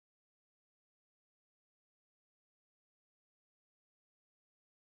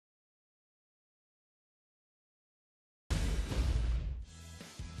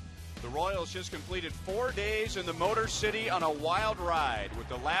Royals just completed 4 days in the Motor City on a wild ride, with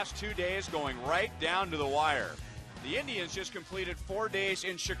the last 2 days going right down to the wire. The Indians just completed 4 days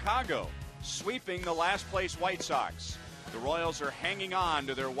in Chicago, sweeping the last place White Sox. The Royals are hanging on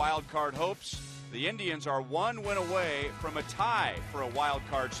to their wild card hopes. The Indians are 1 win away from a tie for a wild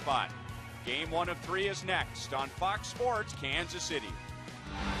card spot. Game 1 of 3 is next on Fox Sports Kansas City.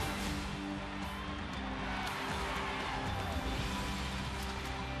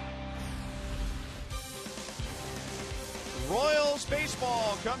 Royals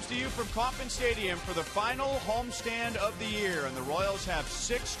baseball comes to you from Kauffman Stadium for the final homestand of the year, and the Royals have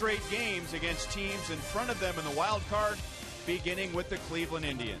 6 straight games against teams in front of them in the wild card, beginning with the Cleveland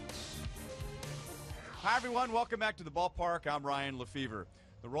Indians. Hi everyone, welcome back to the ballpark. I'm Ryan Lefevre.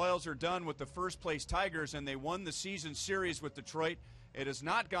 The Royals are done with the first place Tigers, and they won the season series with Detroit. It has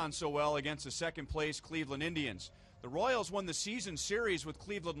not gone so well against the second place Cleveland Indians. The Royals won the season series with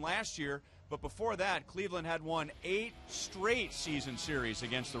Cleveland last year, but before that, Cleveland had won 8 straight season series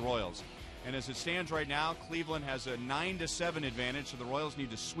against the Royals. And as it stands right now, Cleveland has a 9-7 advantage, so the Royals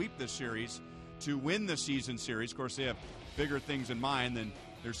need to sweep this series to win the season series. Of course, they have bigger things in mind than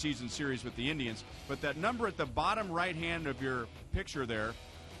their season series with the Indians. But that number at the bottom right hand of your picture there,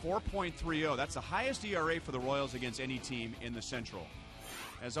 4.30, that's the highest ERA for the Royals against any team in the Central.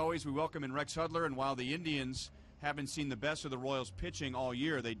 As always, we welcome in Rex Hudler, and while the Indians haven't seen the best of the Royals pitching all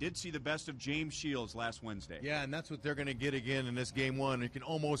year, they did see the best of James Shields last Wednesday. Yeah, and that's what they're going to get again in this game 1. You can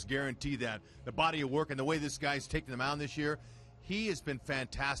almost guarantee that. The body of work and the way this guy's taken them out this year, he has been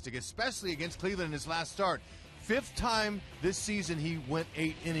fantastic, especially against Cleveland in his last start. 5th time this season he went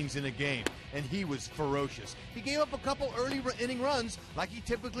 8 innings in a game, and he was ferocious. He gave up a couple early inning runs like he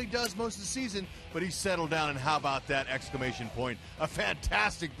typically does most of the season, but he settled down, and how about that exclamation point? A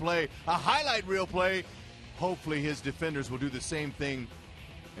fantastic play, a highlight reel play. Hopefully his defenders will do the same thing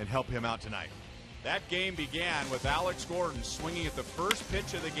and help him out tonight. That game began with Alex Gordon swinging at the first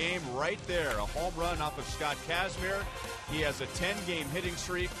pitch of the game right there. A home run off of Scott Kazmir. He has a 10-game hitting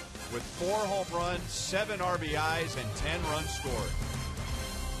streak with 4 home runs, 7 RBIs, and 10 runs scored.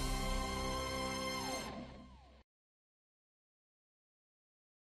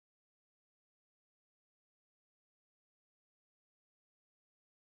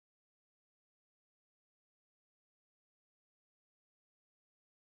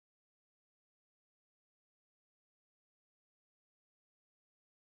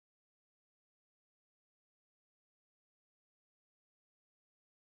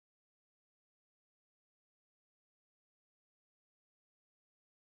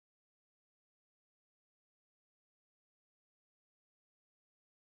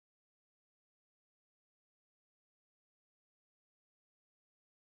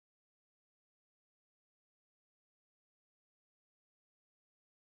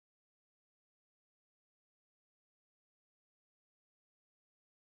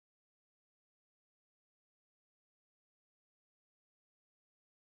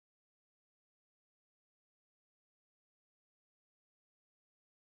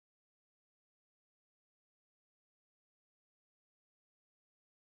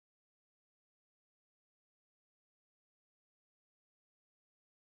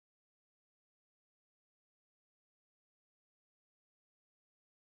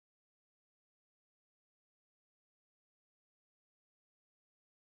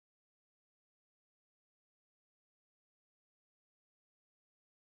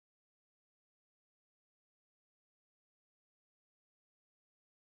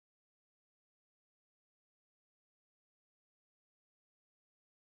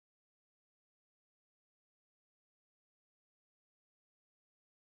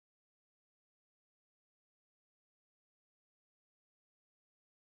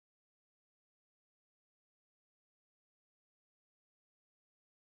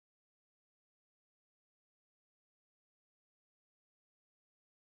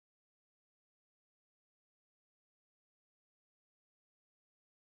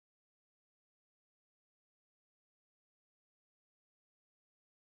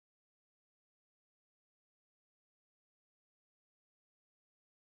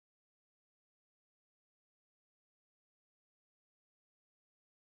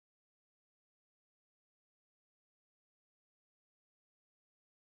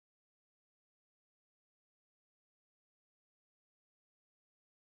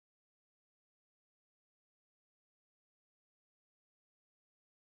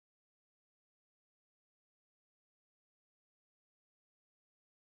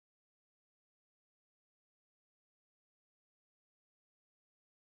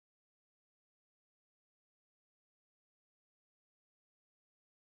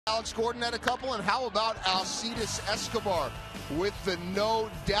 Alex Gordon had a couple, and how about Alcides Escobar with the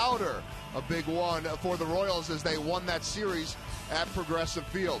no-doubter? A big one for the Royals as they won that series at Progressive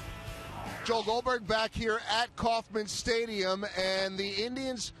Field. Joel Goldberg back here at Kauffman Stadium, and the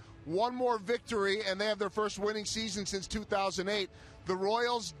Indians one more victory, and they have their first winning season since 2008. The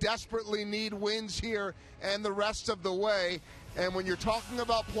Royals desperately need wins here and the rest of the way. And when you're talking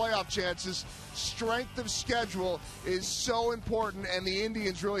about playoff chances, strength of schedule is so important, and the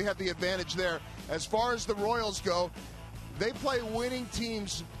Indians really have the advantage there. As far as the Royals go, they play winning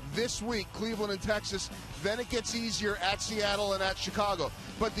teams this week, Cleveland and Texas. Then it gets easier at Seattle and at Chicago.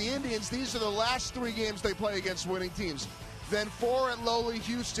 But the Indians, these are the last 3 games they play against winning teams. Then 4 at lowly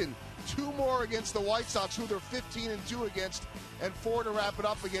Houston, 2 more against the White Sox, who they're 15-2 against, and 4 to wrap it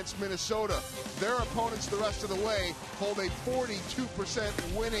up against Minnesota. Their opponents the rest of the way hold a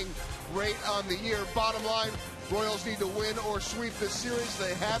 42% winning rate on the year. Bottom line, Royals need to win or sweep this series.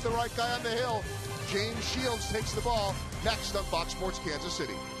 They have the right guy on the hill. James Shields takes the ball next on Fox Sports Kansas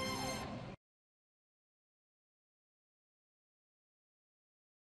City.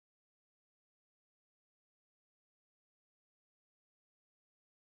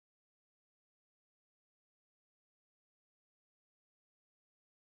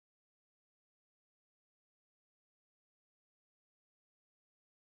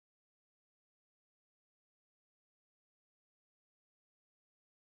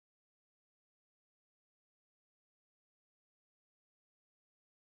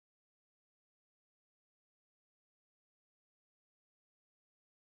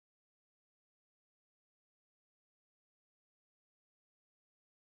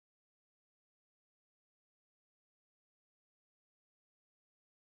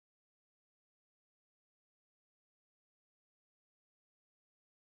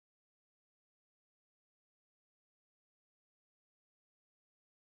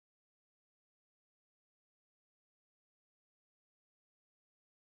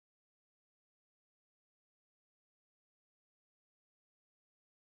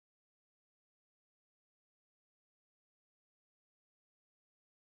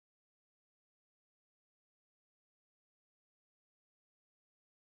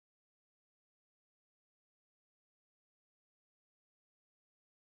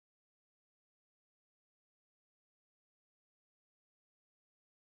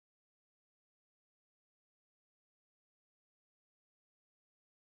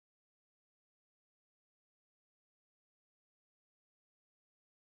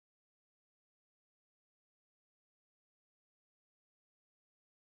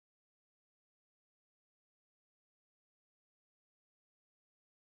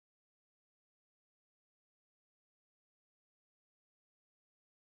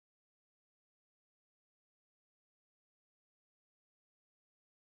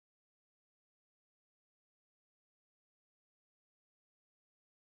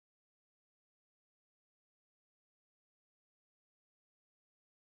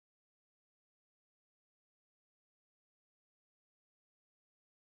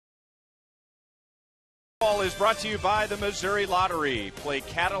 Ball is brought to you by the Missouri Lottery. Play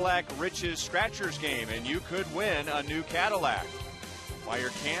Cadillac Riches Scratchers game and you could win a new Cadillac. By your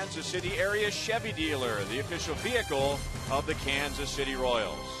Kansas City area Chevy dealer, the official vehicle of the Kansas City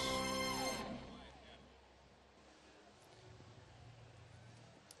Royals.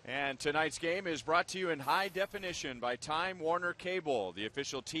 And tonight's game is brought to you in high definition by Time Warner Cable, the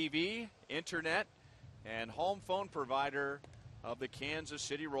official TV, internet, and home phone provider of the Kansas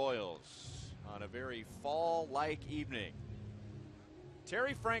City Royals. On a very fall-like evening.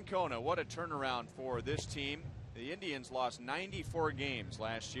 Terry Francona, what a turnaround for this team. The Indians lost 94 games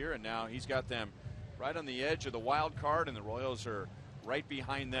last year, and now he's got them right on the edge of the wild card, and the Royals are right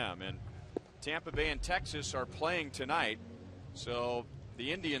behind them. And Tampa Bay and Texas are playing tonight, so the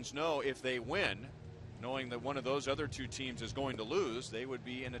Indians know if they win, knowing that one of those other 2 teams is going to lose, they would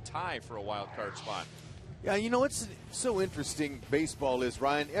be in a tie for a wild card spot. Yeah, you know, it's so interesting baseball is,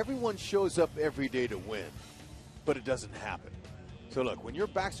 Ryan. Everyone shows up every day to win, but it doesn't happen. So, look, when your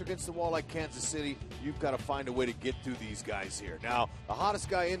backs are against the wall like Kansas City, you've got to find a way to get through these guys here. Now, the hottest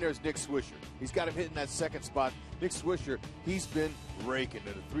guy in there is Nick Swisher. He's got him hitting that second spot. Nick Swisher, he's been raking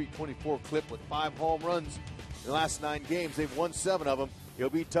at a 324 clip with 5 home runs in the last 9 games. They've won 7 of them.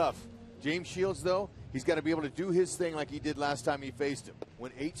 He'll be tough. James Shields, though, he's got to be able to do his thing like he did last time he faced him.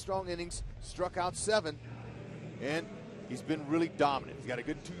 Went 8 strong innings, struck out 7, and he's been really dominant. He's got a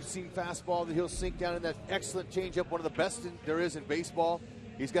good 2-seam fastball that he'll sink down in that excellent changeup, one of the best there is in baseball.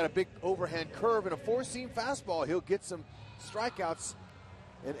 He's got a big overhand curve and a 4-seam fastball. He'll get some strikeouts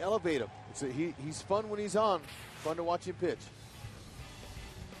and elevate him. He's fun when he's on. Fun to watch him pitch.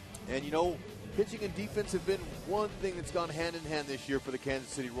 And you know, pitching and defense have been one thing that's gone hand in hand this year for the Kansas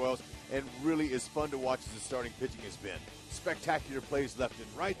City Royals, and really is fun to watch as the starting pitching has been. Spectacular plays left and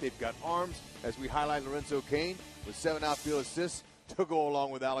right. They've got arms, as we highlight Lorenzo Cain with 7 outfield assists to go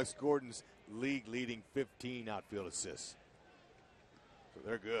along with Alex Gordon's league-leading 15 outfield assists. So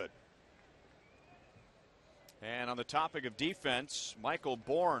they're good. And on the topic of defense, Michael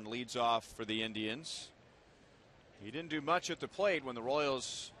Bourne leads off for the Indians. He didn't do much at the plate when the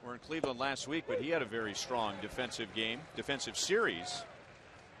Royals were in Cleveland last week, but he had a very strong defensive series.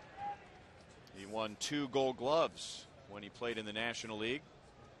 He won 2 Gold Gloves when he played in the National League,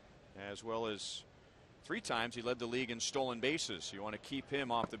 as well as 3 times he led the league in stolen bases. You want to keep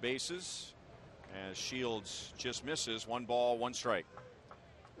him off the bases, as Shields just misses. 1 ball, 1 strike.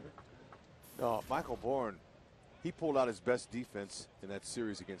 No, Michael Bourne, he pulled out his best defense in that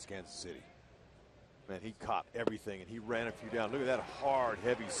series against Kansas City. Man, he caught everything, and he ran a few down. Look at that hard,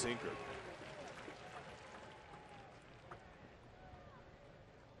 heavy sinker.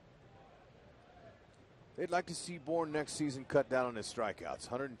 They'd like to see Bourne next season cut down on his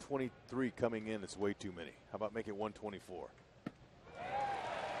strikeouts. 123 coming in, it's way too many. How about make it 124?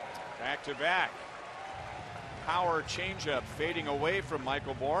 Back to back. Power changeup fading away from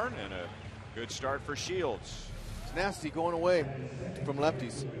Michael Bourne, and a good start for Shields. It's nasty going away from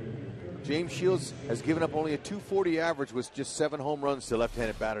lefties. James Shields has given up only a .240 average with just 7 home runs to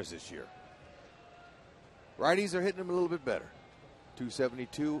left-handed batters this year. Righties are hitting him a little bit better.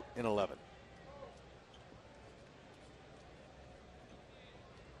 .272 and 11.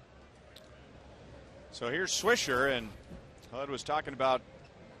 So here's Swisher, and Hud was talking about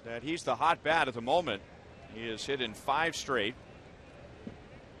that he's the hot bat at the moment. He has hit in 5 straight.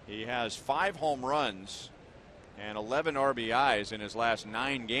 He has 5 home runs and 11 RBIs in his last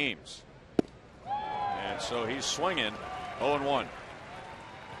 9 games. And so he's swinging 0-1.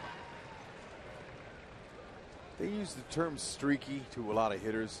 They use the term streaky to a lot of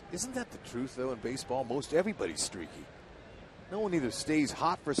hitters. Isn't that the truth, though, in baseball? Most everybody's streaky. No one either stays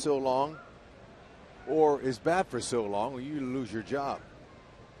hot for so long or is bad for so long, or you lose your job.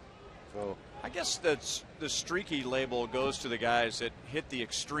 So I guess that's the streaky label goes to the guys that hit the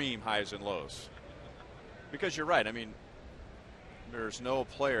extreme highs and lows. Because you're right. I mean, there's no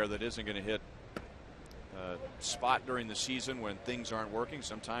player that isn't going to hit a spot during the season when things aren't working.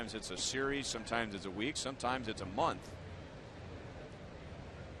 Sometimes it's a series, sometimes it's a week, sometimes it's a month.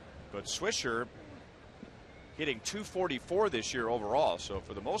 But Swisher hitting .244 this year overall. So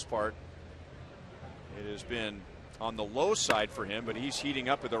for the most part, it has been on the low side for him, but he's heating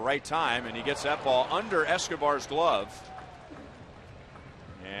up at the right time, and he gets that ball under Escobar's glove.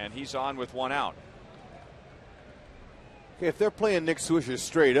 And he's on with 1 out. okay, if they're playing Nick Swisher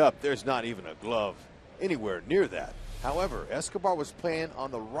straight up, there's not even a glove anywhere near that. However, Escobar was playing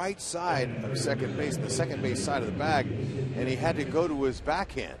on the right side of second base, the second base side of the bag, and he had to go to his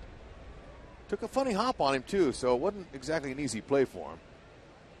backhand. Took a funny hop on him, too, so it wasn't exactly an easy play for him.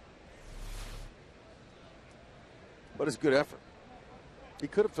 But it's good effort. He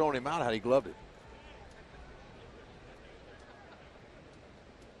could have thrown him out had he gloved it.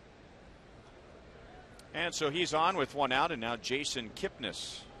 And so he's on with 1 out, and now Jason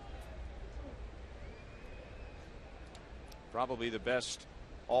Kipnis. Probably the best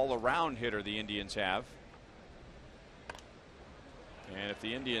all-around hitter the Indians have. And if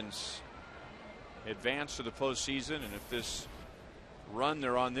the Indians advance to the postseason, and if this run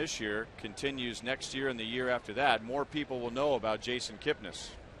they're on this year continues next year and the year after that, more people will know about Jason Kipnis.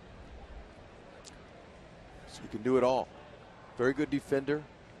 So he can do it all. Very good defender,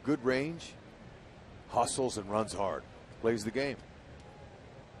 good range, hustles and runs hard, plays the game.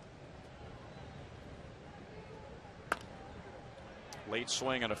 Late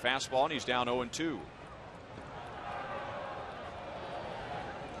swing on a fastball, and he's down 0-2.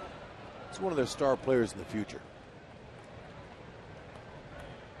 He's one of their star players in the future.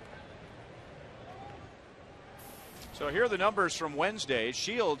 So here are the numbers from Wednesday.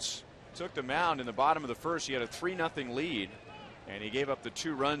 Shields took the mound in the bottom of the first. He had a 3-0 lead, and he gave up the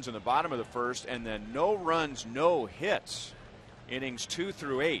 2 runs in the bottom of the first, and then no runs, no hits, innings 2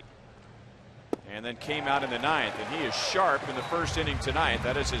 through 8. And then came out in the 9th, and he is sharp in the first inning tonight.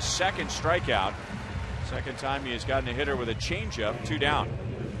 That is his 2nd strikeout. Second time he has gotten a hitter with a changeup, 2 down.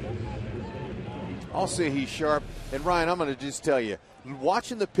 I'll say he's sharp. And Ryan, I'm going to just tell you,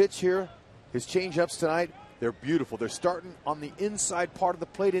 watching the pitch here, his changeups tonight, they're beautiful. They're starting on the inside part of the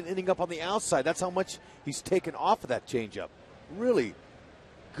plate and ending up on the outside. That's how much he's taken off of that changeup. Really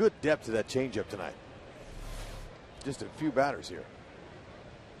good depth to that changeup tonight. Just a few batters here.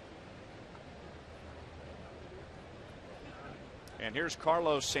 And here's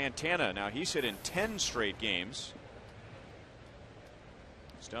Carlos Santana. Now he's hit in 10 straight games.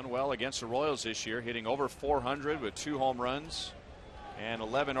 He's done well against the Royals this year, hitting over 400 with 2 home runs and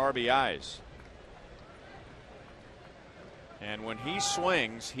 11 RBIs. And when he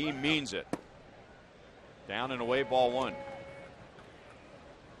swings, he means it. Down and away, ball 1.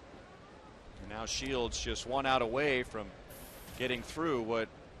 And now Shields just 1 out away from getting through what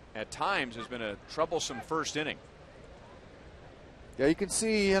at times has been a troublesome first inning. Yeah, you can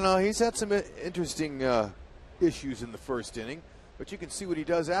see, he's had some interesting issues in the first inning, but you can see what he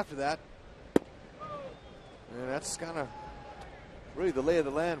does after that. And that's kind of really the lay of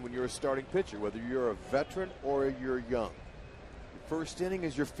the land when you're a starting pitcher, whether you're a veteran or you're young. Your first inning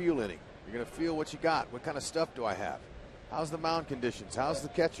is your feel inning. You're going to feel what you got. What kind of stuff do I have? How's the mound conditions? How's the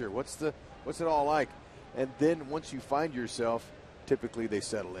catcher? What's it all like? And then once you find yourself, typically they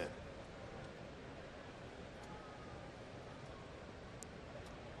settle in.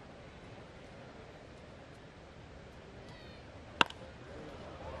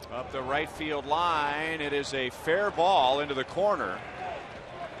 Up the right field line. It is a fair ball into the corner.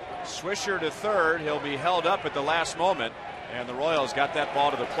 Swisher to third. He'll be held up at the last moment. And the Royals got that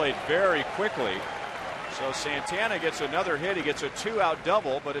ball to the plate very quickly. So Santana gets another hit. He gets a 2-out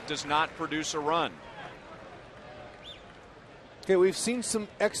double, but it does not produce a run. Okay, we've seen some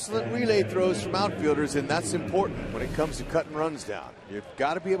excellent relay throws from outfielders, and that's important when it comes to cutting runs down. You've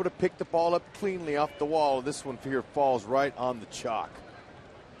got to be able to pick the ball up cleanly off the wall. This one here falls right on the chalk.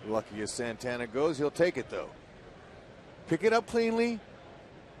 Lucky as Santana goes, he'll take it though. Pick it up cleanly.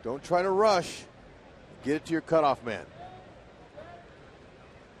 Don't try to rush. Get it to your cutoff man.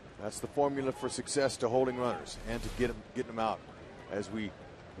 That's the formula for success to holding runners and to getting them out, as we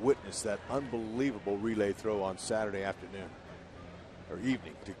witnessed that unbelievable relay throw on Saturday afternoon or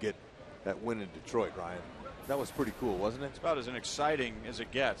evening to get that win in Detroit, Ryan. That was pretty cool, wasn't it? It's about as exciting as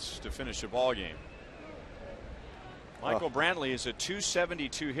it gets to finish a ball game. Michael Brantley is a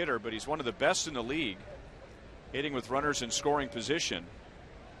 .272 hitter, but he's one of the best in the league hitting with runners in scoring position.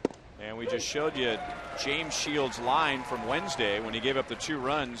 And we just showed you James Shields' line from Wednesday when he gave up the 2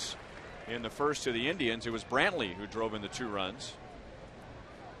 runs in the first to the Indians. It was Brantley who drove in the 2 runs.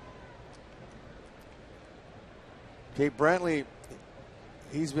 Okay, Brantley,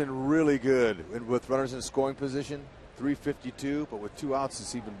 he's been really good with runners in scoring position. .352, but with 2 outs,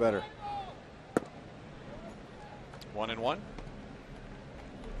 it's even better. 1-1.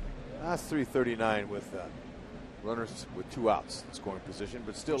 That's .339 with runners with 2 outs in scoring position,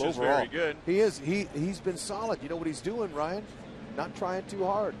 but still Which overall is very good. He's been solid. You know what he's doing, Ryan? Not trying too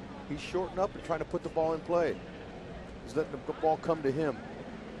hard. He's shorting up and trying to put the ball in play. He's letting the ball come to him.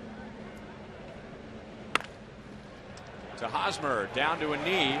 To Hosmer, down to a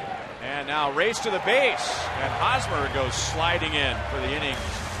knee, and now race to the base, and Hosmer goes sliding in for the inning's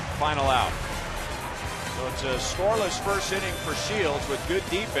final out. So it's a scoreless first inning for Shields with good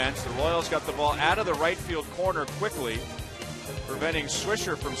defense. The Royals got the ball out of the right field corner quickly, preventing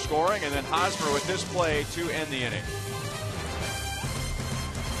Swisher from scoring, and then Hosmer with this play to end the inning.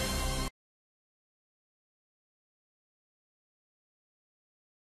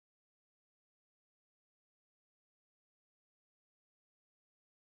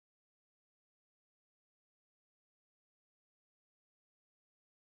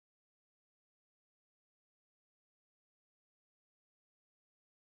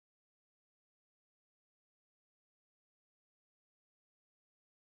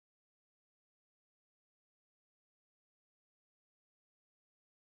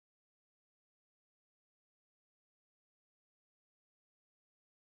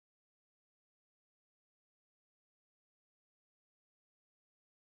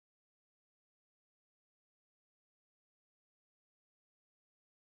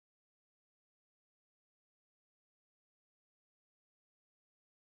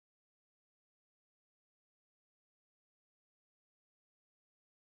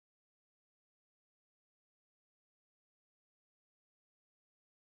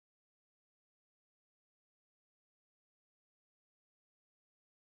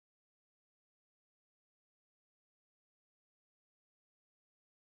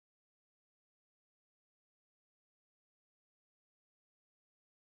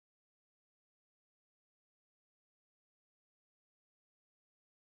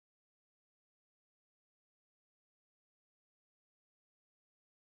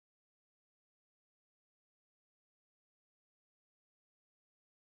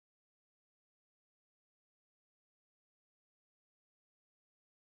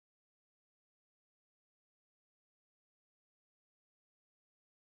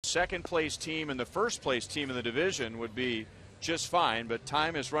 Second place team and the first place team in the division would be just fine, but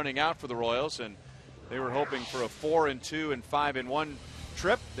time is running out for the Royals, and they were hoping for a 4-2 and 5-1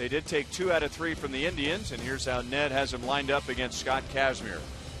 trip. They did take 2 out of 3 from the Indians, and here's how Ned has them lined up against Scott Kazmir.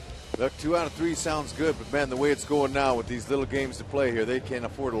 Look, 2 out of 3 sounds good, but man, the way it's going now with these little games to play here, they can't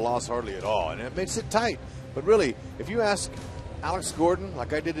afford a loss hardly at all, and it makes it tight. But really, if you ask Alex Gordon,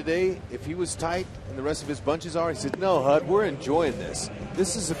 like I did today, if he was tight and the rest of his bunches are, he said, no, Hud, we're enjoying this.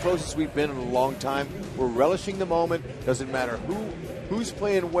 This is the closest we've been in a long time. We're relishing the moment. Doesn't matter who's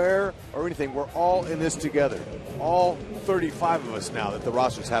playing where or anything. We're all in this together. All 35 of us now that the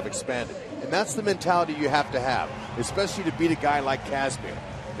rosters have expanded. And that's the mentality you have to have, especially to beat a guy like Kazmir.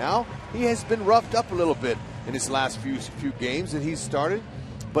 Now, he has been roughed up a little bit in his last few games that he's started,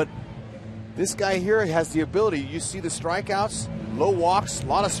 but this guy here has the ability. You see the strikeouts, low walks, a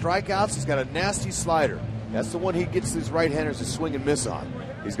lot of strikeouts. He's got a nasty slider. That's the one he gets his right-handers to swing and miss on.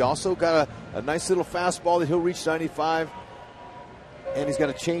 He's also got a nice little fastball that he'll reach 95, and he's got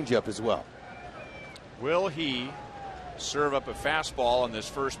a changeup as well. Will he serve up a fastball on this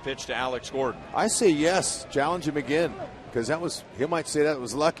first pitch to Alex Gordon? I say yes. Challenge him again, because he might say that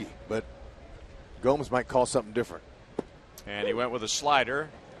was lucky, but Gomes might call something different. And he went with a slider.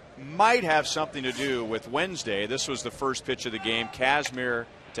 Might have something to do with Wednesday. This was the first pitch of the game. Kazmir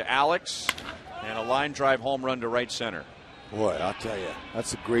to Alex, and a line drive home run to right center. Boy, I'll tell you,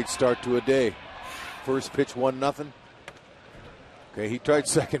 that's a great start to a day. First pitch, 1-0. Okay, he tried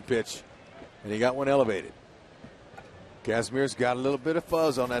second pitch, and he got one elevated. Kazmir's got a little bit of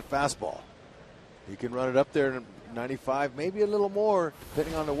fuzz on that fastball. He can run it up there in 95, maybe a little more,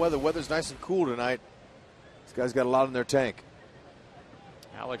 depending on the weather. Weather's nice and cool tonight. These guys got a lot in their tank.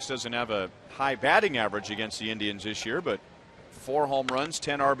 Alex doesn't have a high batting average against the Indians this year, but 4 home runs,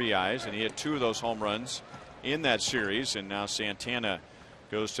 10 RBIs, and he had 2 of those home runs in that series. And now Santana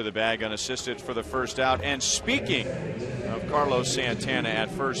goes to the bag unassisted for the first out. And speaking of Carlos Santana at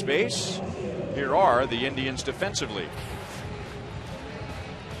first base, here are the Indians defensively.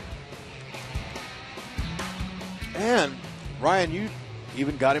 And Ryan, you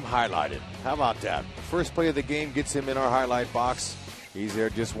even got him highlighted. How about that? First play of the game gets him in our highlight box. He's there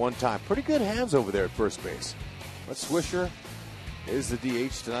just one time. Pretty good hands over there at first base. But Swisher is the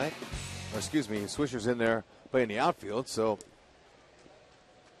DH tonight. Or excuse me, Swisher's in there playing the outfield. So,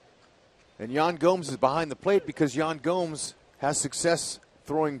 and Yan Gomes is behind the plate because Yan Gomes has success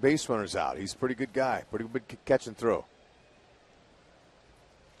throwing base runners out. He's a pretty good guy. Pretty good catch and throw.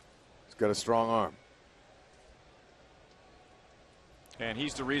 He's got a strong arm. And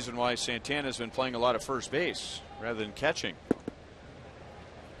he's the reason why Santana's been playing a lot of first base rather than catching.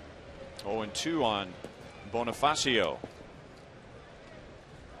 0-2 on Bonifacio.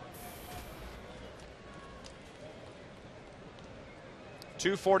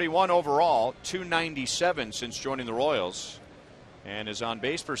 .241 overall, .297 since joining the Royals, and his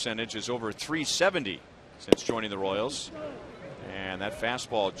on-base percentage is over .370 since joining the Royals. And that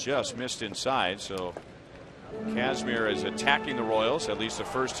fastball just missed inside, so Kazmir is attacking the Royals, at least the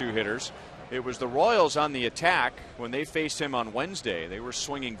first 2 hitters. It was the Royals on the attack when they faced him on Wednesday. They were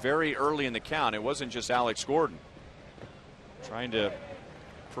swinging very early in the count. It wasn't just Alex Gordon. Trying to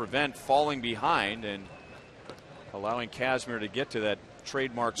prevent falling behind and allowing Kazmir to get to that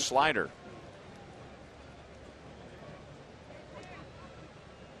trademark slider.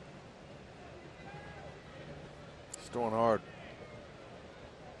 He's throwing hard.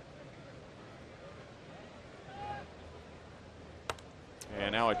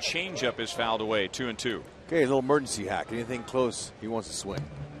 And now a changeup is fouled away, 2-2. Okay, a little emergency hack. Anything close, he wants to swing.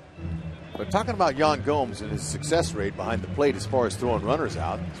 But talking about Yan Gomes and his success rate behind the plate as far as throwing runners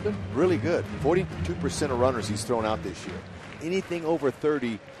out, it's been really good. 42% of runners he's thrown out this year. Anything over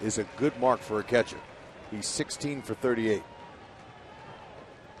 30 is a good mark for a catcher. He's 16 for 38.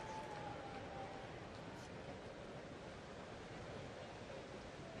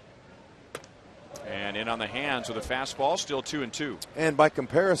 And in on the hands with a fastball, still 2-2. And by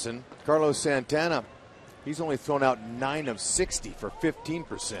comparison, Carlos Santana, he's only thrown out 9 of 60 for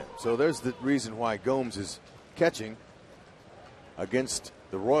 15%. So there's the reason why Gomes is catching against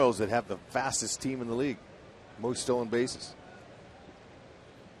the Royals that have the fastest team in the league. Most stolen bases.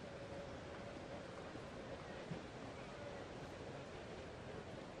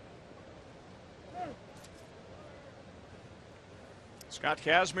 Scott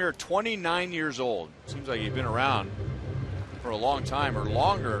Kazmir, 29 years old. Seems like he's been around for a long time, or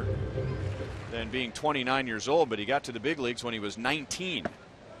longer than being 29 years old, but he got to the big leagues when he was 19.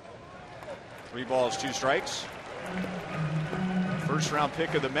 3 balls, 2 strikes. First round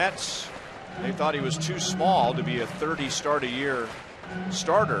pick of the Mets. They thought he was too small to be a 30 start a year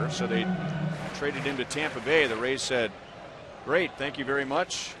starter, so they traded him to Tampa Bay. The Rays said, Great, thank you very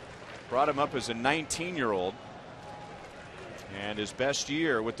much. Brought him up as a 19-year-old. And his best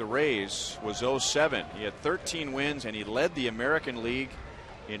year with the Rays was 07. He had 13 wins and he led the American League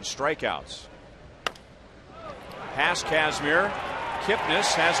in strikeouts. Pass Kazmir.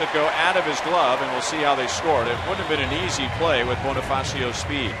 Kipnis has it go out of his glove, and we'll see how they scored. It wouldn't have been an easy play with Bonifacio's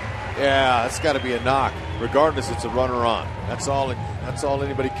speed. Yeah, that's got to be a knock. Regardless, it's a runner on. That's all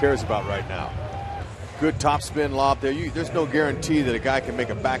anybody cares about right now. Good top spin lob there. There's no guarantee that a guy can make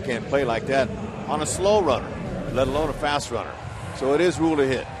a backhand play like that on a slow runner, let alone a fast runner. So it is ruled a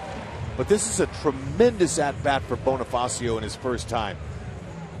hit. But this is a tremendous at-bat for Bonifacio in his first time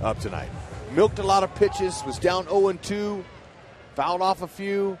up tonight. Milked a lot of pitches, was down 0-2, fouled off a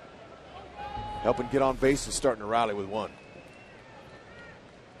few, helping get on base and starting to rally with one.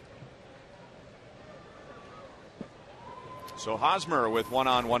 So Hosmer with 1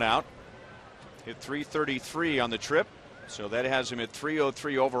 on, 1 out. Hit 333 on the trip. So that has him at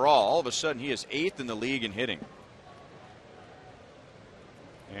 303 overall. All of a sudden, he is 8th in the league in hitting.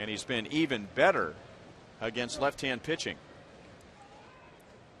 And he's been even better against left-hand pitching.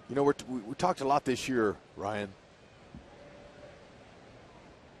 You know, we talked a lot this year, Ryan,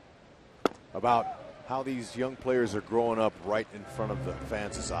 about how these young players are growing up right in front of the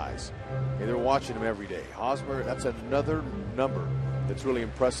fans' eyes. And they're watching them every day. Hosmer, that's another number that's really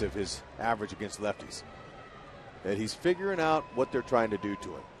impressive, his average against lefties. That he's figuring out what they're trying to do to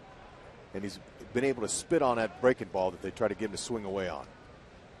him. And he's been able to spit on that breaking ball that they try to get him to swing away on.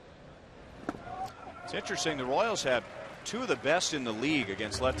 It's interesting, the Royals have 2 of the best in the league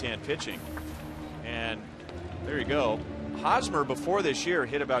against left-hand pitching. And there you go. Hosmer before this year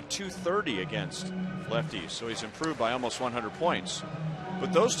hit about 230 against lefties, so he's improved by almost 100 points.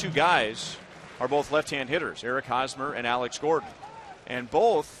 But those 2 guys are both left-hand hitters, Eric Hosmer and Alex Gordon. And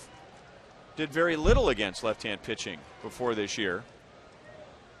both did very little against left-hand pitching before this year.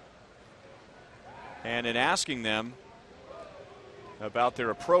 And in asking them about their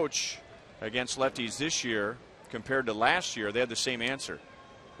approach against lefties this year compared to last year, they had the same answer.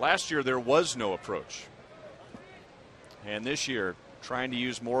 Last year there was no approach. And this year, trying to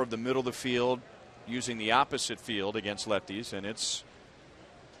use more of the middle of the field, using the opposite field against lefties, and it's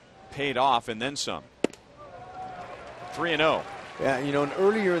paid off and then some. 3-0. Yeah, you know, and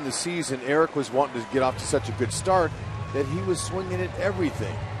earlier in the season, Eric was wanting to get off to such a good start that he was swinging at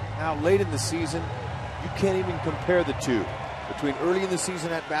everything. Now, late in the season, you can't even compare the two between early in the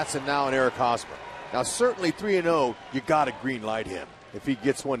season at-bats and now in Eric Hosmer. Now, certainly 3-0, you got to green light him if he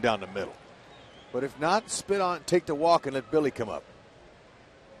gets one down the middle. But if not, spit on, take the walk, and let Billy come up.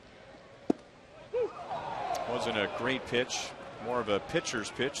 Wasn't a great pitch, more of a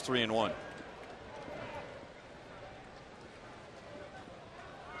pitcher's pitch, 3-1.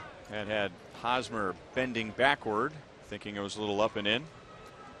 And had Hosmer bending backward, thinking it was a little up and in.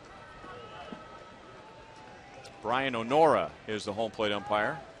 Brian Onora is the home plate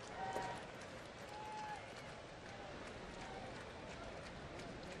umpire.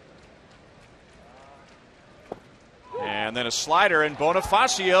 And then a slider, and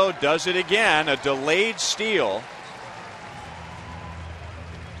Bonifacio does it again, a delayed steal.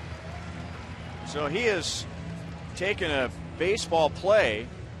 So he has taken a baseball play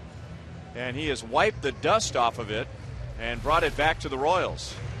and he has wiped the dust off of it and brought it back to the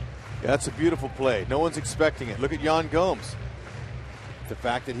Royals. Yeah, that's a beautiful play. No one's expecting it. Look at Jan Gomes. The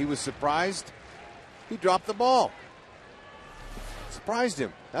fact that he was surprised, he dropped the ball. Surprised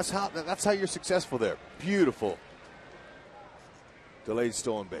him. That's how you're successful there. Beautiful. Delayed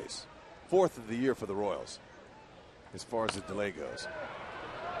stolen base. 4th of the year for the Royals as far as the delay goes.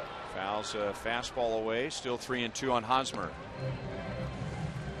 Fouls a fastball away. Still 3-2 on Hosmer.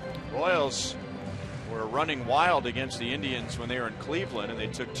 Royals were running wild against the Indians when they were in Cleveland, and they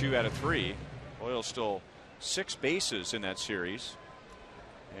took 2 out of 3. Royals stole 6 bases in that series,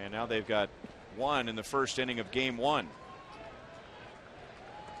 and now they've got 1 in the first inning of Game 1.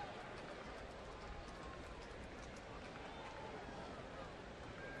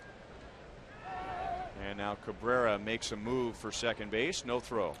 And now Cabrera makes a move for second base. No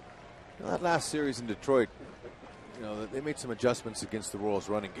throw. That last series in Detroit, you know, they made some adjustments against the Royals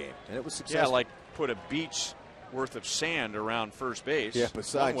running game, and it was successful. Yeah, like put a beach worth of sand around first base. Yeah,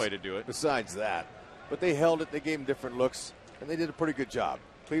 besides, one way to do it. Besides that. But they held it, they gave him different looks, and they did a pretty good job.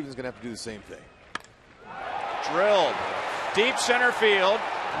 Cleveland's going to have to do the same thing. Drilled. Deep center field.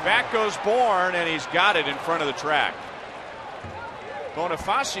 Back goes Bourne, and he's got it in front of the track.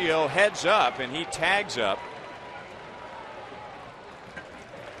 Bonifacio heads up, and he tags up.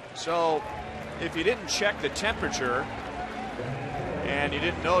 So if you didn't check the temperature and you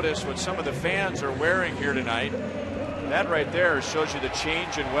didn't notice what some of the fans are wearing here tonight, That right there shows you the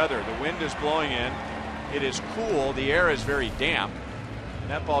change in weather. The wind is blowing in. It is cool. The air is very damp. And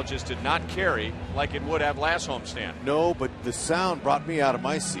that ball just did not carry like it would have last homestand. No, but the sound brought me out of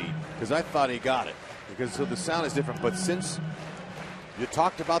my seat because I thought he got it. Because so the sound is different. But since you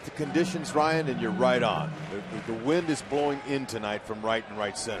talked about the conditions, Ryan, and you're right on. The wind is blowing in tonight from right and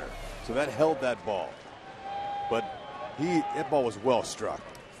right center. So that held that ball. But that ball was well struck.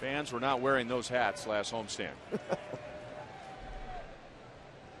 Fans were not wearing those hats last homestand.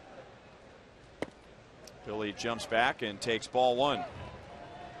 Billy jumps back and takes ball one.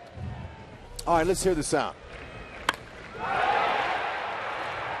 All right, let's hear the sound.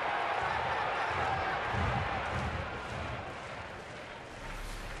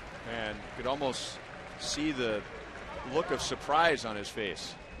 And you could almost see the look of surprise on his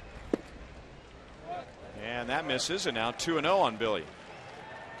face. And that misses, and now 2-0 on Billy.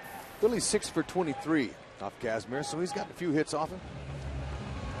 Billy's 6 for 23 off Kazmir, so he's got a few hits off him.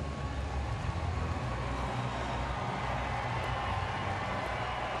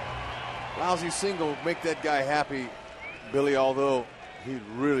 Lousy single, make that guy happy, Billy, although he'd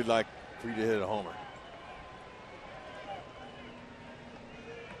really like for you to hit a homer.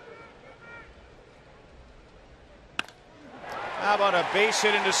 How about a base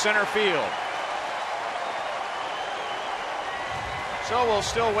hit into center field? So we'll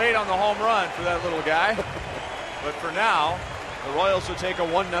still wait on the home run for that little guy. But for now, the Royals will take a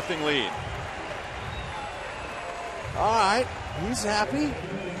 1-0 lead. All right, he's happy.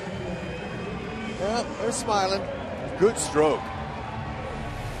 Yeah, they're smiling. Good stroke.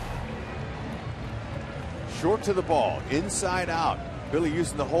 Short to the ball, inside out. Billy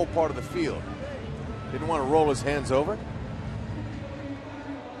using the whole part of the field. Didn't want to roll his hands over.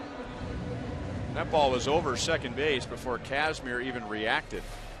 That ball was over second base before Kazmir even reacted.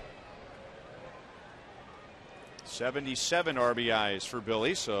 77 RBIs for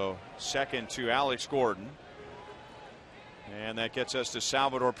Billy, so second to Alex Gordon. And that gets us to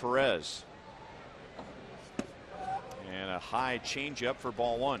Salvador Perez. And a high changeup for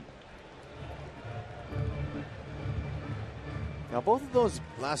ball one. Now, both of those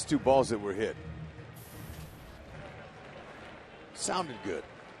last two balls that were hit sounded good.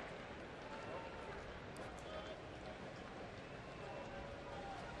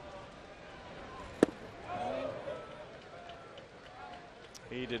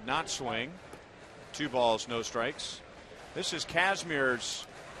 He did not swing. 2 balls, no strikes. This is Kazmir's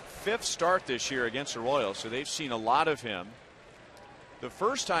 5th start this year against the Royals, so they've seen a lot of him. The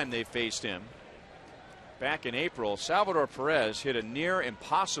first time they faced him back in April, Salvador Perez hit a near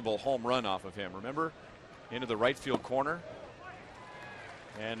impossible home run off of him. Remember? Into the right field corner.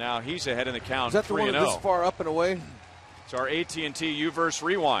 And now he's ahead in the count. Is that the 3-0. one this far up and away? It's our AT&T U-verse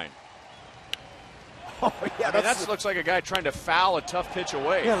rewind. Oh, yeah, that looks like a guy trying to foul a tough pitch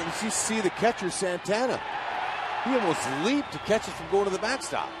away. Yeah, you see the catcher, Santana. He almost leaped to catch it from going to the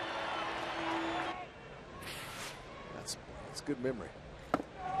backstop. That's good memory.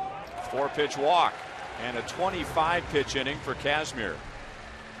 4-pitch walk and a 25-pitch inning for Kazmir.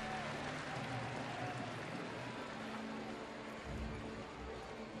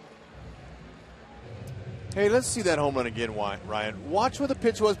 Hey, let's see that home run again, Ryan. Watch where the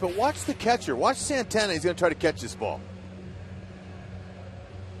pitch was, but watch the catcher. Watch Santana. He's going to try to catch this ball.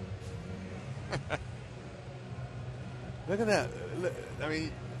 Look at that. I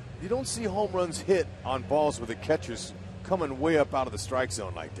mean, you don't see home runs hit on balls with the catchers coming way up out of the strike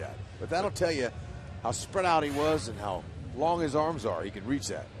zone like that. But that'll tell you how spread out he was and how long his arms are. He can reach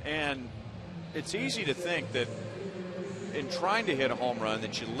that. And it's easy to think that in trying to hit a home run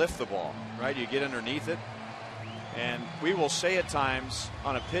that you lift the ball, right? You get underneath it. And we will say at times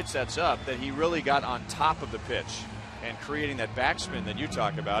on a pitch that's up that he really got on top of the pitch and creating that backspin that you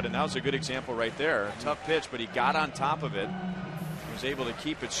talk about. And that was a good example right there. A tough pitch, but he got on top of it. He was able to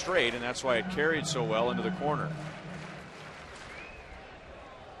keep it straight, and that's why it carried so well into the corner.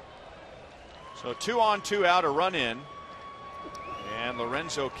 So 2 on, 2 out, a run in. And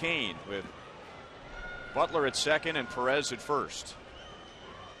Lorenzo Cain with Butler at second and Perez at first.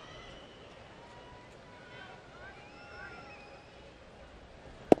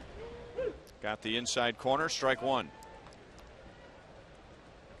 Got the inside corner, strike one.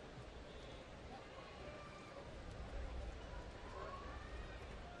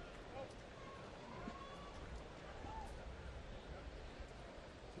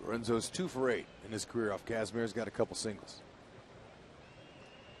 Lorenzo's 2 for 8 in his career off Kazmir. He's got a couple singles.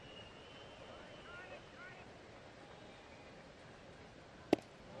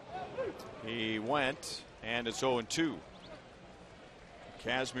 He went, and it's 0-2.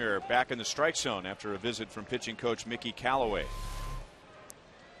 Kazmir back in the strike zone after a visit from pitching coach Mickey Callaway.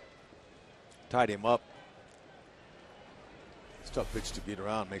 Tied him up. It's a tough pitch to get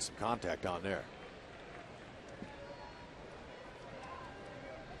around, make some contact on there.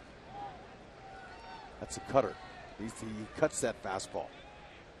 That's a cutter. He cuts that fastball.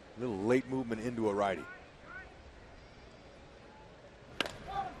 A little late movement into a righty.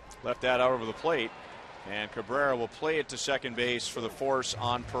 Left that out over the plate, and Cabrera will play it to second base for the force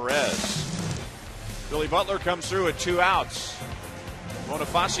on Perez. Billy Butler comes through with 2 outs.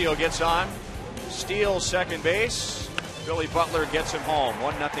 Bonifacio gets on, steals second base. Billy Butler gets him home.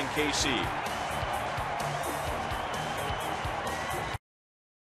 1-0 KC.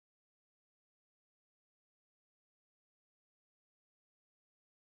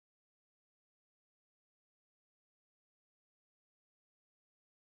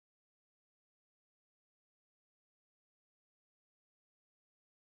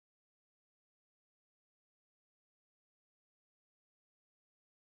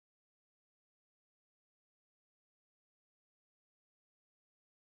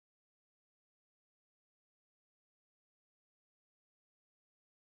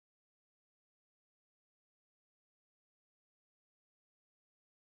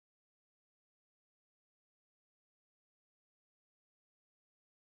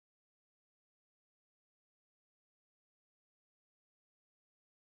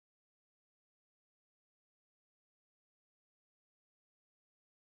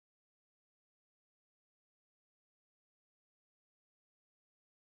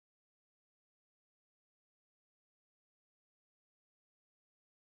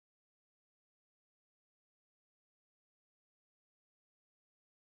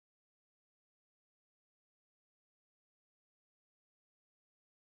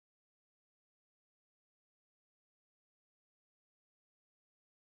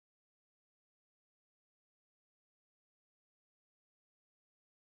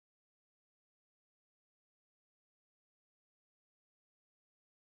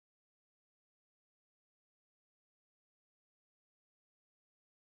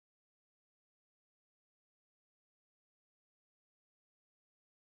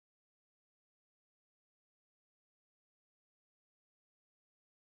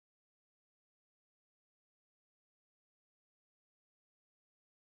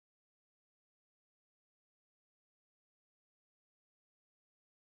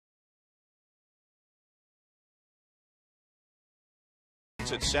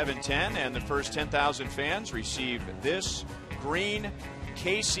 At 7:10, and the first 10,000 fans receive this green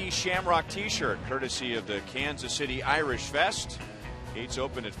KC Shamrock t-shirt courtesy of the Kansas City Irish Fest. Gates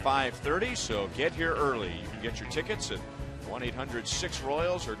open at 5:30, so get here early. You can get your tickets at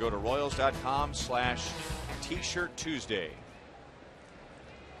 1-800-6-ROYALS or go to royals.com/t-shirt Tuesday.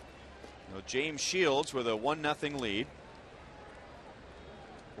 Now, James Shields with a 1-0 lead.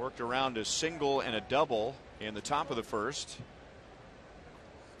 Worked around a single and a double in the top of the first.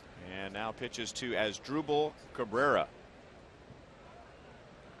 And now pitches to Asdrubal Cabrera.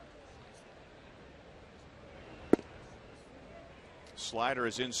 Slider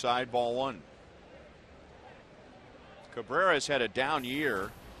is inside, ball 1. Cabrera has had a down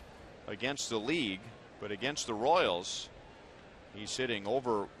year against the league, but against the Royals, he's hitting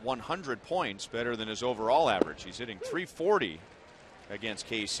over 100 points better than his overall average. He's hitting .340 against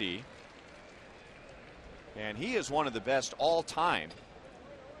KC. And he is one of the best all time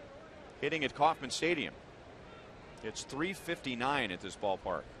hitting at Kauffman Stadium. It's .359 at this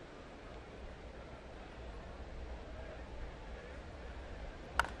ballpark.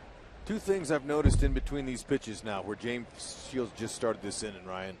 Two things I've noticed in between these pitches now where James Shields just started this inning,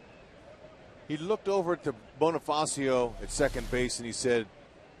 Ryan. He looked over to Bonifacio at second base and he said,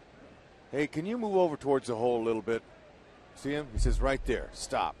 "Hey, can you move over towards the hole a little bit?" See him? He says, "Right there,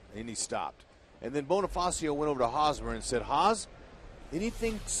 stop." And he stopped. And then Bonifacio went over to Hosmer and said, "Hos,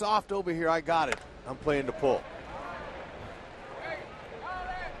 anything soft over here, I got it. I'm playing to pull."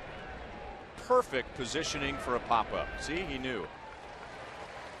 Perfect positioning for a pop-up. See, he knew.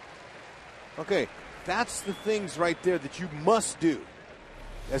 Okay, that's the things right there that you must do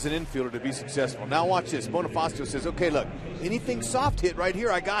as an infielder to be successful. Now watch this. Bonifacio says, "Okay, look, anything soft hit right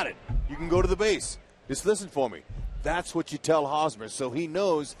here, I got it. You can go to the base. Just listen for me." That's what you tell Hosmer, so he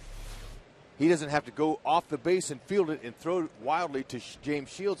knows he doesn't have to go off the base and field it and throw it wildly to James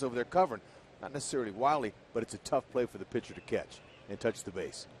Shields over there covering. Not necessarily wildly, but it's a tough play for the pitcher to catch and touch the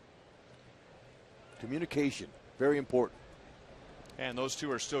base. Communication, very important. And those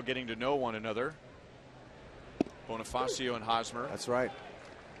two are still getting to know one another. Bonifacio and Hosmer. That's right.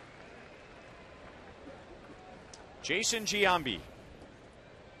 Jason Giambi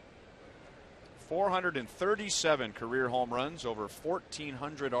 437 career home runs, over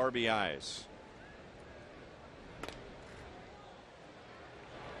 1,400 RBIs.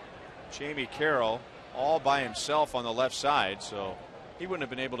 Jamie Carroll all by himself on the left side, so he wouldn't have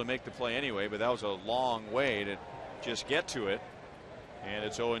been able to make the play anyway, but that was a long way to just get to it. And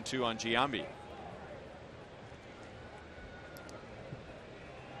it's 0-2 on Giambi.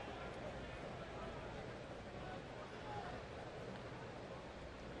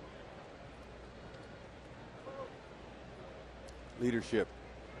 Leadership,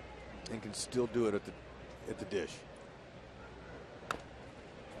 and can still do it at the dish.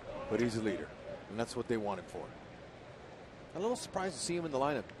 But he's a leader, and that's what they want him for. I'm a little surprised to see him in the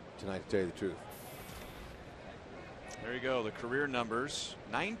lineup tonight, to tell you the truth. There you go, the career numbers.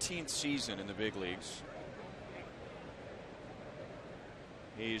 19th season in the big leagues.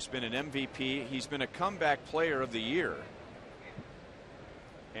 He's been an MVP. He's been a comeback player of the year.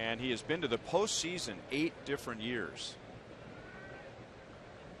 And he has been to the postseason 8 different years.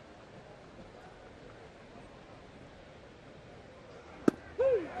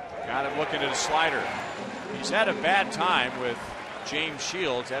 Got him looking at a slider. He's had a bad time with James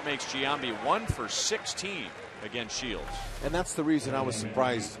Shields. That makes Giambi 1 for 16 against Shields. And that's the reason I was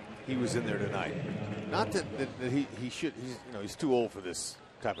surprised he was in there tonight. Not that he should, he's too old for this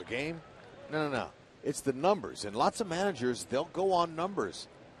type of game. No. It's the numbers. And lots of managers, they'll go on numbers,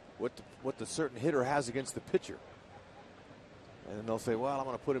 what the certain hitter has against the pitcher. And then they'll say, well, I'm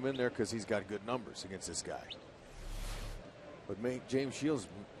going to put him in there because he's got good numbers against this guy. But James Shields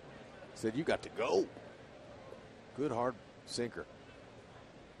said, you got to go. Good hard sinker.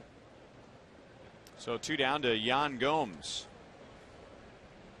 So 2 down to Yan Gomes.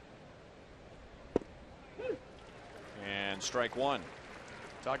 And strike 1.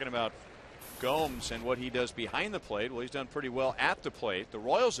 Talking about Gomes and what he does behind the plate. Well, he's done pretty well at the plate. The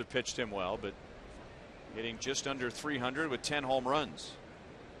Royals have pitched him well, but hitting just under 300 with 10 home runs.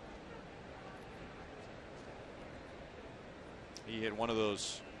 He hit one of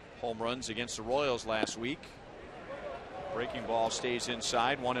those home runs against the Royals last week. Breaking ball stays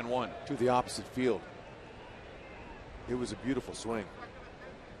inside, 1-1. To the opposite field. It was a beautiful swing.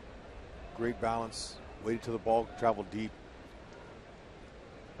 Great balance. Waited till the ball traveled deep.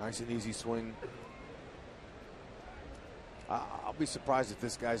 Nice and easy swing. I'll be surprised if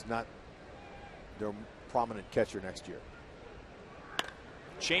this guy's not their prominent catcher next year.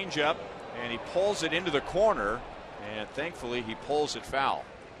 Change up, and he pulls it into the corner, and thankfully he pulls it foul.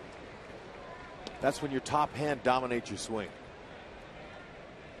 That's when your top hand dominates your swing.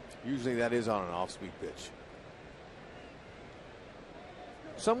 Usually that is on an off-speed pitch.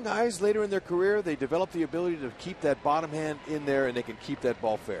 Some guys later in their career, they develop the ability to keep that bottom hand in there and they can keep that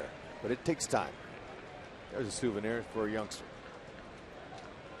ball fair. But it takes time. There's a souvenir for a youngster.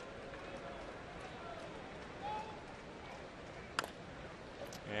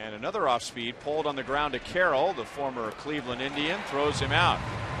 And another off speed pulled on the ground to Carroll, the former Cleveland Indian, throws him out.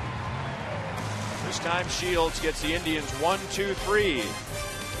 This time Shields gets the Indians 1-2-3.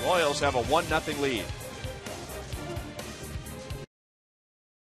 Royals have a 1-0 lead.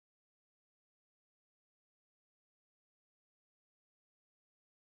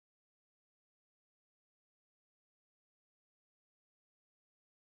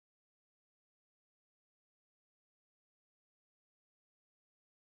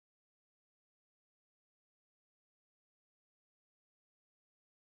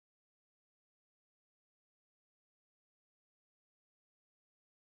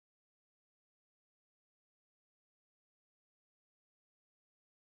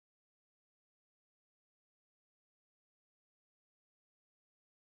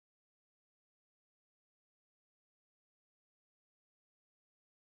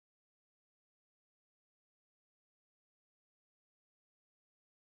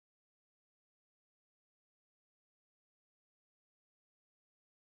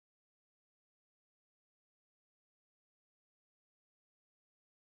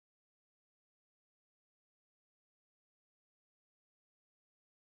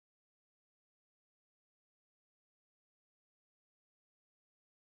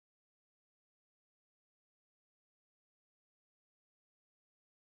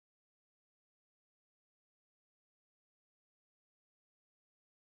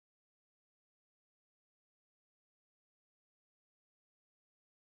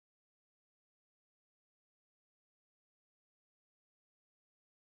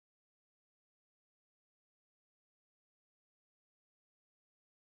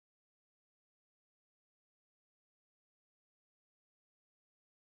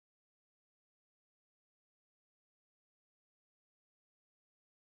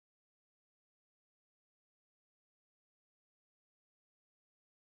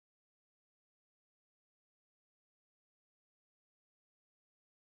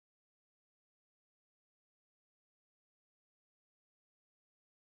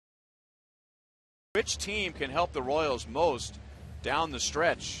 which team can help the Royals most down the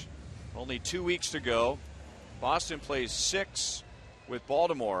stretch. Only 2 weeks to go. Boston plays 6 with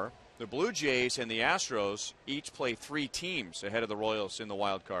Baltimore. The Blue Jays and the Astros each play 3 teams ahead of the Royals in the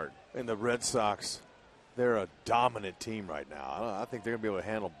wild card. And the Red Sox, they're a dominant team right now. I think they're going to be able to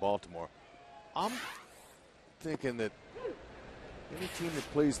handle Baltimore. I'm thinking that any team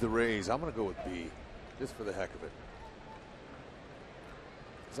that plays the Rays, I'm going to go with B, just for the heck of it.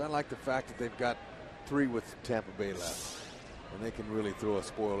 Because I like the fact that they've got 3 with Tampa Bay left. And they can really throw a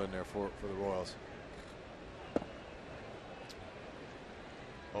spoil in there for the Royals.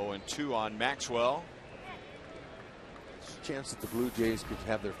 0-2 on Maxwell. There's a chance that the Blue Jays could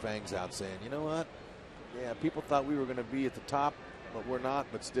have their fangs out saying, you know what? Yeah, people thought we were going to be at the top, but we're not.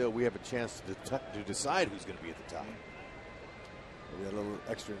 But still, we have a chance to decide who's going to be at the top. Maybe a little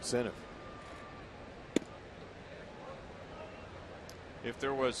extra incentive. If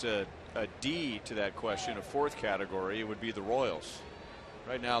there was a D to that question, a 4th category, it would be the Royals.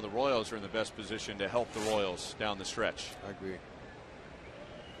 Right now, the Royals are in the best position to help the Royals down the stretch. I agree.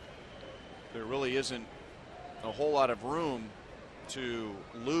 There really isn't a whole lot of room to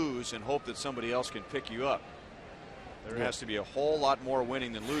lose and hope that somebody else can pick you up. There has to be a whole lot more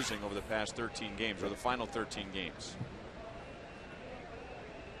winning than losing over the past 13 games or the final 13 games.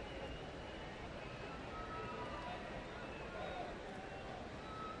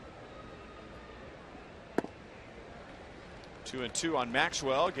 2-2 on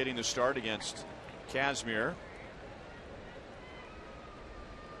Maxwell, getting the start against Kazmir.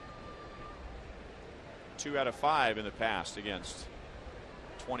 2 out of 5 in the past against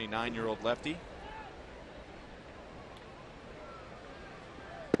 29-year-old lefty.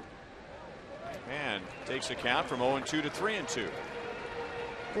 And takes a count from 0-2 to 3-2.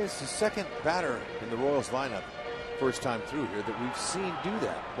 It's the second batter in the Royals lineup, first time through here, that we've seen do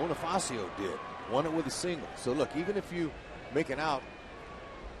that. Bonifacio did. Won it with a single. So look, even if you make it out,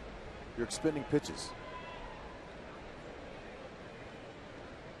 you're expending pitches.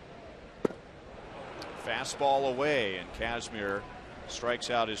 Fastball away, and Kazmir strikes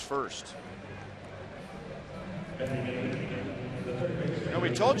out his first. We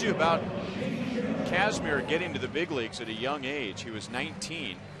told you about Kazmir getting to the big leagues at a young age. He was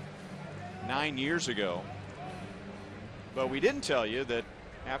 19 9 years ago. But we didn't tell you that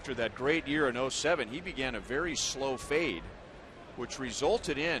after that great year in 07, he began a very slow fade, which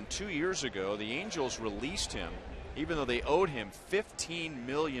resulted in 2 years ago the Angels released him, even though they owed him $15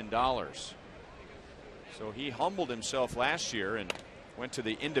 million. So he humbled himself last year and went to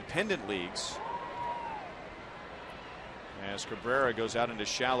the independent leagues as Cabrera goes out into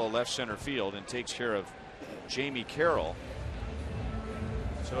shallow left center field and takes care of Jamie Carroll.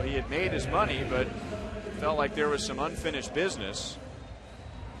 So he had made his money, but felt like there was some unfinished business.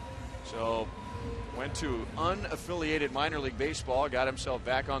 So went to unaffiliated minor league baseball, got himself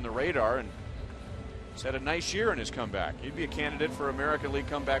back on the radar, and he's had a nice year in his comeback. He'd be a candidate for American League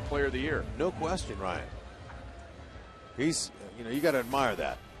Comeback Player of the Year. No question, Ryan. He's, you got to admire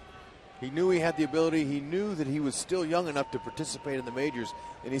that. He knew he had the ability. He knew that he was still young enough to participate in the majors.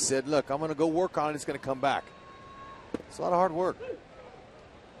 And he said, look, I'm going to go work on it. It's going to come back. It's a lot of hard work.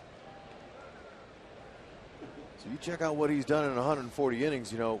 So you check out what he's done in 140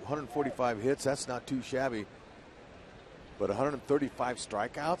 innings, 145 hits. That's not too shabby. But 135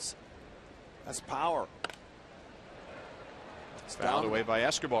 strikeouts, that's power. It's fouled away by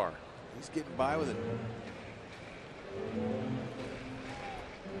Escobar. He's getting by with it.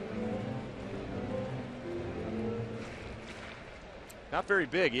 Not very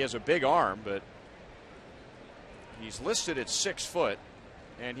big. He has a big arm, but he's listed at 6 foot,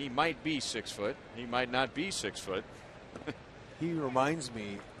 and he might be 6 foot. He might not be 6 foot. He reminds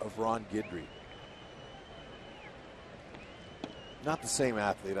me of Ron Guidry. Not the same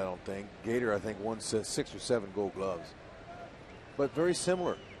athlete, I don't think. Gator, I think, won 6 or 7 Gold Gloves. But very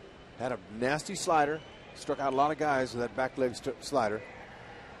similar. Had a nasty slider. Struck out a lot of guys with that back leg slider.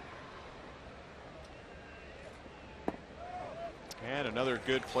 And another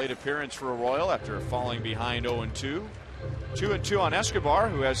good plate appearance for a Royal after falling behind 0-2. 2-2 on Escobar,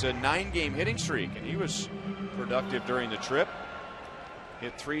 who has a 9-game hitting streak, and he was productive during the trip.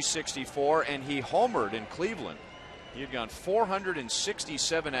 Hit .364, and he homered in Cleveland. He had gone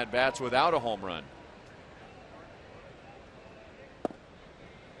 467 at-bats without a home run.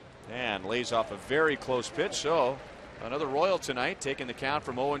 And lays off a very close pitch, so another Royal tonight, taking the count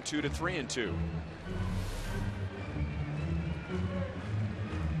from 0-2 to 3-2.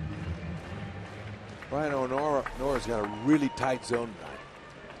 Brian O'Nora's got a really tight zone tonight.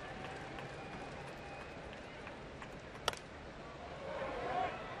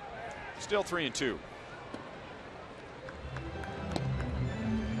 Still 3-2.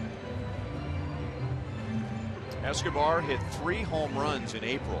 Escobar hit 3 home runs in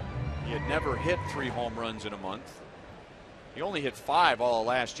April. He had never hit 3 home runs in a month. He only hit 5 all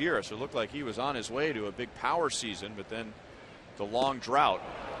last year, so it looked like he was on his way to a big power season, but then the long drought.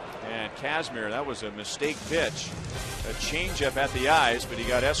 And Kazmir, that was a mistake pitch. A changeup at the eyes, but he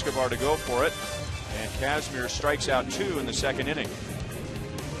got Escobar to go for it. And Kazmir strikes out 2 in the second inning.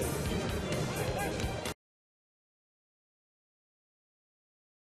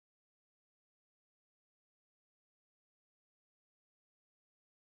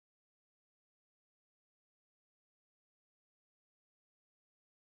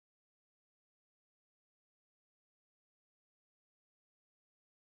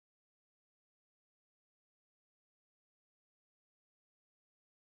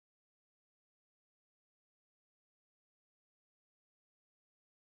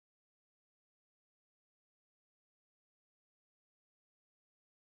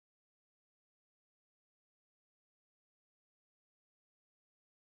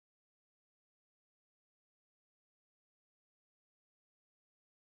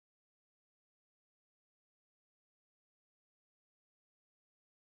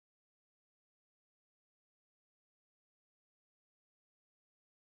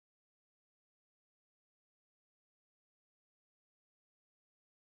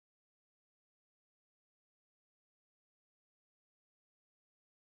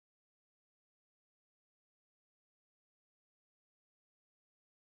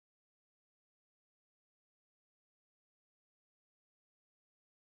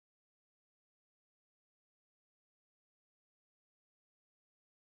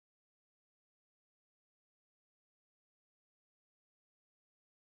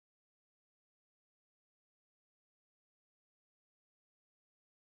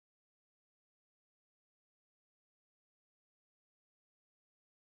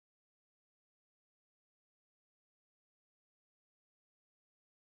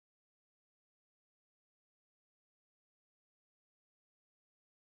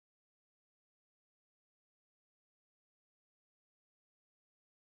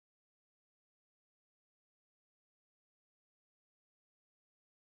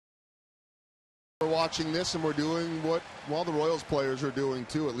 We're watching this, and we're doing what, well, the Royals players are doing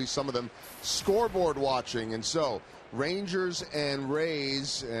too, at least some of them, scoreboard watching. And so Rangers and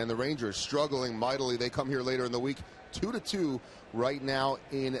Rays, and the Rangers struggling mightily. They come here later in the week, 2-2 right now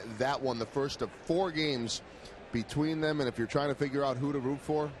in that one, the first of 4 games between them. And if you're trying to figure out who to root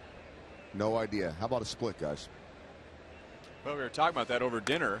for, no idea. How about a split, guys? Well, we were talking about that over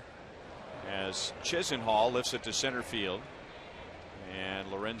dinner as Chisenhall lifts it to center field.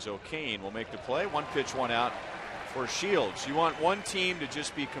 And Lorenzo Cain will make the play. 1 pitch, 1 out for Shields. You want one team to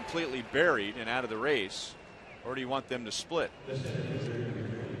just be completely buried and out of the race, or do you want them to split?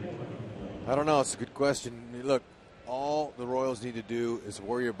 I don't know. It's a good question. Look, all the Royals need to do is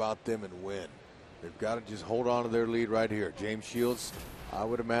worry about them and win. They've got to just hold on to their lead right here. James Shields, I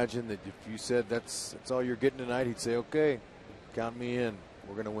would imagine that if you said that's all you're getting tonight, he'd say, okay, count me in.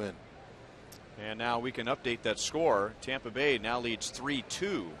 We're going to win. And now we can update that score. Tampa Bay now leads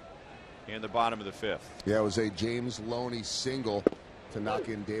 3-2 in the bottom of the 5th. Yeah, it was a James Loney single to knock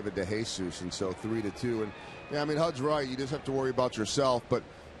in David DeJesus, and so 3-2. And yeah, I mean, Hud's right. You just have to worry about yourself. But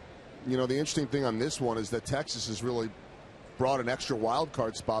you know, the interesting thing on this one is that Texas has really brought an extra wild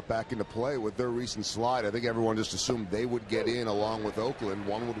card spot back into play with their recent slide. I think everyone just assumed they would get in along with Oakland.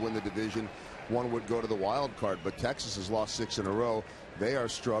 One would win the division, one would go to the wild card. But Texas has lost 6 in a row. They are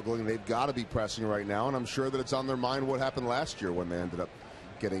struggling. They've got to be pressing right now, and I'm sure that it's on their mind what happened last year when they ended up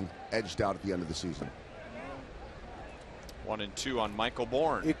getting edged out at the end of the season. 1-2 on Michael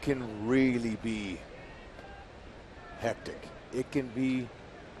Bourne. It can really be hectic. It can be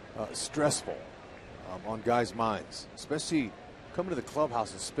stressful on guys' minds, especially coming to the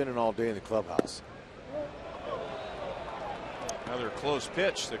clubhouse and spending all day in the clubhouse. Another close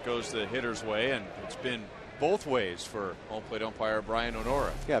pitch that goes the hitter's way, and it's been both ways for home plate umpire Brian Onora.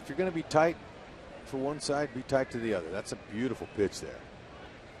 Yeah, if you're going to be tight for one side, be tight to the other. That's a beautiful pitch there.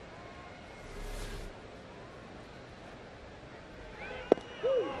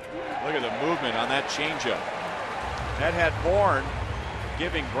 Look at the movement on that changeup. That had Bourne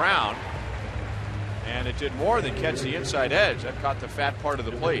giving ground, and it did more than catch the inside edge. That caught the fat part of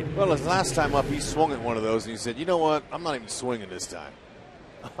the plate. Well, his last time up, he swung at one of those, and he said, you know what, I'm not even swinging this time.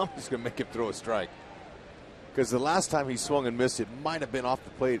 I'm just going to make him throw a strike. Because the last time he swung and missed, it might have been off the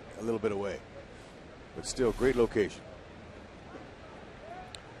plate a little bit away. But still, great location.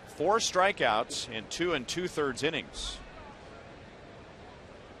 4 strikeouts in 2 2/3 innings.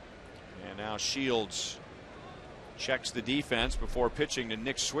 And now Shields checks the defense before pitching to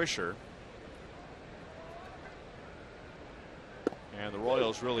Nick Swisher. And the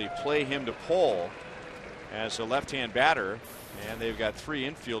Royals really play him to pull as a left-hand batter. And they've got 3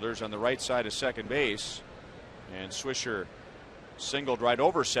 infielders on the right side of second base. And Swisher singled right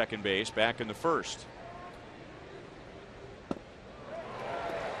over second base back in the first.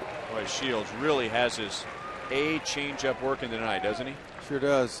 Boy, Shields really has his A changeup working tonight, doesn't he? Sure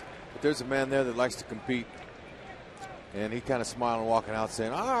does. But there's a man there that likes to compete. And he kind of smiling, walking out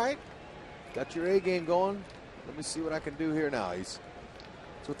saying, all right, got your A game going. Let me see what I can do here now. That's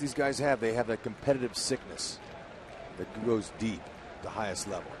what these guys have. They have that competitive sickness that goes deep, the highest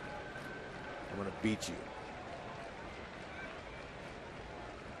level. I'm going to beat you.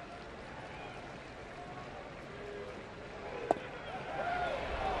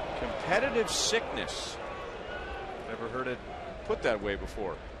 Competitive sickness. Never heard it put that way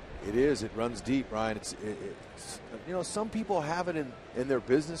before. It is. It runs deep, Ryan. You know, some people have it in their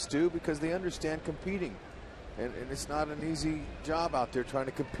business too because they understand competing. And it's not an easy job out there trying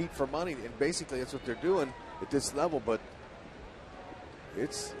to compete for money. And basically that's what they're doing at this level, but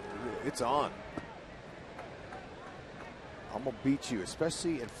it's on. I'm going to beat you,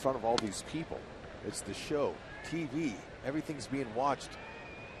 especially in front of all these people. It's the show, TV, everything's being watched.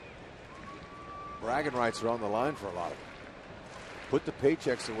 Bragging rights are on the line for a lot of them. Put the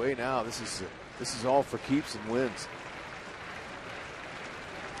paychecks away now. This is all for keeps and wins.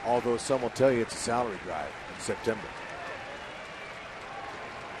 Although some will tell you it's a salary drive in September.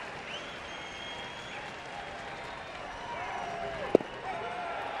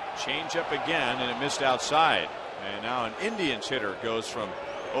 Change up again, and it missed outside. And now an Indians hitter goes from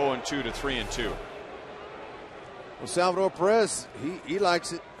 0-2 to 3-2. Well, Salvador Perez, he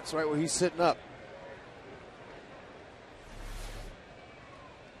likes it. That's right where he's sitting up.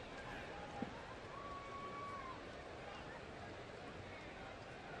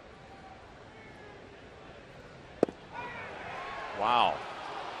 Wow.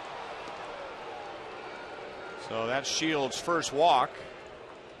 So that's Shields' first walk.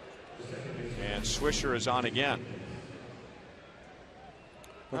 And Swisher is on again.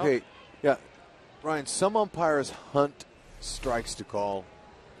 Okay, yeah. Ryan, some umpires hunt strikes to call,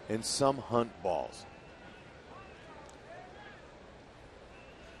 and some hunt balls.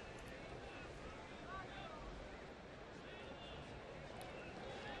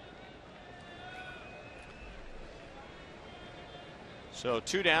 So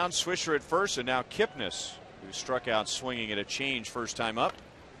 2 down, Swisher at first, and now Kipnis, who struck out swinging at a change first time up.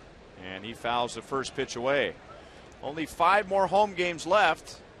 And he fouls the first pitch away. Only 5 more home games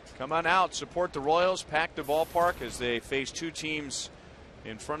left. Come on out, support the Royals, pack the ballpark as they face 2 teams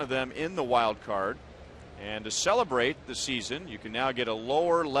in front of them in the wild card. And to celebrate the season, you can now get a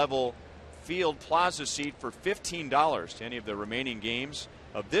lower level field plaza seat for $15 to any of the remaining games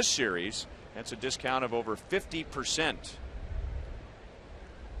of this series. That's a discount of over 50%.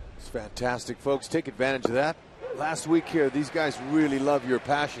 It's fantastic, folks. Take advantage of that. Last week here, these guys really love your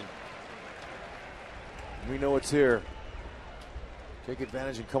passion. We know it's here. Take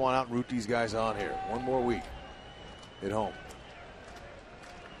advantage and come on out and root these guys on here. One more week at home.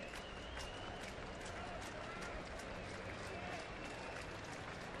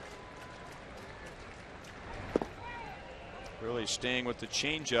 Really staying with the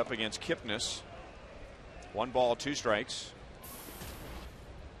changeup against Kipnis. 1 ball, 2 strikes.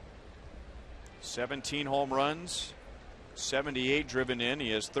 17 home runs, 78 driven in. He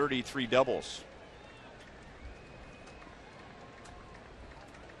has 33 doubles.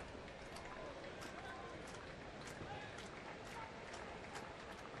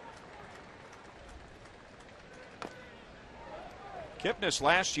 Kipnis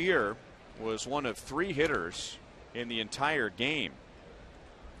last year was one of 3 hitters in the entire game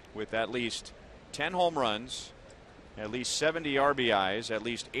with at least 10 home runs, at least 70 RBIs, at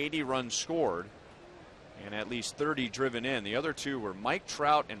least 80 runs scored, and at least 30 driven in. The other 2 were Mike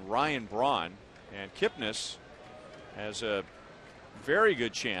Trout and Ryan Braun. And Kipnis has a very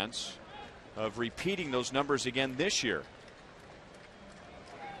good chance of repeating those numbers again this year.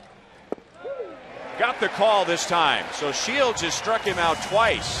 Got the call this time. So Shields has struck him out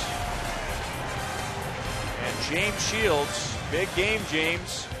twice. And James Shields, big game,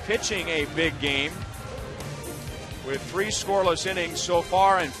 James, pitching a big game with 3 scoreless innings so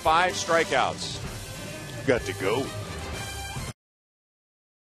far and 5 strikeouts. Got to go.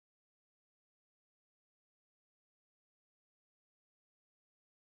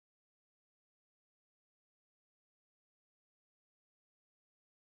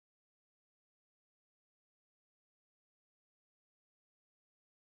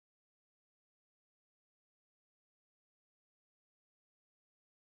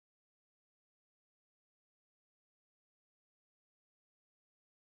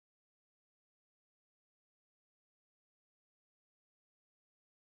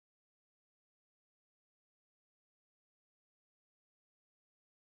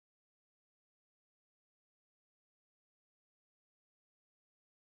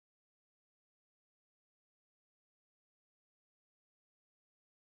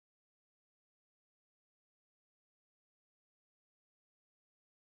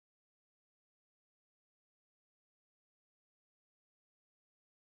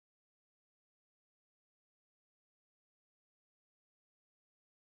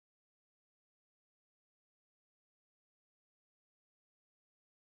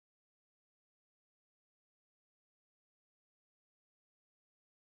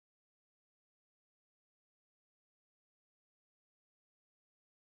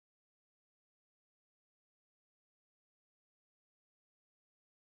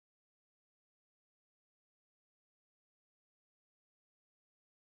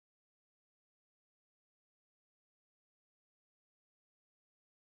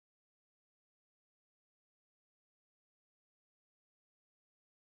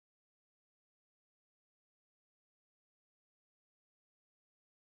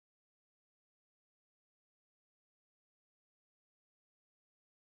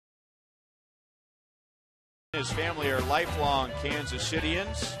 his family are lifelong Kansas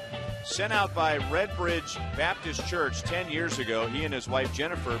Cityans. Sent out by Redbridge Baptist Church 10 years ago, he and his wife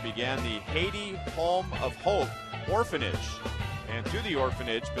Jennifer began the Haiti Home of Hope Orphanage. And through the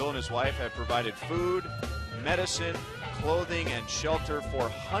orphanage, Bill and his wife have provided food, medicine, clothing, and shelter for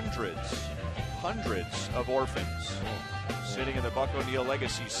hundreds of orphans. Sitting in the Buck O'Neill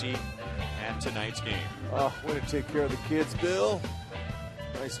legacy seat at tonight's game. Oh, way to take care of the kids, Bill.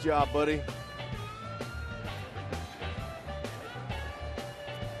 Nice job, buddy.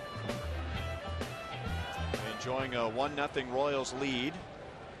 Enjoying a 1-0 Royals lead.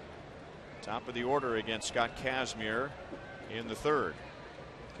 Top of the order against Scott Kazmir in the third.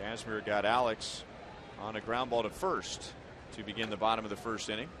 Kazmir got Alex on a ground ball to first to begin the bottom of the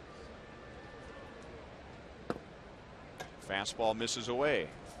first inning. Fastball misses away.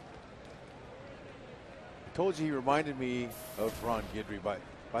 I told you he reminded me of Ron Guidry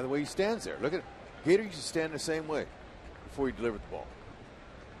by the way he stands there. Look at Gator used to stand the same way before he delivered the ball.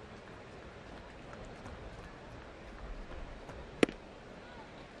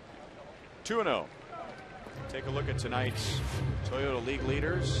 (2-0). Take a look at tonight's Toyota League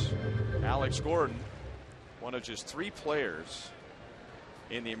leaders. Alex Gordon, one of just 3 players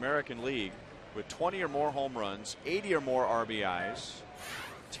in the American League with 20 or more home runs, 80 or more RBIs,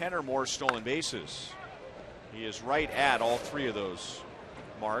 10 or more stolen bases. He is right at all 3 of those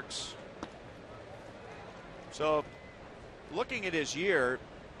marks. So looking at his year,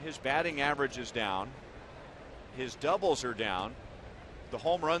 his batting average is down. His doubles are down. The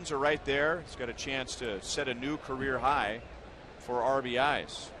home runs are right there. He's got a chance to set a new career high for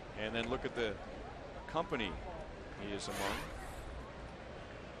RBIs. And then look at the company he is among.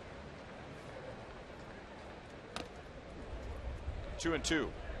 Two and two.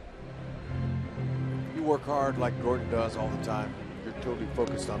 You work hard like Gordon does all the time. You're totally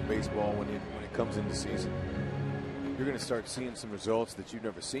focused on baseball when it comes into season. You're going to start seeing some results that you've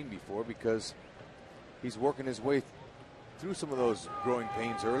never seen before because he's working his way through some of those growing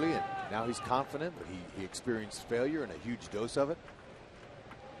pains early, and now he's confident, but he experienced failure and a huge dose of it.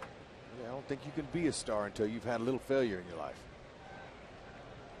 Yeah, I don't think you can be a star until you've had a little failure in your life.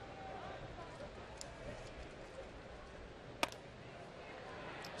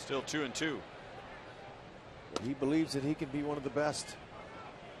 Still 2 and 2. But he believes that he can be one of the best.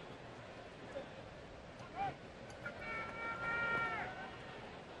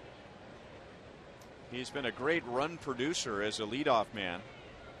 He's been a great run producer as a leadoff man.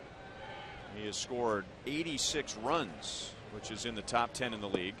 He has scored 86 runs, which is in the top 10 in the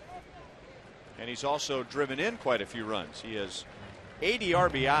league. And he's also driven in quite a few runs. He has 80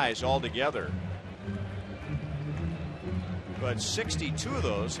 RBIs altogether. But 62 of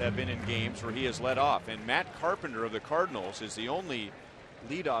those have been in games where he has led off. And Matt Carpenter of the Cardinals is the only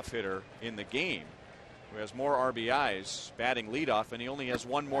leadoff hitter in the game who has more RBIs batting leadoff, and he only has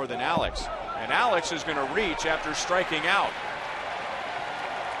 1 more than Alex. And Alex is going to reach after striking out.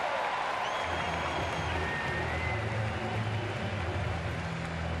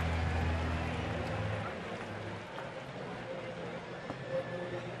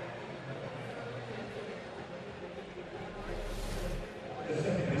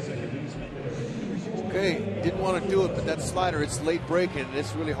 Okay, didn't want to do it, but that slider, it's late breaking, and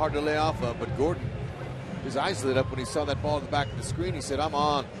it's really hard to lay off of. But Gordon, his eyes lit up when he saw that ball in the back of the screen. He said, I'm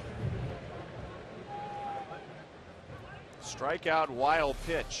on. Strikeout, wild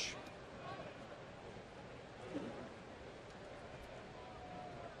pitch.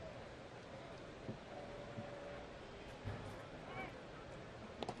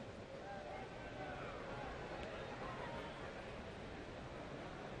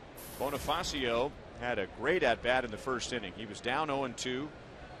 Bonifacio had a great at-bat in the first inning. He was down 0-2.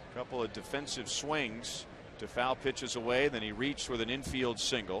 A couple of defensive swings to foul pitches away. Then he reached with an infield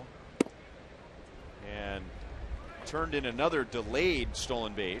single. And turned in another delayed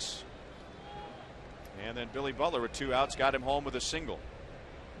stolen base. And then Billy Butler with 2 outs got him home with a single.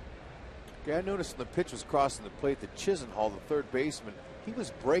 Okay, I noticed when the pitch was crossing the plate that Chisenhall, the third baseman, he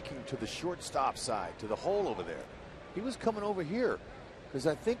was breaking to the shortstop side, to the hole over there. He was coming over here because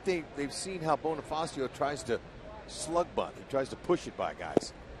I think they've seen how Bonifacio tries to slug bunt. He tries to push it by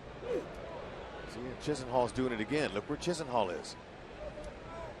guys. See, Chisenhall's doing it again. Look where Chisenhall is.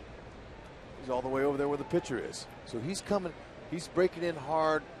 He's all the way over there where the pitcher is. So he's coming, he's breaking in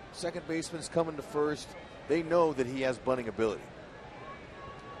hard. Second baseman's coming to first. They know that he has bunting ability.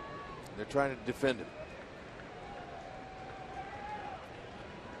 They're trying to defend him.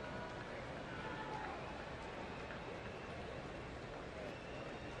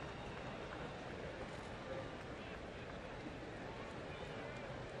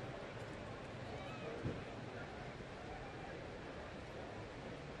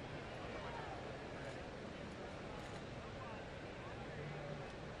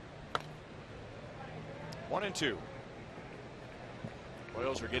 1-2.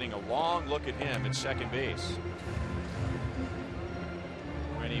 Royals are getting a long look at him at second base.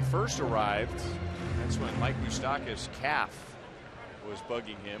 When he first arrived, that's when Mike Moustakas' calf was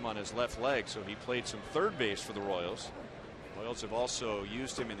bugging him on his left leg, so he played some third base for the Royals. Royals have also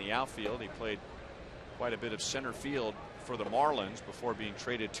used him in the outfield. He played quite a bit of center field for the Marlins before being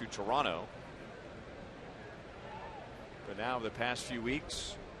traded to Toronto. But now, the past few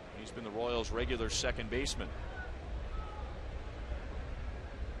weeks, he's been the Royals' regular second baseman.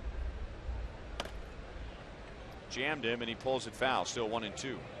 Jammed him, and he pulls it foul. Still 1-2.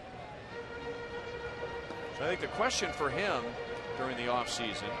 So I think the question for him during the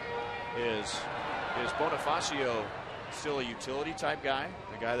offseason is Bonifacio still a utility type guy,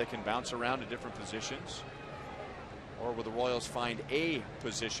 a guy that can bounce around to different positions, or will the Royals find a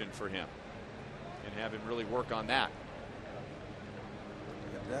position for him and have him really work on that?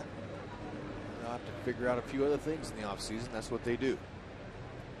 They'll have to figure out a few other things in the offseason. That's what they do.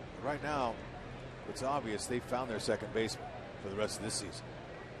 Right now, it's obvious they found their second baseman for the rest of this season.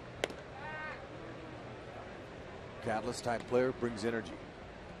 Catalyst type player, brings energy.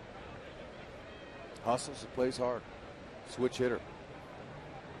 Hustles and plays hard. Switch hitter.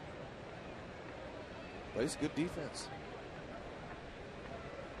 Plays good defense.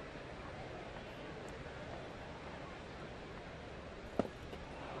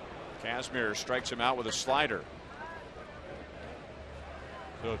 Kazmir strikes him out with a slider.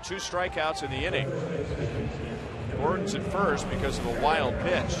 So 2 strikeouts in the inning. Gordon's at first because of a wild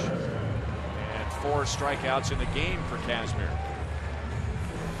pitch. And 4 strikeouts in the game for Kazmir.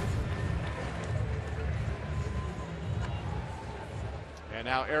 And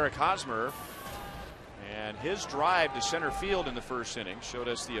now Eric Hosmer. And his drive to center field in the first inning showed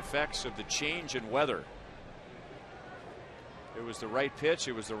us the effects of the change in weather. It was the right pitch,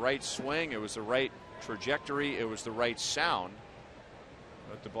 it was the right swing, it was the right trajectory, it was the right sound.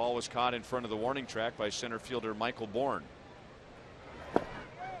 But the ball was caught in front of the warning track by center fielder Michael Bourne.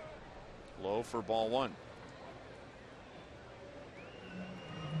 Low for ball 1.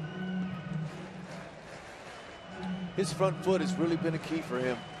 His front foot has really been a key for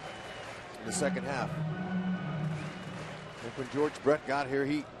him in the second half. When George Brett got here,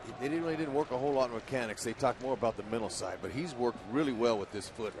 they really didn't work a whole lot in mechanics. They talked more about the mental side, but he's worked really well with this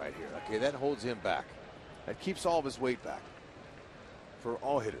foot right here. Okay, that holds him back. That keeps all of his weight back for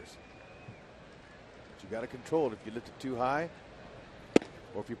all hitters. But you got to control it. If you lift it too high,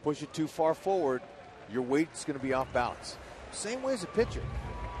 or if you push it too far forward, your weight's going to be off balance. Same way as a pitcher.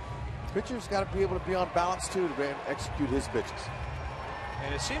 Pitcher's got to be able to be on balance too to execute his pitches.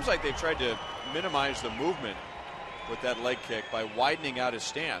 And it seems like they tried to minimize the movement with that leg kick by widening out his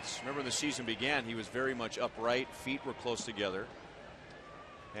stance. Remember, when the season began, he was very much upright, feet were close together,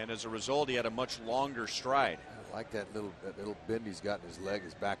 and as a result, he had a much longer stride. I like that little bend he's got in his leg,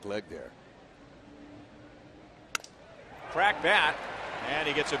 his back leg there. Crack bat, and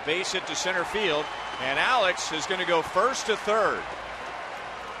he gets a base hit to center field, and Alex is going to go first to third.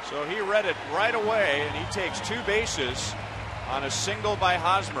 So he read it right away, and he takes 2 bases on a single by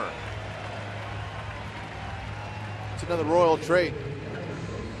Hosmer. It's another Royal trait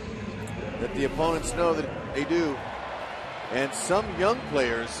that the opponents know that they do. And some young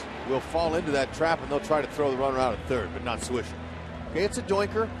players will fall into that trap and they'll try to throw the runner out at third, but not Swisher. Okay, it's a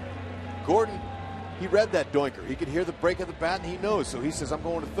doinker. Gordon, he read that doinker. He could hear the break of the bat and he knows, so he says, I'm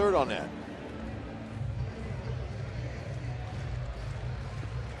going to third on that.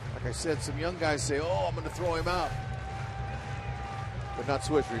 Like I said, some young guys say, oh, I'm going to throw him out. But not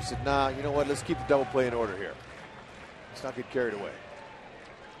Swisher. He said, nah, you know what, let's keep the double play in order here. Let's not get carried away.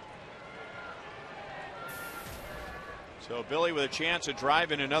 So Billy with a chance of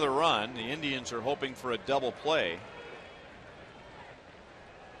driving another run. The Indians are hoping for a double play.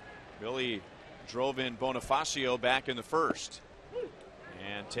 Billy drove in Bonifacio back in the first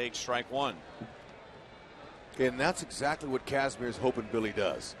and takes strike 1. Okay, and that's exactly what Kazmir's hoping Billy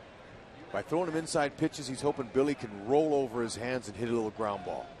does. By throwing him inside pitches, he's hoping Billy can roll over his hands and hit a little ground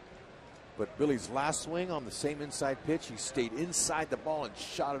ball. But Billy's last swing on the same inside pitch, he stayed inside the ball and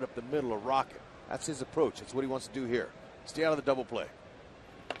shot it up the middle, a rocket. That's his approach. That's what he wants to do here. Stay out of the double play.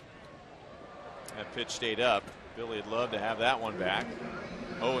 That pitch stayed up. Billy would love to have that one back.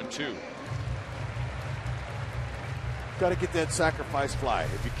 0-2. Got to get that sacrifice fly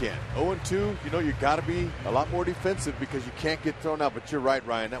if you can. 0-2, you know you got to be a lot more defensive because you can't get thrown out. But you're right,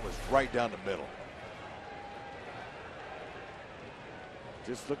 Ryan. That was right down the middle.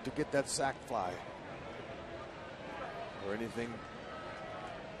 Just look to get that sac fly or anything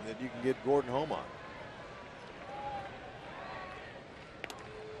that you can get Gordon home on.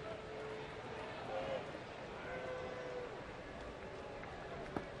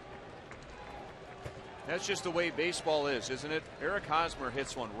 That's just the way baseball is, isn't it? Eric Hosmer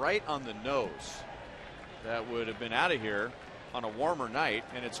hits one right on the nose. That would have been out of here on a warmer night,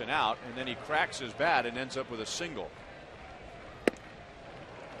 and it's an out, and then he cracks his bat and ends up with a single.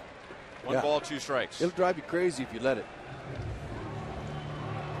 One ball, 2 strikes. It'll drive you crazy if you let it.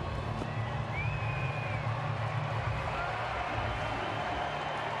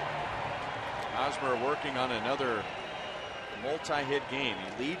 Hosmer working on another multi-hit game.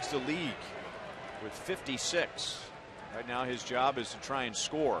 He leads the league with 56. Right now his job is to try and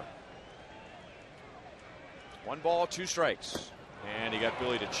score. 1 ball, 2 strikes. And he got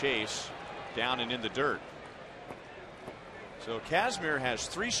Billy to chase down and in the dirt. So Kazmir has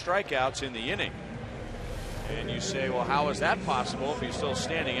 3 strikeouts in the inning. And you say, well, how is that possible if he's still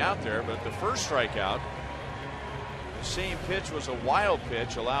standing out there? But the first strikeout, the same pitch was a wild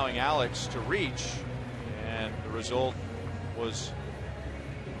pitch, allowing Alex to reach. And the result was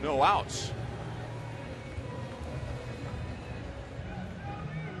no outs.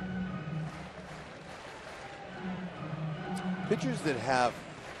 Pitchers that have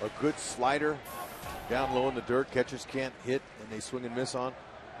a good slider down low in the dirt, catchers can't hit and they swing and miss on,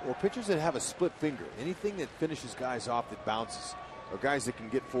 or pitchers that have a split finger, anything that finishes guys off that bounces, or guys that can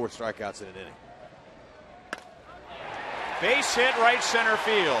get 4 strikeouts in an inning. Base hit right center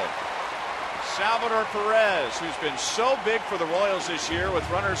field. Salvador Perez, who's been so big for the Royals this year with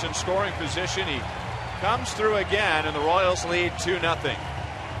runners in scoring position, he comes through again, and the Royals lead 2-0.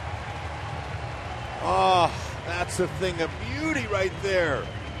 Oh, that's a thing of beauty right there.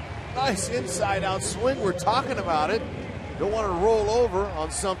 Nice inside out swing. We're talking about it. Don't want to roll over on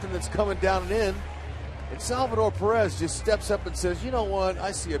something that's coming down and in. And Salvador Perez just steps up and says, you know what?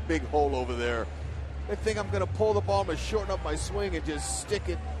 I see a big hole over there. I think I'm going to pull the ball, I'm going to shorten up my swing and just stick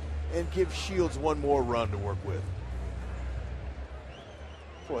it and give Shields 1 more run to work with.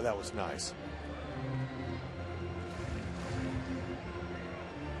 Boy, that was nice.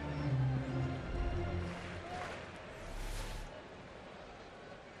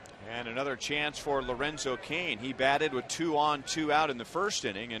 And another chance for Lorenzo Cain. He batted with 2 on, 2 out in the first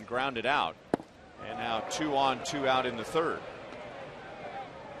inning and grounded out. And now 2 on, 2 out in the third.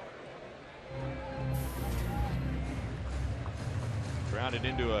 Grounded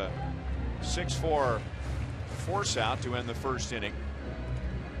into a 6-4 force out to end the first inning.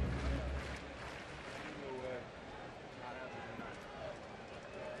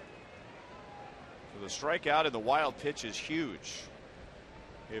 So the strikeout and the wild pitch is huge.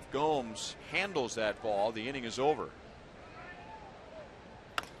 If Gomes handles that ball, the inning is over.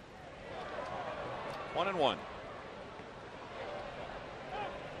 1-1.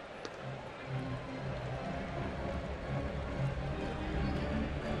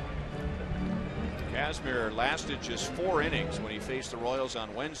 Kazmir lasted just 4 innings when he faced the Royals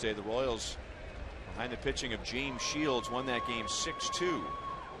on Wednesday. The Royals, behind the pitching of James Shields, won that game 6-2.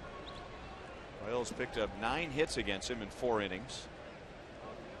 Royals picked up 9 hits against him in 4 innings.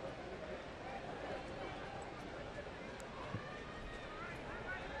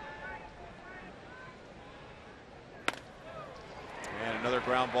 And another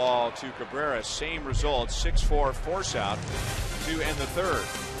ground ball to Cabrera. Same result, 6-4 force out to end the third.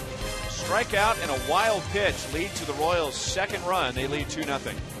 Strikeout and a wild pitch lead to the Royals' second run. They lead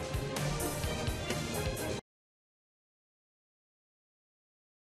 2-0.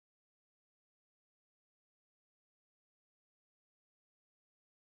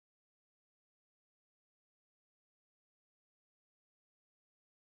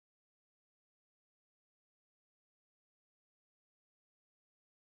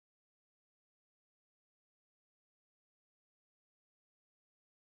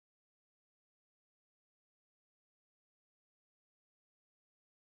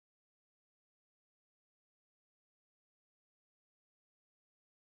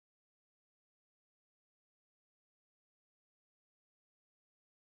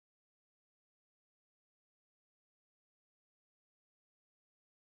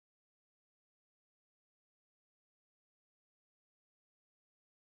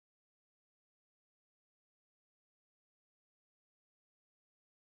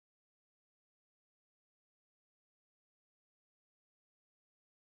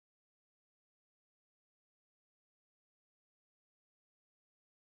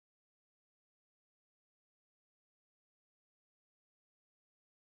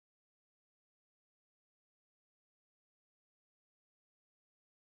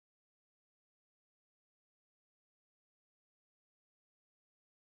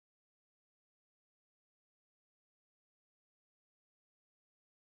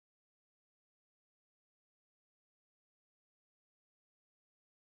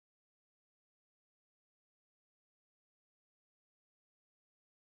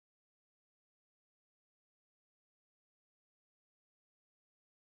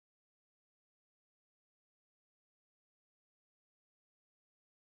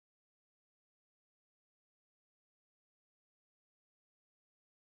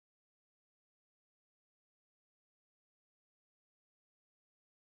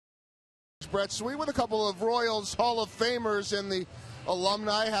 Brett Sweet with a couple of Royals Hall of Famers and the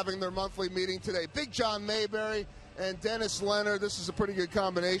alumni having their monthly meeting today. Big John Mayberry and Dennis Leonard. This is a pretty good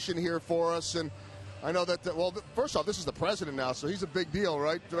combination here for us. And I know that, first off, this is the president now, so he's a big deal,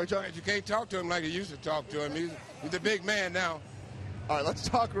 right? Right, John? You can't talk to him like you used to talk to him. He's a big man now. All right, let's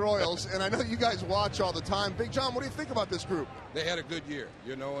talk Royals. And I know you guys watch all the time. Big John, what do you think about this group? They had a good year,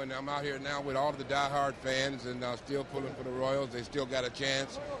 and I'm out here now with all of the diehard fans and still pulling for the Royals. They still got a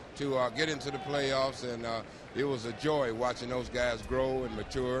chance to get into the playoffs, and it was a joy watching those guys grow and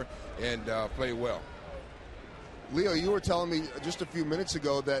mature and play well. Leo, you were telling me just a few minutes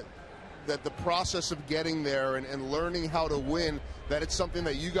ago that the process of getting there and learning how to win, that it's something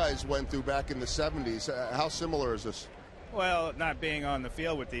that you guys went through back in the 70s. How similar is this? Well, not being on the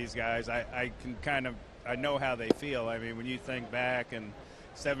field with these guys, I know how they feel. I mean, when you think back in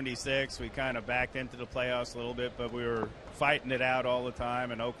 76, we kind of backed into the playoffs a little bit, but we were fighting it out all the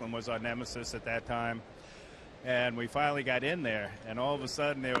time, and Oakland was our nemesis at that time. And we finally got in there, and all of a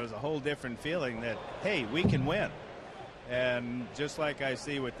sudden there was a whole different feeling that, hey, we can win. And just like I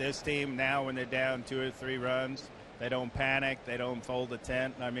see with this team now, when they're down 2 or 3 runs, they don't panic, they don't fold a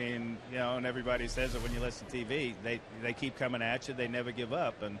tent. I mean, and everybody says it when you listen to TV. They keep coming at you, they never give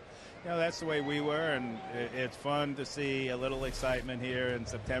up. And, that's the way we were, and it's fun to see a little excitement here in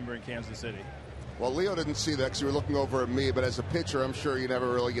September in Kansas City. Well, Leo didn't see that because you were looking over at me, but as a pitcher, I'm sure you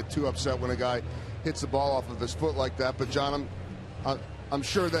never really get too upset when a guy hits the ball off of his foot like that. But, John, I'm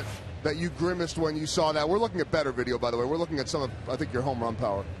sure that you grimaced when you saw that. We're looking at better video, by the way. We're looking at some of, I think, your home run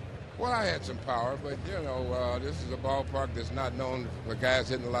power. Well, I had some power, but, this is a ballpark that's not known for guys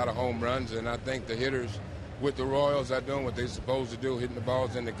hitting a lot of home runs, and I think the hitters with the Royals are doing what they're supposed to do, hitting the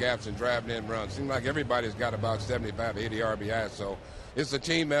balls in the gaps and driving in runs. Seems like everybody's got about 75, 80 RBIs, so it's a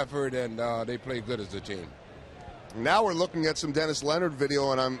team effort, and they play good as a team. Now we're looking at some Dennis Leonard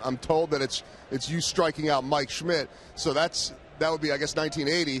video, and I'm told that it's you striking out Mike Schmidt, so that would be, I guess,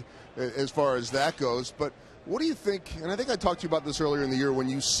 1980 as far as that goes. But what do you think, and I think I talked to you about this earlier in the year, when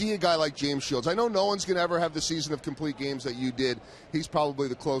you see a guy like James Shields, I know no one's going to ever have the season of complete games that you did. He's probably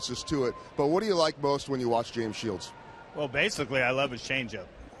the closest to it. But what do you like most when you watch James Shields? Well, basically, I love his changeup.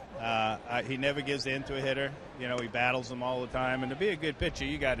 He never gives in to a hitter. He battles them all the time. And to be a good pitcher,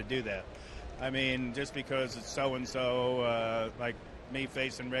 you got to do that. I mean, just because it's so-and-so, like me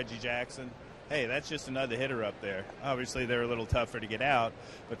facing Reggie Jackson, hey, that's just another hitter up there. Obviously, they're a little tougher to get out,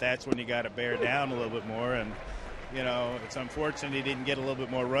 but that's when you got to bear down a little bit more. And, it's unfortunate he didn't get a little bit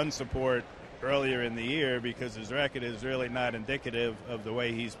more run support earlier in the year because his record is really not indicative of the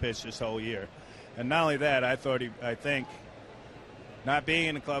way he's pitched this whole year. And not only that, I think, not being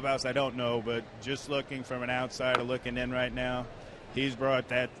in the clubhouse, I don't know, but just looking from an outsider looking in right now, he's brought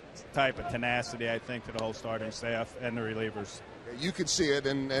that type of tenacity, I think, to the whole starting staff and the relievers. You could see it,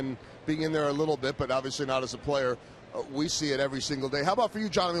 and being in there a little bit, but obviously not as a player, we see it every single day. How about for you,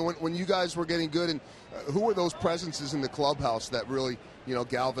 John? I mean, when you guys were getting good, and who were those presences in the clubhouse that really,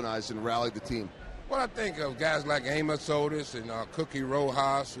 galvanized and rallied the team? Well, I think of guys like Amos Otis and Cookie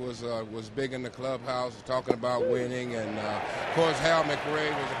Rojas was big in the clubhouse, talking about winning. And, of course, Hal McRae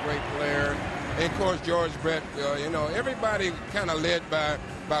was a great player. And, of course, George Brett, everybody kind of led by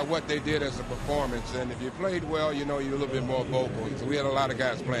what they did as a performance. And if you played well, you're a little bit more vocal. So we had a lot of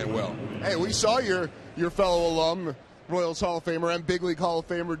guys playing well. Hey, we saw your fellow alum, Royals Hall of Famer and Big League Hall of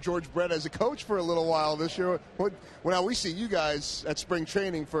Famer George Brett as a coach for a little while this year. Now we see you guys at spring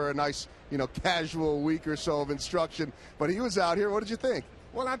training for a nice, casual week or so of instruction. But he was out here. What did you think?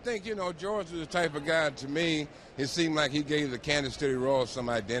 Well, I think, George was the type of guy, to me, it seemed like he gave the Kansas City Royals some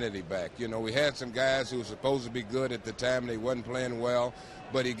identity back. We had some guys who were supposed to be good at the time, and they wasn't playing well.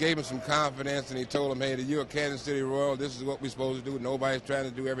 But he gave them some confidence, and he told them, hey, you're a Kansas City Royal. This is what we're supposed to do. Nobody's trying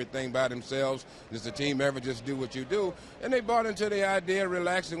to do everything by themselves. It's a team effort. Just do what you do. And they bought into the idea,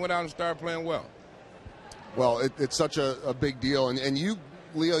 relaxed, and went out and started playing well. Well, it's such a big deal. And you,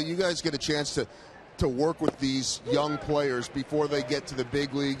 Leo, you guys get a chance to work with these young players before they get to the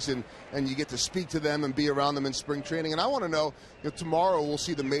big leagues, and you get to speak to them and be around them in spring training. And I want to know, tomorrow we'll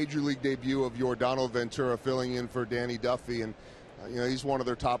see the major league debut of Yordano Ventura filling in for Danny Duffy, and he's one of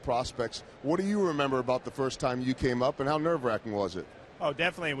their top prospects. What do you remember about the first time you came up, and how nerve-wracking was it? Oh,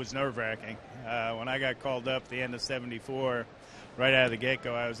 definitely it was nerve-wracking. When I got called up at the end of '74, right out of the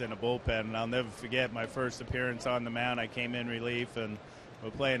get-go, I was in a bullpen, and I'll never forget my first appearance on the mound. I came in relief, and we're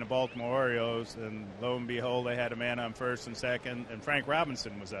playing the Baltimore Orioles, and lo and behold, they had a man on first and second, and Frank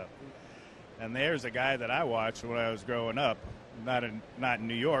Robinson was up. And there's a guy that I watched when I was growing up, not in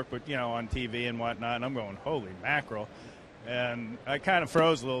New York, but, on TV and whatnot, and I'm going, holy mackerel. And I kind of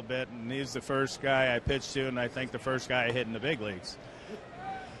froze a little bit, and he's the first guy I pitched to, and I think the first guy I hit in the big leagues.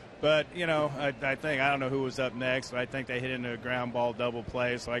 But, you know, I think, I don't know who was up next, but I think they hit into a ground ball double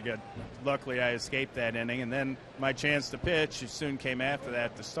play, so luckily I escaped that inning. And then my chance to pitch soon came after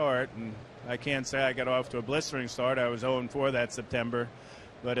that to start, and I can't say I got off to a blistering start. I was 0-4 that September,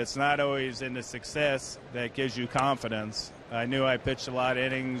 but it's not always in the success that gives you confidence. I knew I pitched a lot of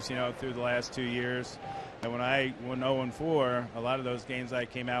innings, you know, through the last 2 years. And when I went 0-4, a lot of those games I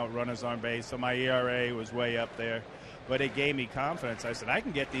came out with runners on base, so my ERA was way up there. But it gave me confidence. I said, I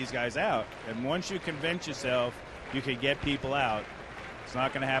can get these guys out. And once you convince yourself you can get people out, it's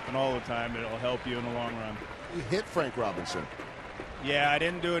not going to happen all the time. It'll help you in the long run. You hit Frank Robinson. Yeah, I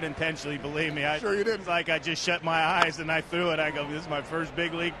didn't do it intentionally, believe me. Sure you didn't. It's like I just shut my eyes and I threw it. I go, this is my first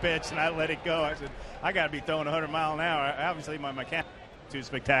big league pitch, and I let it go. I said, I got to be throwing 100 mile an hour. Obviously, my mechanics too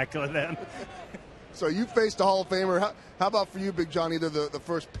spectacular then. So you faced a Hall of Famer. How about for you, Big John, either the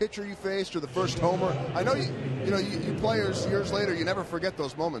first pitcher you faced or the first homer? I know you players years later, you never forget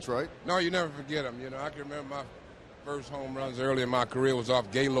those moments, right? No, you never forget them. You know, I can remember my first home runs early in my career was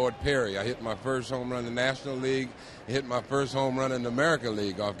off Gaylord Perry. I hit my first home run in the National League, hit my first home run in the American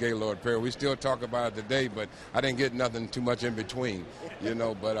League off Gaylord Perry. We still talk about it today, but I didn't get nothing too much in between, you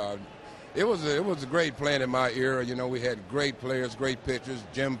know, but it was a great playing in my era. You know, we had great players, great pitchers,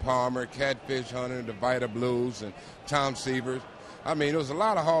 Jim Palmer, Catfish Hunter, the Vita Blues, and Tom Seavers. I mean, there was a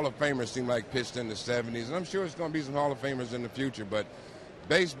lot of Hall of Famers seemed like pitched in the 70s, and I'm sure it's going to be some Hall of Famers in the future, but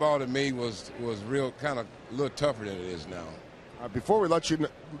baseball to me was real kind of a little tougher than it is now. Before we let you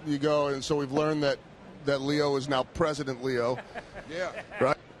go, and so we've learned that Leo is now President Leo. Yeah.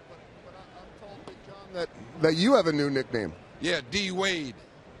 Right? But I'm told, Big John, that you have a new nickname. Yeah, D. Wade.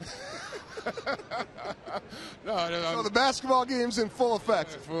 So the basketball game's in full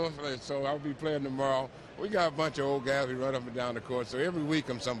effect. Full effect. So I'll be playing tomorrow. We got a bunch of old guys. We run up and down the court. So every week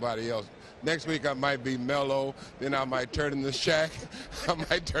I'm somebody else. Next week I might be Melo. Then I might turn into Shaq. I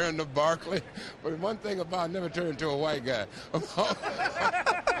might turn to Barkley. But one thing about I never turn into a white guy. I'm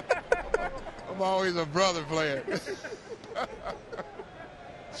always a brother player.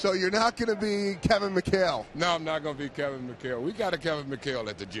 So you're not going to be Kevin McHale? No, I'm not going to be Kevin McHale. We got a Kevin McHale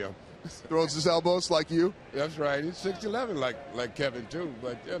at the gym. Throws his elbows like you? That's right. He's 6'11", like Kevin, too.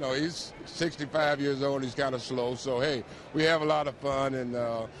 But, you know, he's 65 years old. He's kind of slow. So, hey, we have a lot of fun and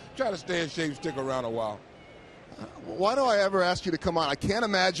try to stay in shape, stick around a while. Why do I ever ask you to come on? I can't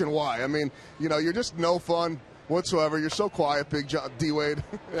imagine why. I mean, you know, you're just no fun whatsoever. You're so quiet, Big John, D. Wade.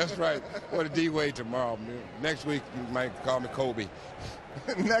 That's right. Well, D. Wade tomorrow. Next week, you might call me Kobe.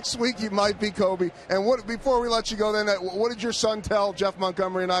 Next week you might be Kobe. And before we let you go, then, what did your son tell Jeff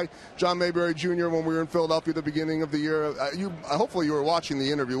Montgomery and I, John Mayberry Jr., when we were in Philadelphia at the beginning of the year? Hopefully you were watching the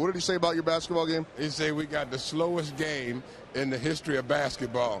interview. What did he say about your basketball game? He said we got the slowest game in the history of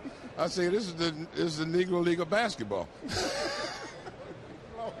basketball. I say this is the Negro League of basketball.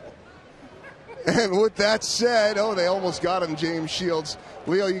 And with that said, they almost got him, James Shields.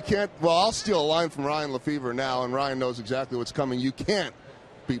 Leo, you can't, well, I'll steal a line from Ryan Lefevre now, and Ryan knows exactly what's coming. You can't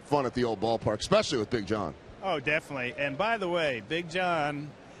beat fun at the old ballpark, especially with Big John. Oh, definitely. And by the way, Big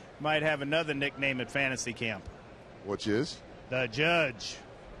John might have another nickname at fantasy camp. Which is? The Judge.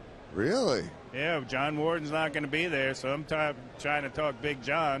 Really? Yeah, John Warden's not going to be there, so I'm trying to talk Big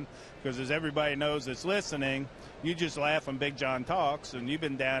John, because as everybody knows that's listening, you just laugh when Big John talks, and you've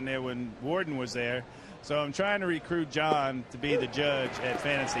been down there when Warden was there. So I'm trying to recruit John to be the judge at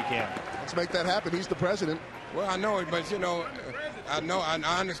fantasy camp. Let's make that happen. He's the president. Well, I know it, but, you know,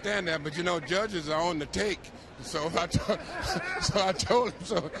 I understand that, but, you know, judges are on the take. So I told him,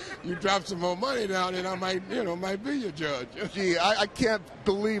 so you drop some more money down and I might be your judge. Gee, I can't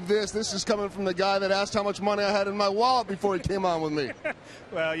believe this. This is coming from the guy that asked how much money I had in my wallet before he came on with me.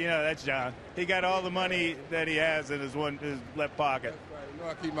 Well, you know, that's John. He got all the money that he has in his left pocket. You know,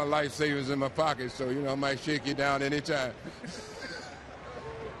 I keep my life savings in my pocket, so, you know, I might shake you down anytime.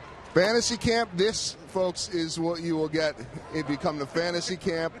 Fantasy camp, this, folks, is what you will get if you come to fantasy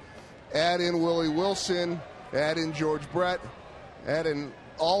camp. Add in Willie Wilson, add in George Brett, add in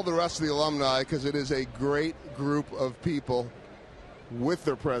all the rest of the alumni, because it is a great group of people with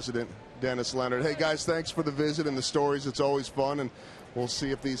their president, Dennis Leonard. Hey, guys, thanks for the visit and the stories. It's always fun, and we'll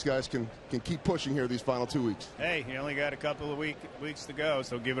see if these guys can keep pushing here these final 2 weeks. Hey, you only got a couple of weeks to go,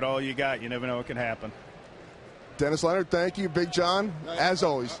 so give it all you got. You never know what can happen. Dennis Leonard, thank you. Big John, as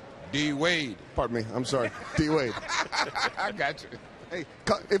always. D. Wade. Pardon me. I'm sorry. D. Wade. I got you. Hey,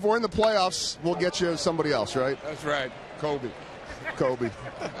 if we're in the playoffs, we'll get you somebody else, right? That's right. Kobe.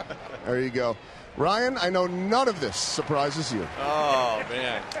 There you go. Ryan, I know none of this surprises you. Oh,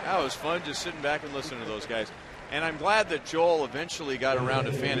 man. That was fun just sitting back and listening to those guys. And I'm glad that Joel eventually got around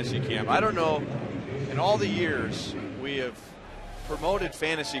to fantasy camp. I don't know, in all the years we have promoted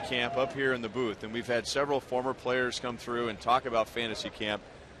fantasy camp up here in the booth, and we've had several former players come through and talk about fantasy camp.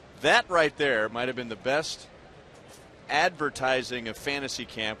 That right there might have been the best advertising of fantasy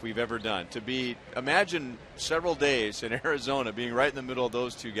camp we've ever done. Imagine several days in Arizona being right in the middle of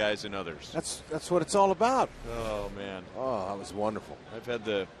those two guys and others. That's what it's all about. Oh, man. Oh, that was wonderful. I've had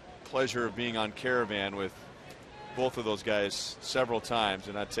the pleasure of being on Caravan with both of those guys several times,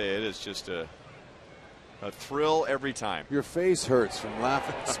 and I tell you, it is just a thrill every time. Your face hurts from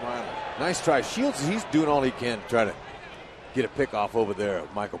laughing and smiling. Nice try. Shields, he's doing all he can to try to get a pick off over there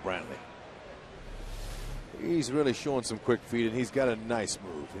of Michael Brantley. He's really showing some quick feet, and he's got a nice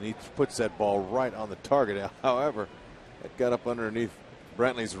move, and he puts that ball right on the target. However, it got up underneath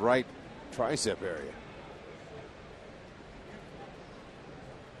Brantley's right tricep area.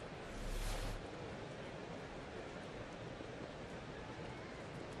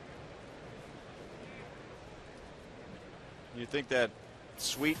 You think that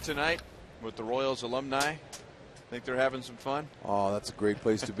suite tonight with the Royals alumni, think they're having some fun? Oh, that's a great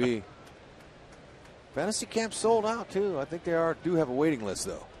place to be. Fantasy camp sold out too. I think they do have a waiting list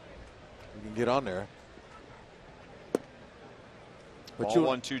though. You can get on there. But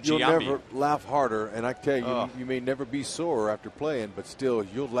you'll never laugh harder, and I tell you, you may never be sore after playing, but still,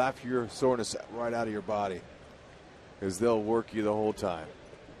 you'll laugh your soreness right out of your body because they'll work you the whole time.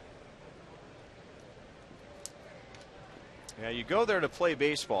 Yeah, you go there to play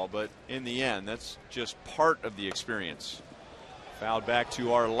baseball, but in the end, that's just part of the experience. Fouled back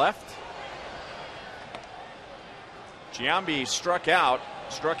to our left. Giambi struck out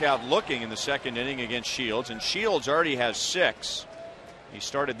looking in the second inning against Shields, and Shields already has 6. He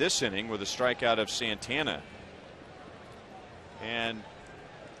started this inning with a strikeout of Santana. And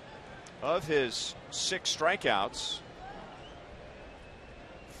of his 6 strikeouts,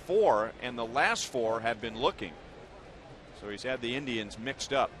 4 and the last 4 have been looking. So he's had the Indians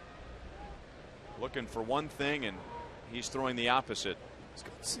mixed up. Looking for one thing, and he's throwing the opposite.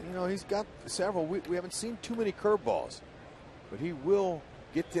 He's got several. We haven't seen too many curveballs, but he will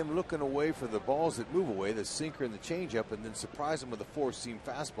get them looking away for the balls that move away, the sinker and the changeup, and then surprise them with a 4-seam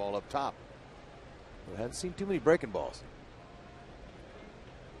fastball up top. We haven't seen too many breaking balls.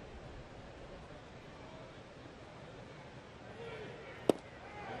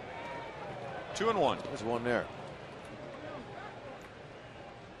 Two and one. There's one there.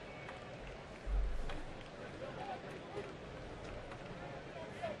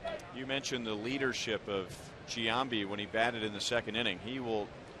 You mentioned the leadership of Giambi when he batted in the second inning. He will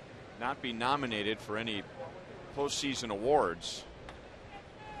not be nominated for any postseason awards,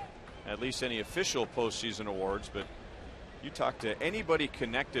 at least any official postseason awards, but you talk to anybody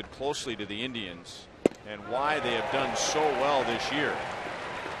connected closely to the Indians and why they have done so well this year.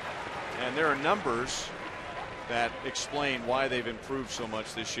 And there are numbers that explain why they've improved so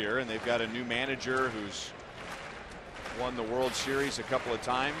much this year, and they've got a new manager who's won the World Series a couple of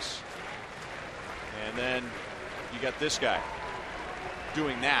times. And then you got this guy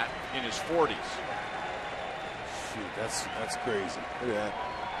doing that in his 40s. Shoot, that's crazy. Look at that.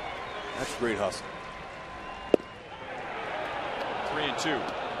 That's great hustle. 3-2.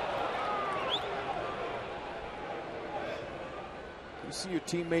 You see your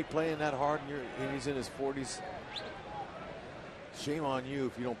teammate playing that hard and he's in his 40s. Shame on you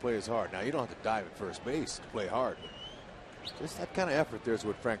if you don't play as hard. Now, you don't have to dive at first base to play hard. Just that kind of effort there is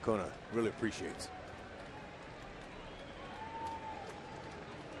what Francona really appreciates.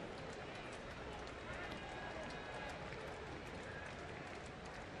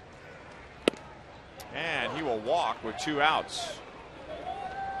 And he will walk with 2 outs.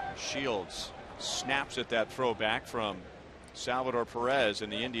 Shields snaps at that throwback from Salvador Perez,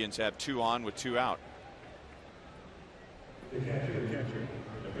 and the Indians have 2 on with 2 out.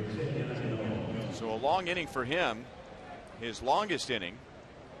 So a long inning for him. His longest inning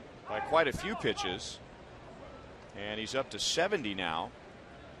by quite a few pitches, and he's up to 70 now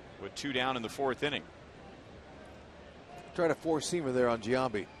with 2 down in the 4th inning. Tried a 4-seamer there on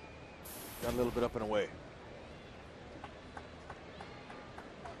Giambi. Got a little bit up and away.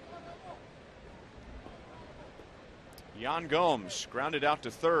 Yan Gomes grounded out to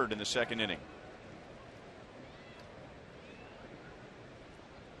 3rd in the 2nd inning.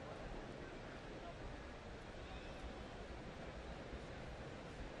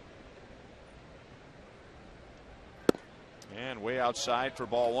 And way outside for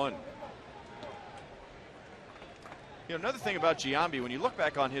ball 1. You know, another thing about Giambi, when you look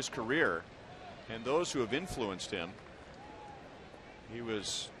back on his career and those who have influenced him, he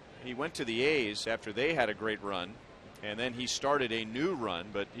went to the A's after they had a great run, and then he started a new run,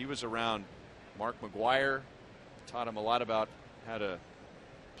 but he was around Mark McGwire, taught him a lot about how to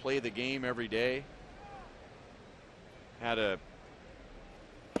play the game every day, how to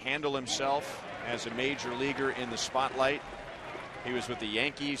handle himself as a major leaguer in the spotlight. He was with the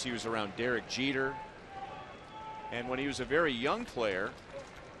Yankees. He was around Derek Jeter. And when he was a very young player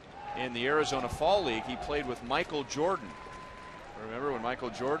in the Arizona Fall League, he played with Michael Jordan. Remember when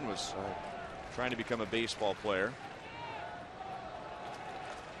Michael Jordan was trying to become a baseball player?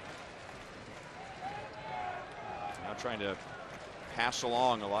 Now trying to pass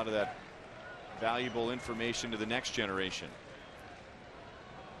along a lot of that valuable information to the next generation.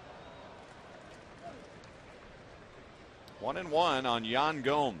 One and one on Yan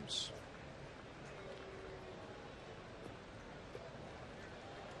Gomes.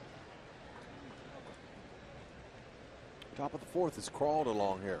 Top of the fourth has crawled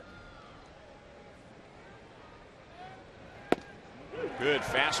along here. Good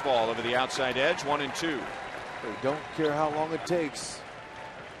fastball over the outside edge. 1-2. They don't care how long it takes.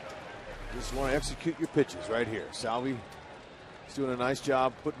 Just want to execute your pitches right here. Salvi is doing a nice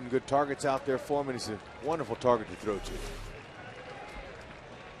job putting good targets out there for him, and he's a wonderful target to throw to.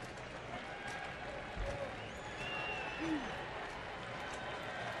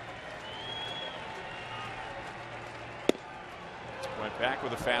 Went back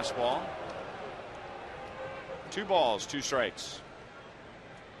with a fastball. 2 balls, 2 strikes.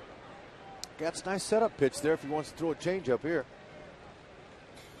 That's a nice setup pitch there if he wants to throw a changeup here.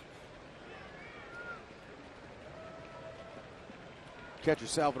 Catcher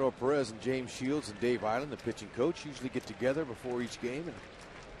Salvador Perez and James Shields and Dave Island, the pitching coach, usually get together before each game, and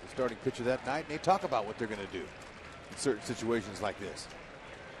the starting pitcher that night, and they talk about what they're going to do in certain situations like this.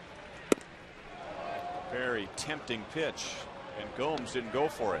 Very tempting pitch, and Gomes didn't go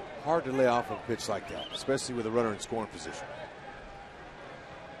for it. Hard to lay off a pitch like that, especially with a runner in scoring position.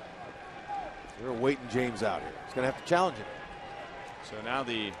 They're waiting James out here. He's going to have to challenge him. So now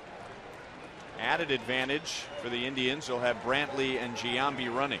the added advantage for the Indians, they'll have Brantley and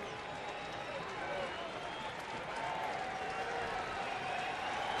Giambi running.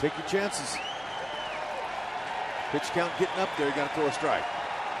 Take your chances. Pitch count getting up there. You got to throw a strike.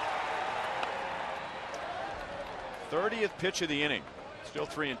 30th pitch of the inning. Still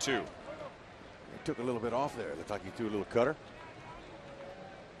 3-2. He took a little bit off there. Looked like he threw a little cutter.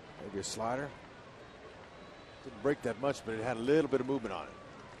 Maybe a slider. Didn't break that much, but it had a little bit of movement on it.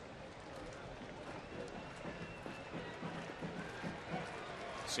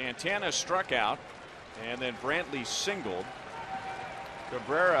 Santana struck out, and then Brantley singled.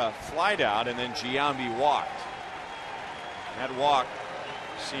 Cabrera flied out, and then Giambi walked. That walk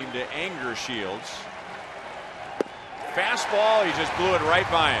seemed to anger Shields. Fastball, he just blew it right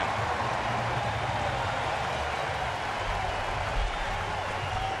by him.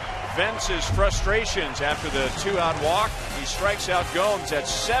 Vents his frustrations after the 2-out walk. He strikes out Gomes.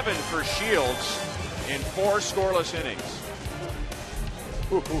 That's 7 for Shields in 4 scoreless innings.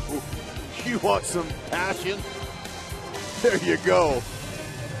 You want some passion? There you go.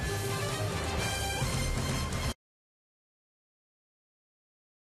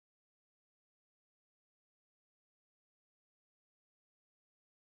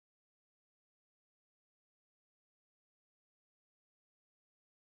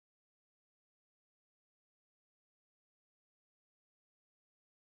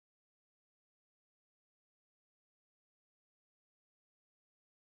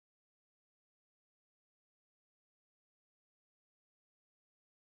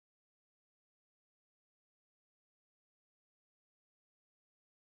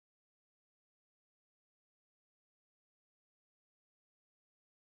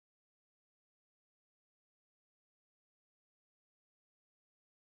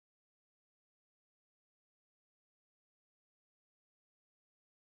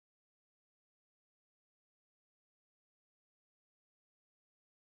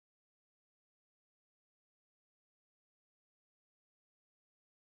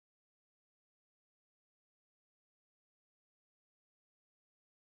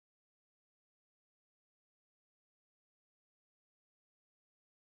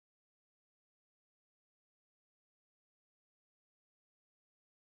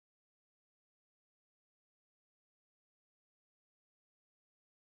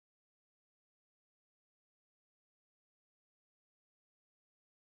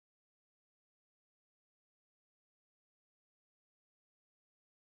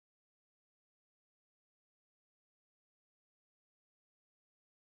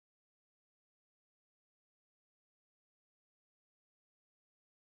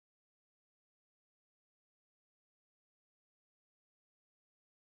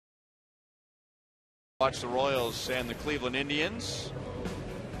 Watch the Royals and the Cleveland Indians.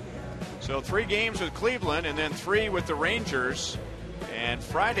 So 3 games with Cleveland and then 3 with the Rangers. And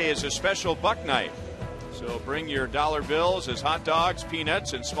Friday is a special Buck night. So bring your dollar bills as hot dogs,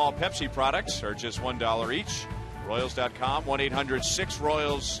 peanuts, and small Pepsi products are just $1 each. Royals.com,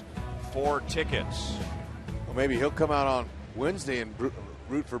 1-800-6-ROYALS for tickets. Well, maybe he'll come out on Wednesday and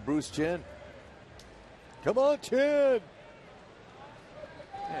root for Bruce Chen. Come on, Chen!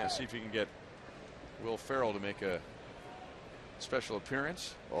 Yeah, see if you can get Will Ferrell to make a special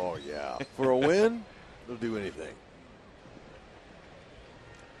appearance. Oh, yeah. For a win, they'll do anything.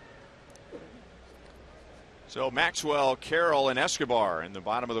 So Maxwell, Carroll, and Escobar in the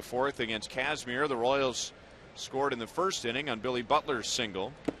bottom of the 4th against Kazmir. The Royals scored in the 1st inning on Billy Butler's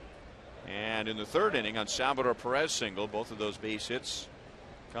single. And in the 3rd inning on Salvador Perez single. Both of those base hits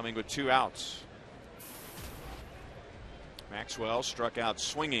coming with 2 outs. Maxwell struck out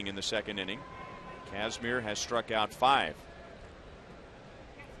swinging in the 2nd inning. Kazmir has struck out 5.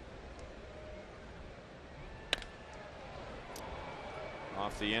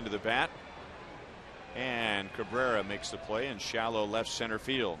 Off the end of the bat. And Cabrera makes the play in shallow left center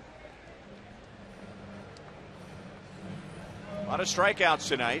field. A lot of strikeouts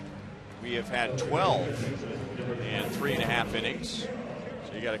tonight. We have had 12 in 3.5 innings.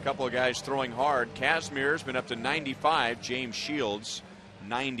 So you got a couple of guys throwing hard. Kazmir's been up to 95. James Shields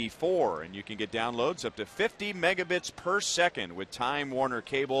 94. And you can get downloads up to 50 megabits per second with Time Warner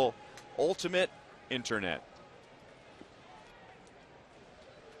Cable Ultimate Internet.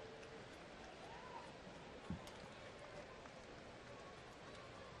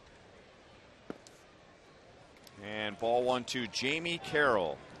 And ball 1 to Jamie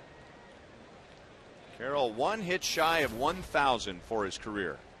Carroll. Carroll 1 hit shy of 1,000 for his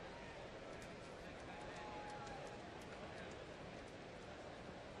career.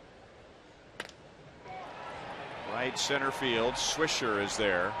 Right center field. Swisher is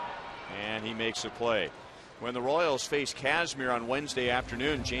there. And he makes a play. When the Royals faced Kazmir on Wednesday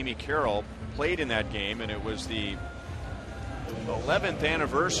afternoon, Jamie Carroll played in that game, and it was the 11th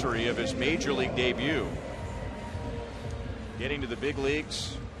anniversary of his major league debut. Getting to the big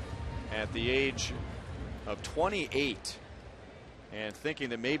leagues at the age of 28 and thinking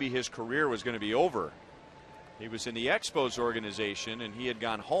that maybe his career was going to be over. He was in the Expos organization and he had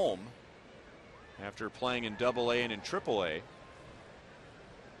gone home after playing in AA and in AAA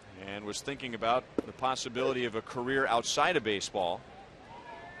and was thinking about the possibility of a career outside of baseball.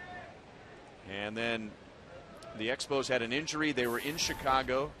 And then the Expos had an injury. They were in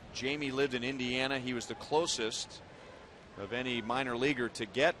Chicago. Jamie lived in Indiana. He was the closest of any minor leaguer to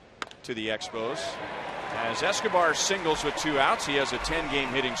get to the Expos. As Escobar singles with 2 outs, he has a 10-game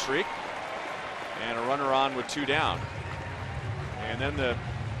hitting streak and a runner on with 2 down. And then the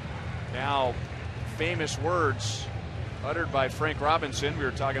now famous words uttered by Frank Robinson. We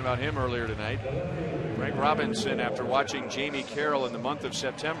were talking about him earlier tonight. Frank Robinson, after watching Jamie Carroll in the month of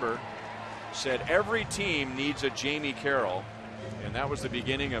September, said every team needs a Jamie Carroll. And that was the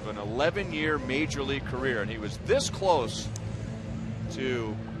beginning of an 11-year major league career. And he was this close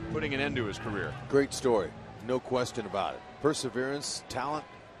to putting an end to his career. Great story. No question about it. Perseverance, talent.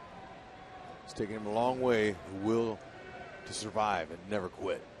 It's taken him a long way. The will to survive and never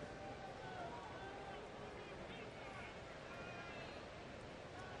quit.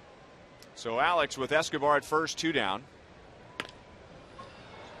 So Alex with Escobar at first, 2 down.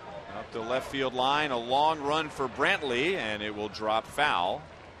 Up the left field line, a long run for Brantley, and it will drop foul.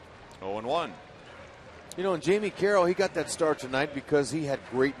 0-1. You know, and Jamie Carroll, he got that start tonight because he had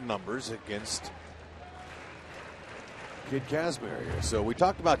great numbers against Kid Kazmir here. So we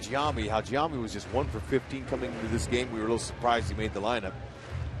talked about Giambi, how Giambi was just 1 for 15 coming into this game. We were a little surprised he made the lineup.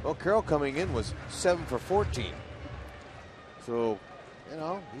 Well, Carroll coming in was 7 for 14. So, you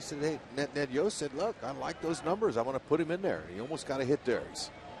know, he said, hey, Ned Yost said, look, I like those numbers. I want to put him in there. He almost got a hit there. He's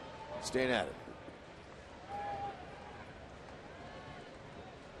staying at it.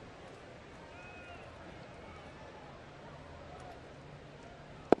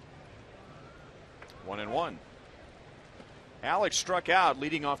 One and one. Alex struck out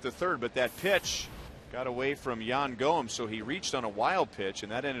leading off the 3rd, but that pitch got away from Jan Gomes, so he reached on a wild pitch,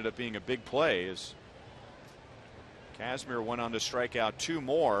 and that ended up being a big play as Kazmir went on to strike out 2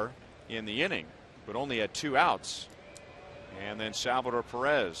 more in the inning, but only had 2 outs. And then Salvador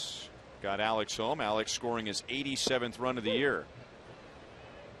Perez got Alex home. Alex scoring his 87th run of the year.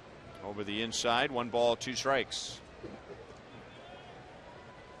 Over the inside, 1 ball, 2 strikes.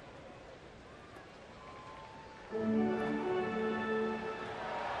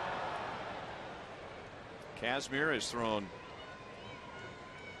 Kazmir has thrown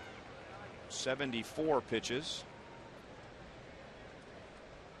 74 pitches.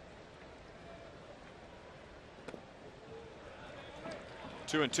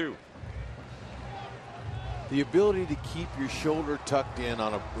 Two and two. The ability to keep your shoulder tucked in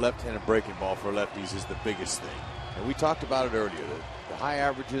on a left-handed breaking ball for lefties is the biggest thing. And we talked about it earlier. The high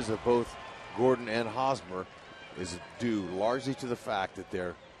averages of both Gordon and Hosmer is due largely to the fact that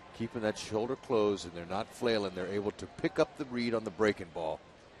they're keeping that shoulder closed and they're not flailing. They're able to pick up the read on the breaking ball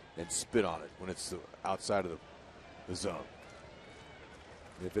and spit on it when it's outside of the zone.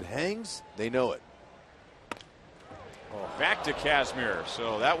 And if it hangs, they know it. Back to Kazmir.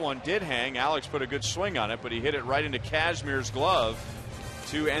 So that one did hang. Alex put a good swing on it, but he hit it right into Kazmir's glove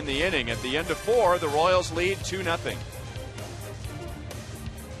to end the inning. At the end of 4, the Royals lead 2-0.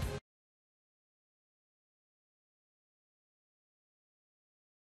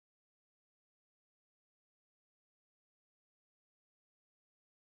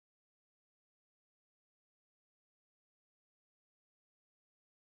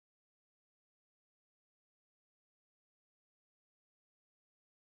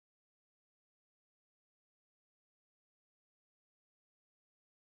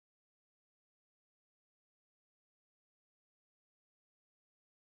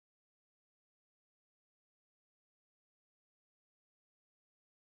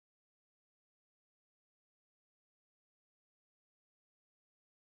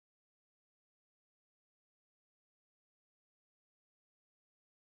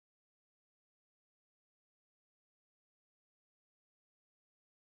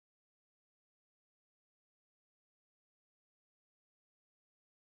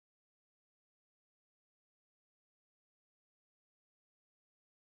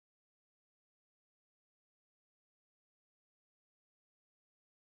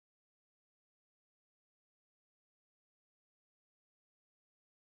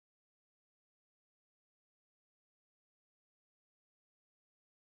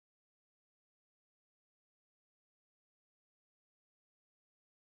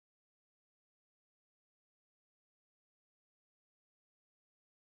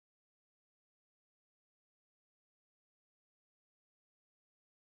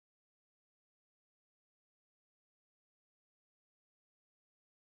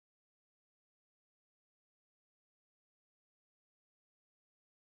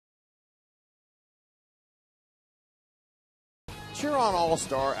 Cheer on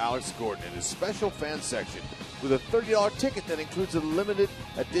All-Star Alex Gordon in his special fan section with a $30 ticket that includes a limited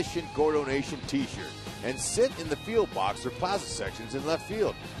edition Gordo Nation t-shirt. And sit in the field box or plaza sections in left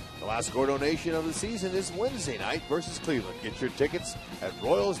field. The last Gordo Nation of the season is Wednesday night versus Cleveland. Get your tickets at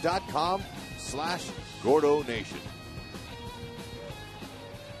Royals.com/Gordo Nation.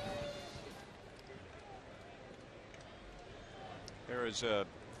 There is a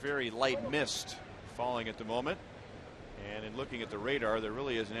very light mist falling at the moment. And in looking at the radar, there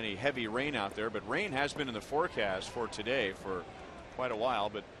really isn't any heavy rain out there, but rain has been in the forecast for today for quite a while.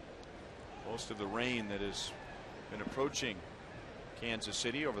 But most of the rain that has been approaching Kansas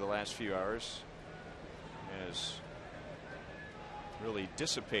City over the last few hours has really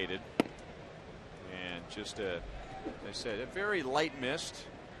dissipated. And just as I said, a very light mist.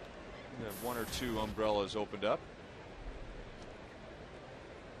 One or two umbrellas opened up.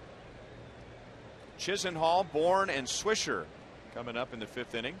 Chisenhall, Bourne, and Swisher coming up in the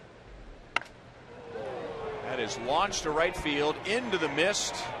 5th inning. That is launched to right field into the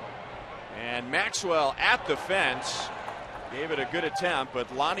mist. And Maxwell at the fence gave it a good attempt,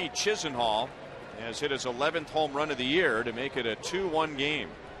 but Lonnie Chisenhall has hit his 11th home run of the year to make it a 2-1 game.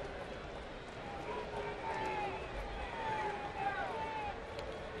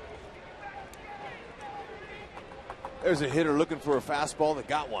 There's a hitter looking for a fastball that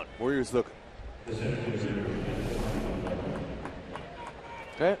got one. Warriors looking.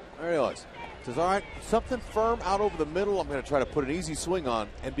 Okay, there he was. Says, all right, something firm out over the middle. I'm going to try to put an easy swing on.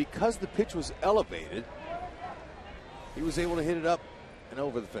 And because the pitch was elevated, he was able to hit it up and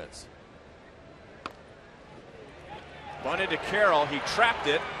over the fence. Bunted to Carroll. He trapped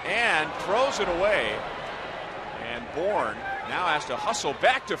it and throws it away. And Bourne now has to hustle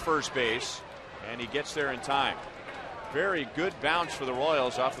back to first base. And he gets there in time. Very good bounce for the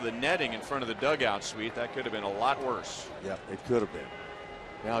Royals off of the netting in front of the dugout suite. That could have been a lot worse. Yeah, it could have been.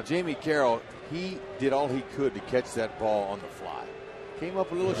 Now, Jamie Carroll, he did all he could to catch that ball on the fly. Came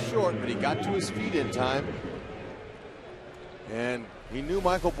up a little short, but he got to his feet in time. And he knew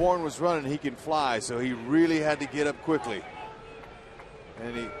Michael Bourne was running. He can fly, so he really had to get up quickly.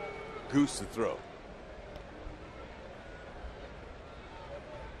 And he goosed the throw.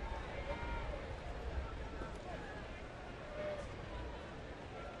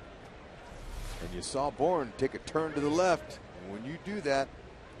 And you saw Bourne take a turn to the left. And when you do that,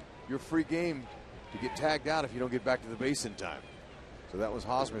 you're free game to get tagged out if you don't get back to the base in time. So that was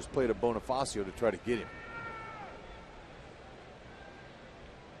Hosmer's play to Bonifacio to try to get him.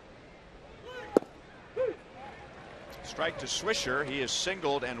 Strike to Swisher. He is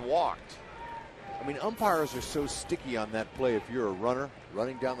singled and walked. I mean, umpires are so sticky on that play. If you're a runner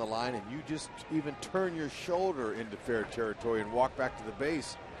running down the line and you just even turn your shoulder into fair territory and walk back to the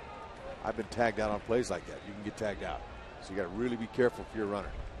base. I've been tagged out on plays like that. You can get tagged out. So you got to really be careful if you're a runner.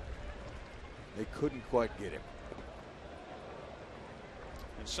 They couldn't quite get him.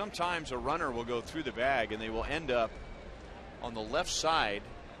 And sometimes a runner will go through the bag and they will end up on the left side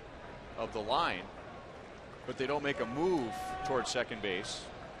of the line, but they don't make a move towards second base.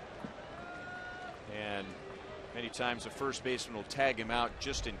 And many times the first baseman will tag him out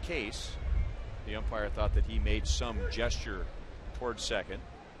just in case. The umpire thought that he made some gesture towards second.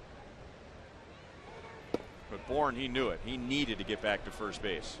 But Bourne, he knew it. He needed to get back to first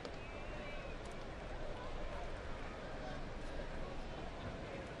base.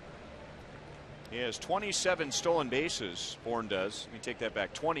 He has 27 stolen bases, Bourne does. Let me take that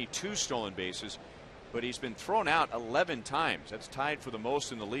back. 22 stolen bases, but he's been thrown out 11 times. That's tied for the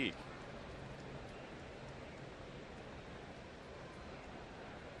most in the league.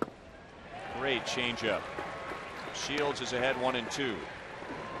 Great changeup. Shields is ahead 1-2.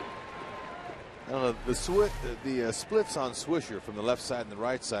 I don't know, the splits on Swisher from the left side and the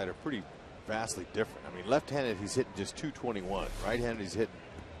right side are pretty vastly different. I mean, left-handed he's hitting just 221. Right-handed he's hitting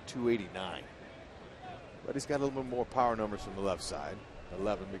 289. But he's got a little bit more power numbers from the left side,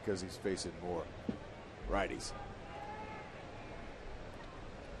 11, because he's facing more righties.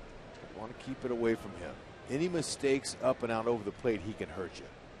 Want to keep it away from him. Any mistakes up and out over the plate, he can hurt you.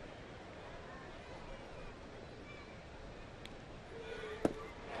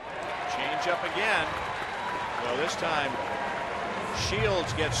 Change up again. Well, this time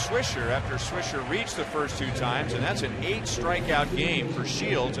Shields gets Swisher after Swisher reached the first 2 times, and that's an 8 strikeout game for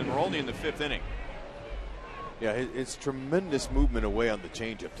Shields, and we're only in the 5th inning. Yeah, it's tremendous movement away on the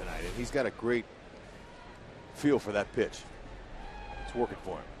changeup tonight, and he's got a great feel for that pitch. It's working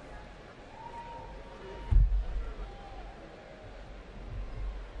for him.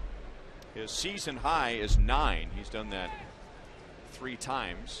 His season high is 9. He's done that 3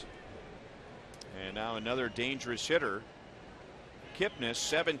 times. And now another dangerous hitter. Kipnis,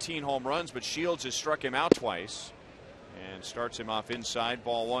 17 home runs, but Shields has struck him out twice and starts him off inside,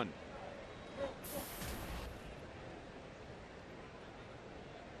 ball 1.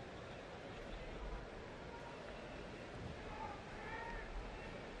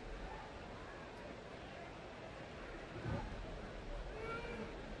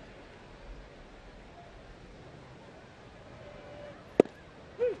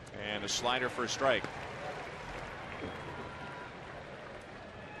 And a slider for a strike.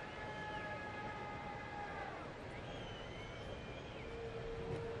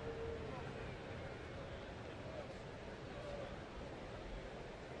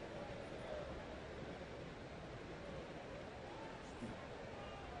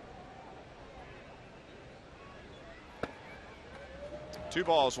 Two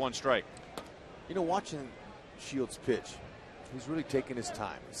balls, 1 strike. You know, watching Shields pitch, he's really taking his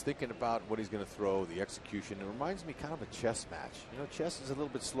time. He's thinking about what he's going to throw, the execution. It reminds me kind of a chess match. You know, chess is a little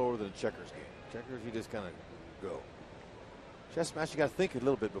bit slower than a checkers game. Checkers, you just kind of go. Chess match, you got to think a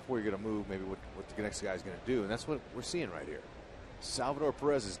little bit before you're going to move, maybe what the next guy's going to do. And that's what we're seeing right here. Salvador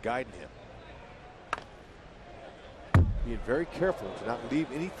Perez is guiding him. Being very careful to not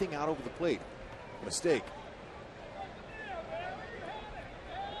leave anything out over the plate. Mistake.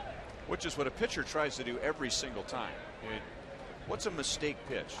 Which is what a pitcher tries to do every single time. I mean, what's a mistake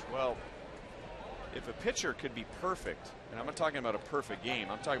pitch? Well, if a pitcher could be perfect, and I'm not talking about a perfect game,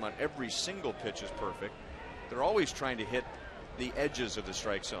 I'm talking about every single pitch is perfect, they're always trying to hit the edges of the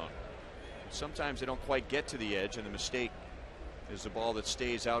strike zone. Sometimes they don't quite get to the edge, and the mistake is the ball that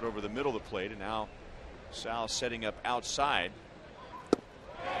stays out over the middle of the plate. And now Sal setting up outside.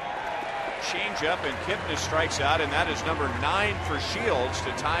 Change up, and Kipnis strikes out, and that is number 9 for Shields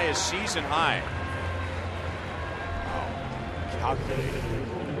to tie his season high. Calculated.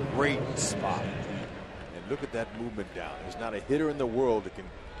 Great spot. And look at that movement down. There's not a hitter in the world that can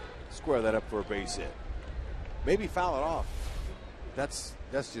square that up for a base hit. Maybe foul it off. That's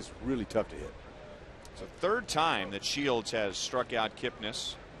just really tough to hit. It's the 3rd time that Shields has struck out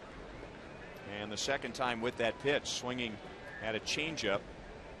Kipnis, and the 2nd time with that pitch, swinging at a changeup.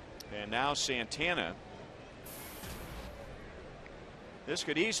 And now Santana. This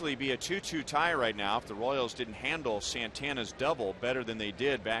could easily be a 2-2 tie right now if the Royals didn't handle Santana's double better than they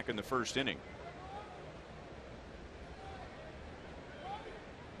did back in the 1st inning.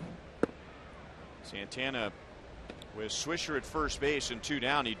 Santana with Swisher at first base and 2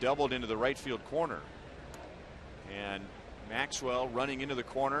 down. He doubled into the right field corner. And Maxwell running into the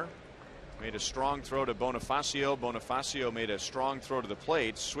corner made a strong throw to Bonifacio. Bonifacio made a strong throw to the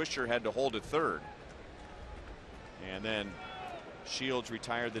plate. Swisher had to hold at third. And then Shields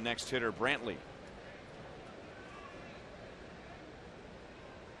retired the next hitter, Brantley.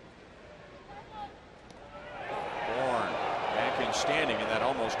 Bourne back in standing, and that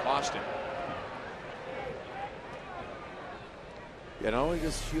almost cost him. Yeah, not only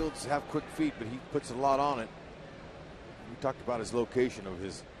does Shields have quick feet, but he puts a lot on it. We talked about his location of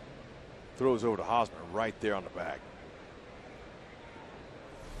his throws over to Hosmer, right there on the bag.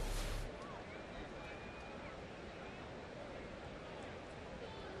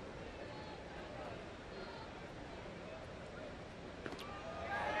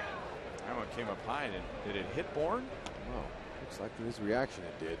 That one came up high. Did it hit Bourne? Well, looks like his reaction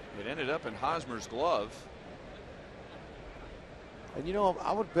it did. It ended up in Hosmer's glove. And you know,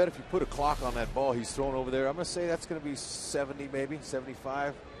 I would bet if you put a clock on that ball he's throwing over there, I'm going to say that's going to be 70, maybe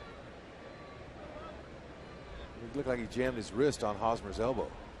 75. It looked like he jammed his wrist on Hosmer's elbow.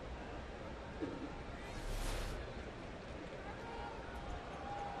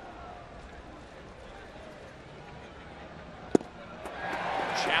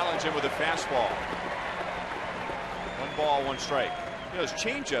 Challenge him with a fastball. 1 ball, 1 strike. You know, his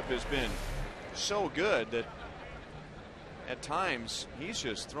changeup has been so good that at times he's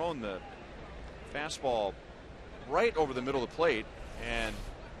just thrown the fastball right over the middle of the plate, and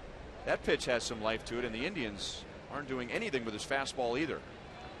that pitch has some life to it, and the Indians aren't doing anything with his fastball either.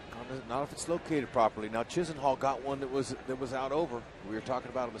 Not if it's located properly. Now Chisenhall got one that was out over. We were talking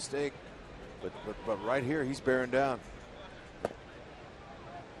about a mistake, but right here he's bearing down.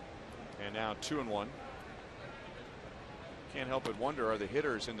 And now 2-1. Can't help but wonder, are the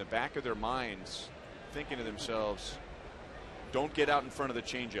hitters in the back of their minds thinking to themselves, don't get out in front of the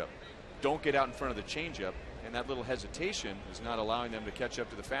changeup. Don't get out in front of the changeup. And that little hesitation is not allowing them to catch up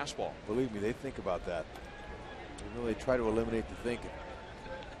to the fastball. Believe me, they think about that. They try to eliminate the thinking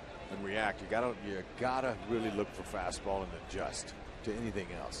and react. You gotta really look for fastball and adjust to anything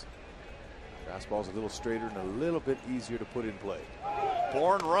else. Fastball's a little straighter and a little bit easier to put in play.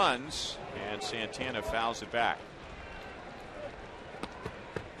 Bourne runs, and Santana fouls it back.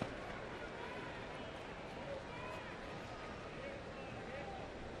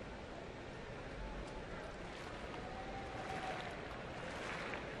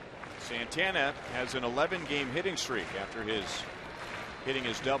 Santana has an 11-game hitting streak after hitting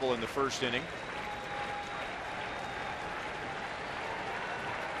his double in the first inning.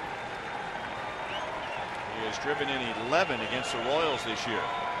 He has driven in 11 against the Royals this year.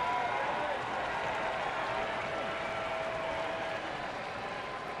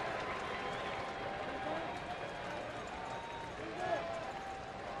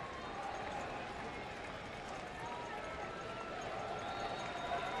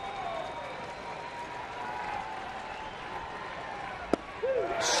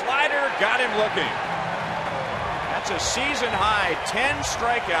 Slider got him looking. That's a season high 10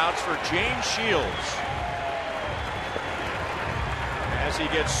 strikeouts for James Shields. As he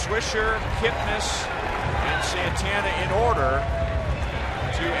gets Swisher, Kipnis, and Santana in order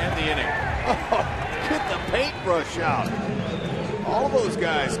to end the inning. Oh, get the paintbrush out. All those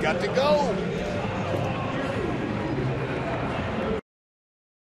guys got to go.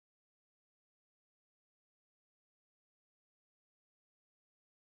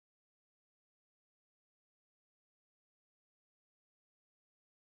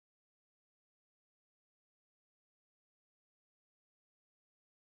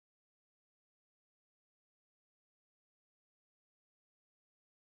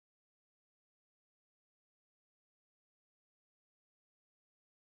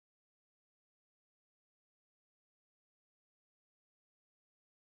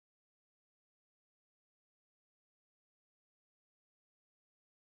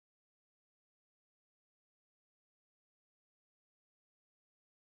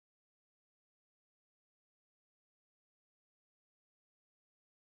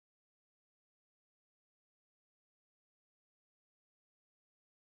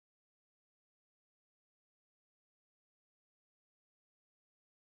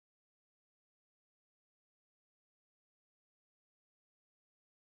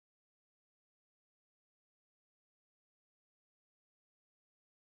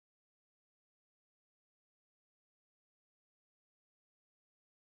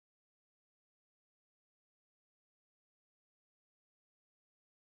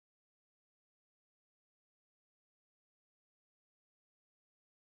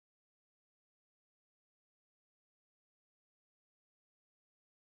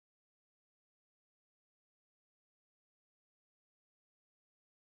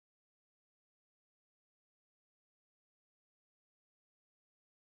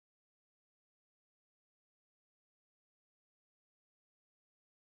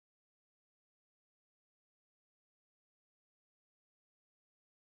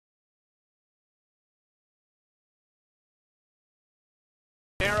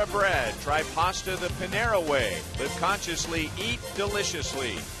 Try pasta the Panera way. Live consciously, eat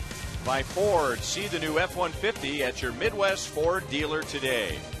deliciously. By Ford, see the new F-150 at your Midwest Ford dealer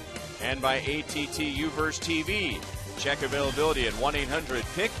today. And by ATT Uverse TV. Check availability at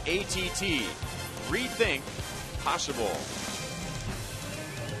 1-800-PICK-ATT. Rethink possible.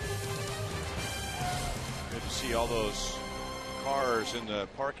 Good to see all those cars in the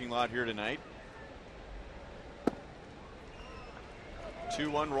parking lot here tonight.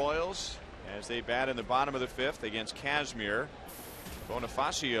 2-1 Royals as they bat in the bottom of the 5th against Casimir.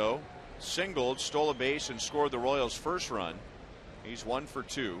 Bonifacio singled, stole a base, and scored the Royals' first run. He's 1 for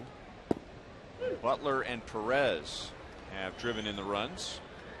 2. Butler and Perez have driven in the runs.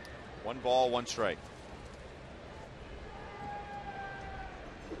 1 ball, 1 strike.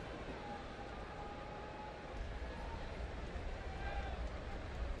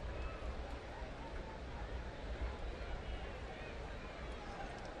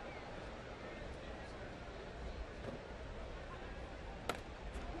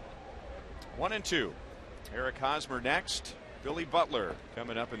 One and 2. Eric Hosmer next. Billy Butler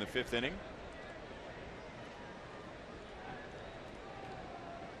coming up in the 5th inning.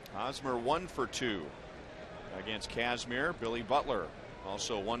 Hosmer 1 for 2 against Casimir. Billy Butler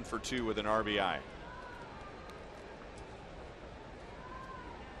also 1 for 2 with an RBI.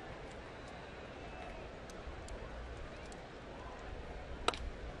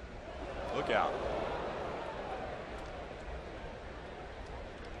 Look out.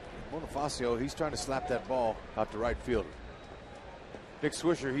 Bonifacio, he's trying to slap that ball out to right field. Nick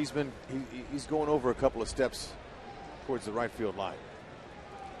Swisher, he's going over a couple of steps towards the right field line.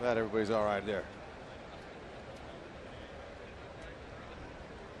 Glad everybody's all right there.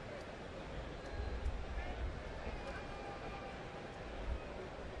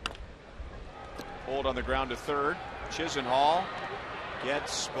 Hold on the ground to third. Chisenhall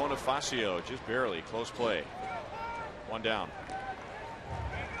gets Bonifacio just barely. Close play. 1 down.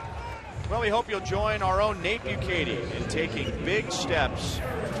 Well, we hope you'll join our own Nate Bukaty in taking big steps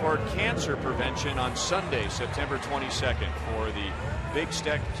toward cancer prevention on Sunday, September 22nd for the Big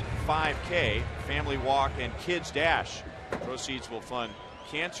Steps 5K, Family Walk, and Kids Dash. Proceeds will fund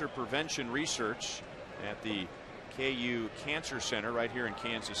cancer prevention research at the KU Cancer Center right here in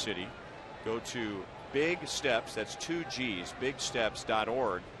Kansas City. Go to Big Steps, that's 2 G's,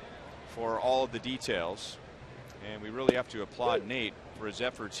 bigsteps.org for all of the details. And we really have to applaud Nate for his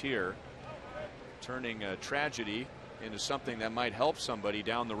efforts here, turning a tragedy into something that might help somebody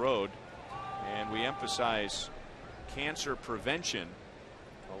down the road. And we emphasize cancer prevention.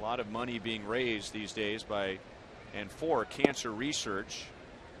 A lot of money being raised these days by and for cancer research.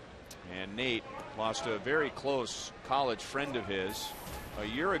 And Nate lost a very close college friend of his a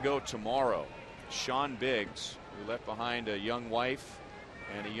year ago tomorrow. Sean Biggs, who left behind a young wife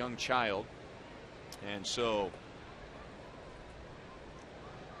and a young child. And so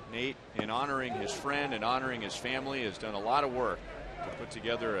Nate, in honoring his friend and honoring his family, has done a lot of work to put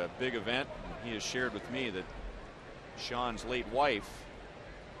together a big event. He has shared with me that Sean's late wife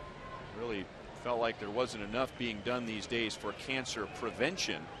really felt like there wasn't enough being done these days for cancer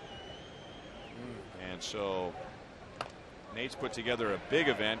prevention. And so Nate's put together a big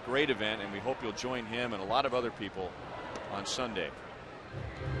event, great event, and we hope you'll join him and a lot of other people on Sunday.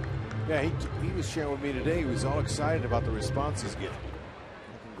 Yeah, he was sharing with me today. He was all excited about the response he's getting.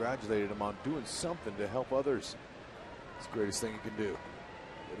 I congratulated him on doing something to help others. It's the greatest thing you can do.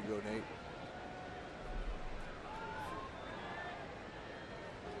 Way to go, Nate.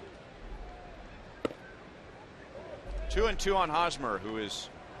 Two and two on Hosmer, who is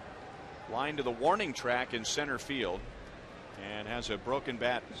lined to the warning track in center field and has a broken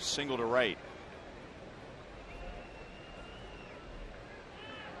bat single to right.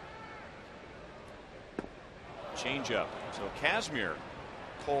 Changeup. So Casimir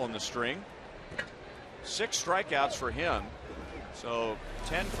pulling the string. 6 strikeouts for him. So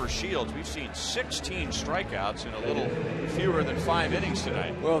 10 for Shields. We've seen 16 strikeouts in a little fewer than 5 innings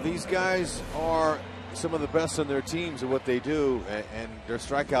tonight. Well, these guys are some of the best on their teams at what they do, and they're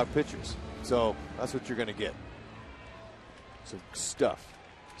strikeout pitchers. So that's what you're going to get. Some stuff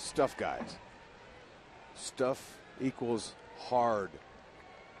guys. Stuff equals hard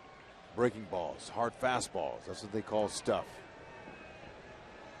breaking balls, hard fastballs. That's what they call stuff.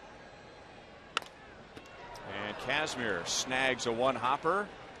 And Casimir snags a 1-hopper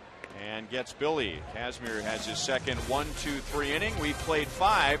and gets Billy. Casimir has his second 1-2-3 inning. We've played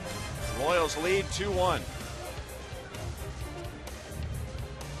 5. Royals lead 2-1.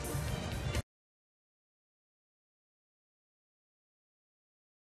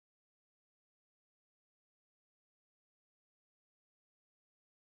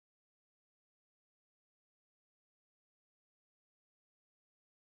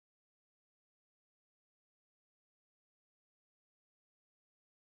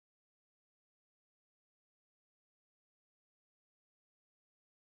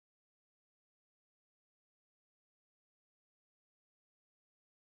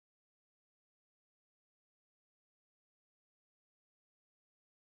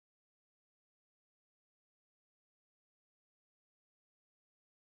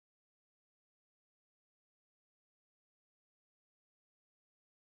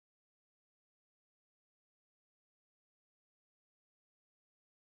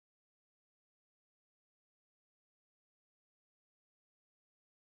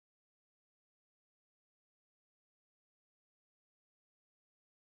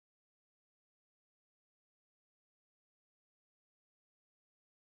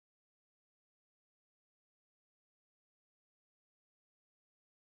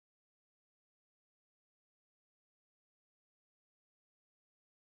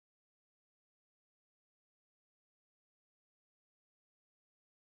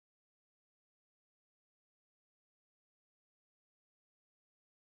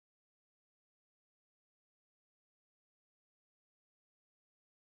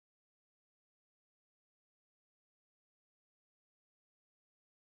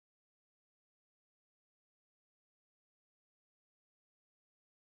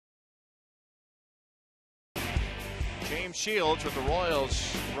 James Shields with the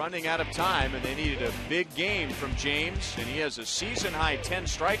Royals running out of time, and they needed a big game from James, and he has a season-high 10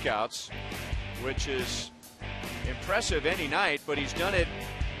 strikeouts, which is impressive any night, but he's done it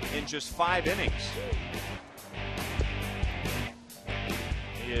in just 5 innings.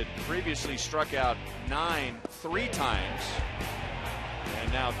 He had previously struck out 3 times,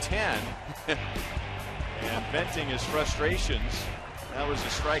 and now 10. And venting his frustrations. That was a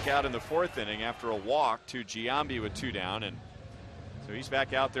strikeout in the 4th inning after a walk to Giambi with 2 down, and so he's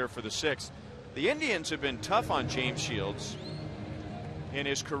back out there for the 6th. The Indians have been tough on James Shields. In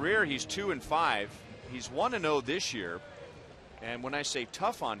his career, he's 2-5. He's 1-0 this year, and when I say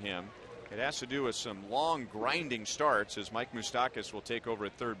tough on him, it has to do with some long grinding starts, as Mike Moustakas will take over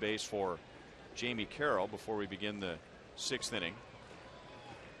at third base for Jamie Carroll before we begin the 6th inning.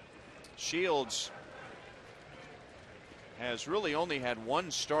 Shields has really only had 1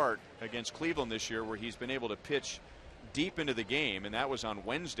 start against Cleveland this year where he's been able to pitch deep into the game, and that was on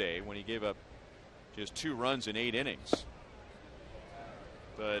Wednesday when he gave up just 2 runs in 8 innings.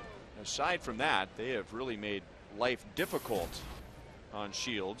 But aside from that, they have really made life difficult on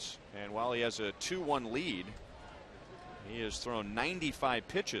Shields, and while he has a 2-1 lead, he has thrown 95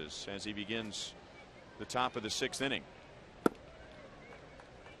 pitches as he begins the top of the 6th inning.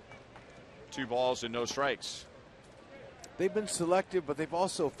 2 balls and no strikes. They've been selective, but they've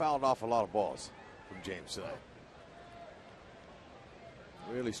also fouled off a lot of balls from James tonight.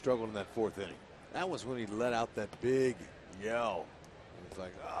 Really struggled in that 4th inning. That was when he let out that big yell. It's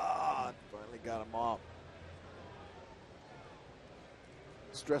like, finally got him off.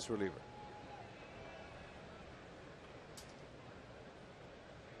 Stress reliever.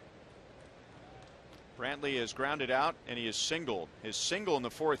 Brantley has grounded out, and he has singled. His single in the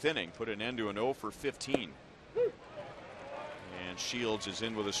 4th inning put an end to an 0 for 15. And Shields is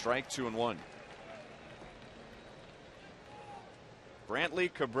in with a strike, 2-1.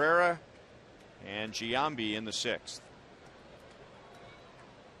 Brantley, Cabrera, and Giambi in the 6th.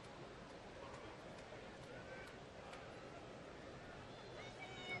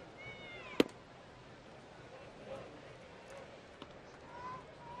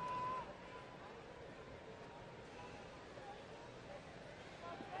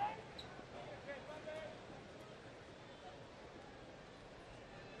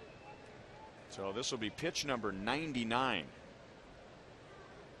 So this will be pitch number 99.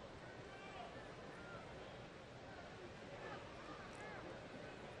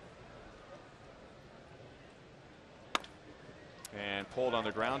 And pulled on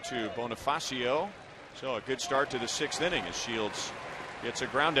the ground to Bonifacio. So a good start to the 6th inning as Shields gets a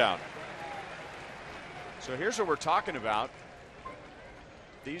ground out. So here's what we're talking about.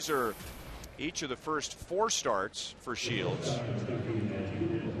 These are each of the first 4 starts for Shields.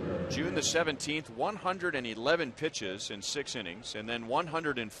 June the 17th, 111 pitches in 6 innings, and then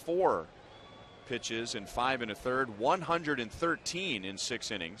 104 pitches in 5 1/3, 113 in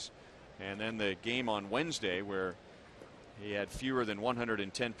 6 innings, and then the game on Wednesday where he had fewer than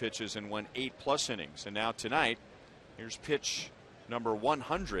 110 pitches and won 8+ innings. And now tonight, here's pitch number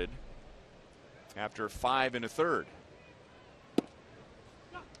 100 after 5 1/3.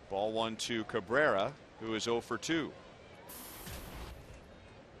 Ball 1 to Cabrera, who is 0 for 2.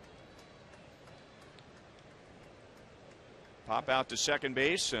 Pop out to second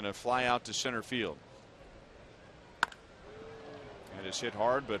base and a fly out to center field. That is hit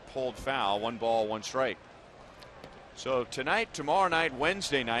hard but pulled foul. 1 ball, 1 strike. So tonight, tomorrow night,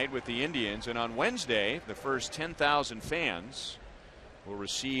 Wednesday night with the Indians, and on Wednesday the first 10,000 fans will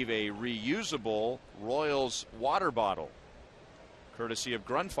receive a reusable Royals water bottle courtesy of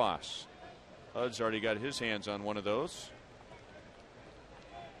Grundfos. Hud's already got his hands on one of those.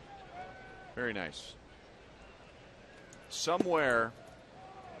 Very nice. Somewhere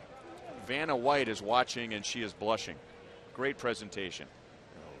Vanna White is watching and she is blushing. Great presentation.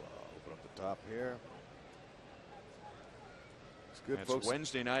 Open up the top here. It's good, That's folks.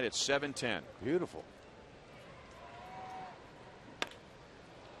 Wednesday night at 7:10. Beautiful.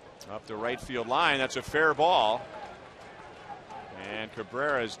 Up the right field line. That's a fair ball. And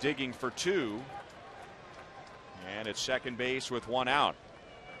Cabrera is digging for 2. And at second base with 1 out.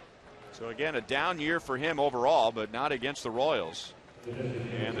 So again, a down year for him overall, but not against the Royals.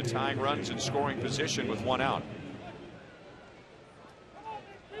 And the tying runs in scoring position with 1 out.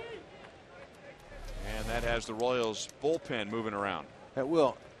 And that has the Royals bullpen moving around. That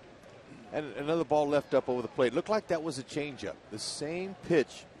will. And another ball left up over the plate. Looked like that was a changeup. The same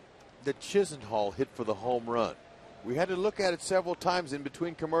pitch that Chisenhall hit for the home run. We had to look at it several times in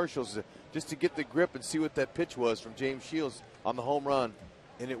between commercials just to get the grip and see what that pitch was from James Shields on the home run.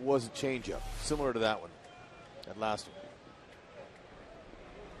 And it was a changeup, similar to that one, that last one.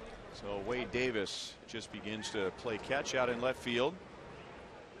 So Wade Davis just begins to play catch out in left field.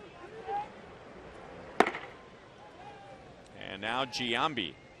 And now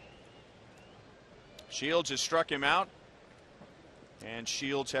Giambi. Shields has struck him out, and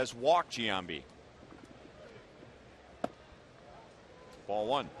Shields has walked Giambi. Ball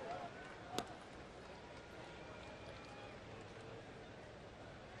one.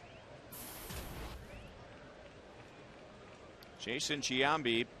 Jason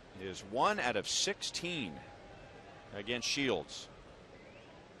Giambi is 1 out of 16 against Shields.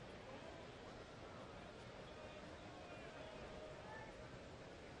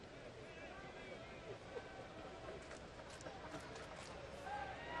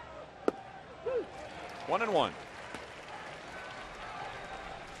 One and one.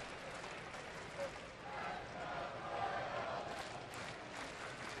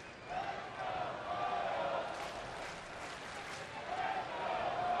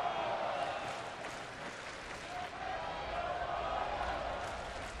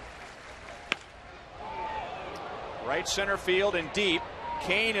 Right center field and deep.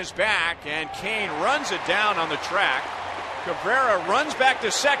 Kane is back, and Kane runs it down on the track. Cabrera runs back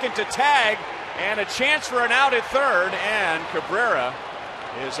to second to tag, and a chance for an out at third, and Cabrera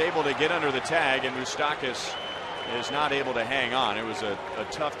is able to get under the tag, and Moustakas is not able to hang on. It was a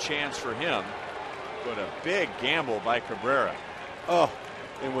tough chance for him, but a big gamble by Cabrera. Oh,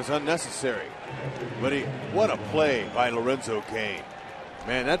 it was unnecessary. But what a play by Lorenzo Kane.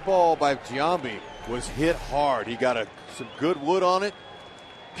 Man, that ball by Giambi was hit hard. He got some good wood on it.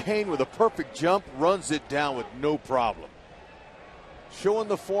 Kane with a perfect jump runs it down with no problem. Showing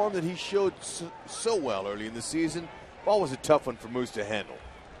the form that he showed so well early in the season. Ball was a tough one for Moose to handle.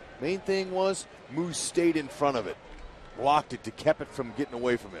 Main thing was Moose stayed in front of it, blocked it to keep it from getting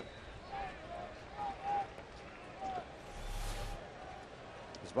away from him.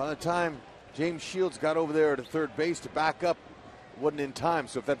 Because by the time James Shields got over there to third base to back up, it wasn't in time.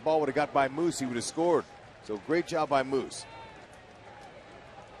 So if that ball would have got by Moose, he would have scored. So great job by Moose.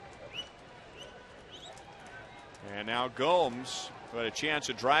 And now Gomes had a chance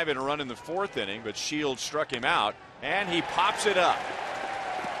to drive in a run in the fourth inning, but Shields struck him out, and he pops it up.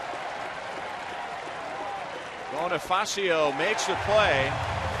 Bonifacio makes the play.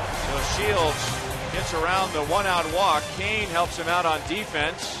 So Shields gets around the one-out walk. Kane helps him out on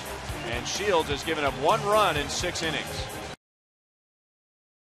defense, and Shields has given up 1 run in 6 innings.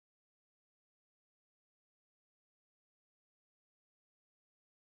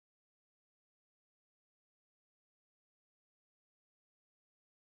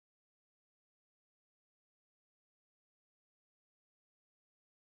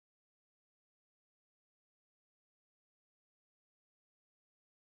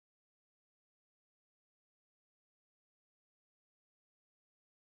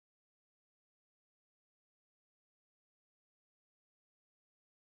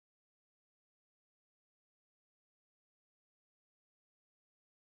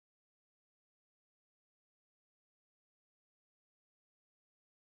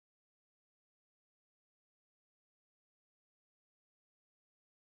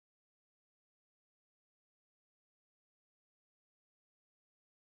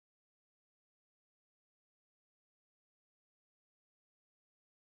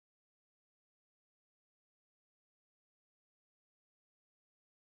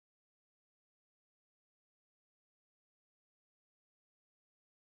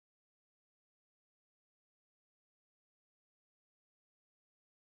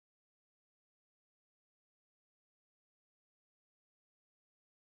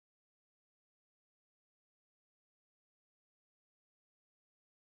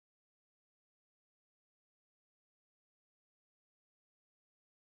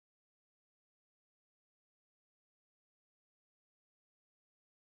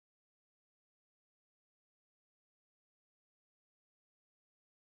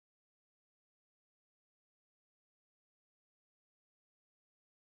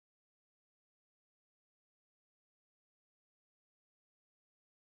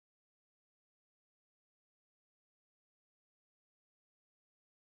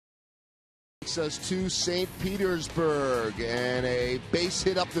 Takes us to St. Petersburg, and a base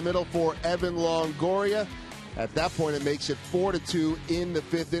hit up the middle for Evan Longoria. At that point, it makes it 4-2 in the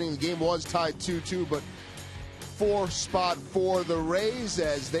 5th inning. The game was tied 2-2, but 4 spot for the Rays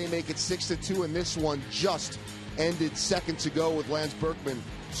as they make it 6-2, and this one just ended seconds ago with Lance Berkman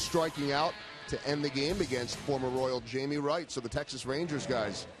striking out to end the game against former Royal Jamie Wright. So the Texas Rangers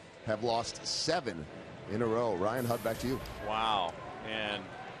guys have lost 7 in a row. Ryan Hudd, back to you. Wow. And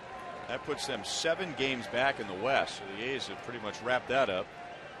that puts them 7 games back in the West. So the A's have pretty much wrapped that up.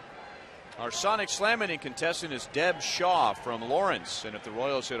 Our Sonic Slam inning contestant is Deb Shaw from Lawrence, and if the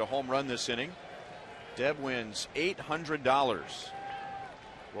Royals hit a home run this inning, Deb wins $800.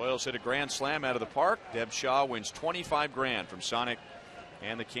 Royals hit a grand slam out of the park. Deb Shaw wins $25,000 from Sonic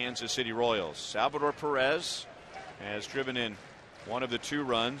and the Kansas City Royals. Salvador Perez has driven in one of the 2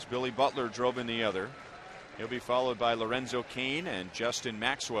 runs. Billy Butler drove in the other. He'll be followed by Lorenzo Cain and Justin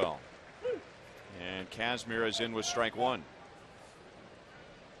Maxwell. And Kazmir is in with strike 1.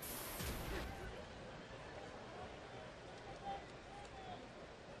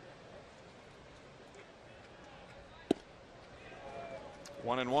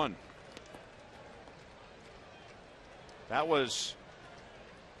 One and one. That was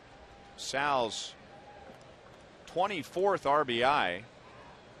Sal's 24th RBI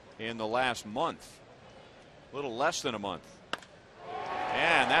in the last month. A little less than a month.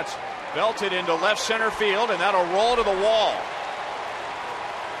 And that's belted into left center field, and that'll roll to the wall.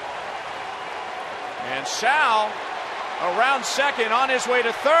 And Sal around second on his way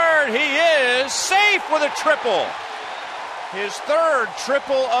to third. He is safe with a triple. His 3rd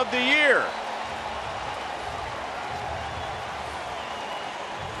triple of the year.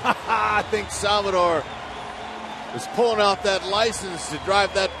 I think Salvador was pulling out that license to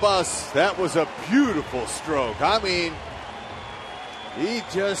drive that bus. That was a beautiful stroke. I mean, he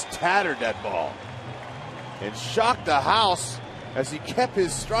just tattered that ball and shocked the house as he kept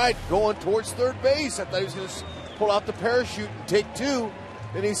his stride going towards third base. I thought he was going to pull out the parachute and take 2,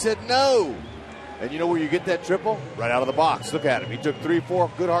 and he said no. And you know where you get that triple? Right out of the box. Look at him. He took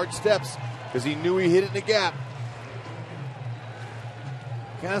 3-4 good hard steps because he knew he hit it in the gap.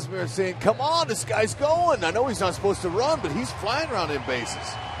 Kazmir is saying, come on, this guy's going. I know he's not supposed to run, but he's flying around in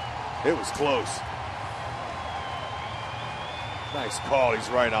bases. It was close. Nice call. He's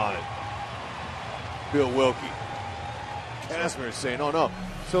right on it. Bill Wilkie. Kazmir is saying, oh, no.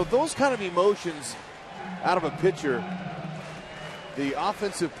 So those kind of emotions out of a pitcher, the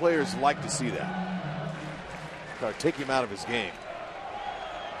offensive players like to see that. Try to take him out of his game.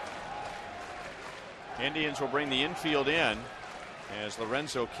 Indians will bring the infield in as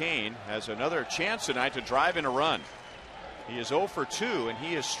Lorenzo Cain has another chance tonight to drive in a run. He is 0 for 2, and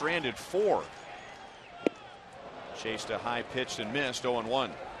he has stranded 4. Chased a high pitch and missed.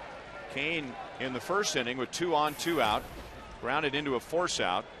 0-1. Cain in the first inning with 2 on 2 out, grounded into a force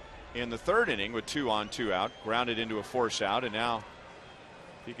out. In the 3rd inning with 2 on 2 out, grounded into a force out, and now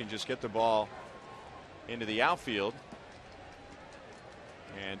if he can just get the ball into the outfield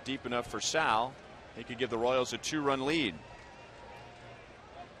and deep enough for Sal, he could give the Royals a 2-run lead.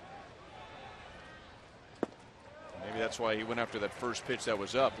 Maybe that's why he went after that first pitch that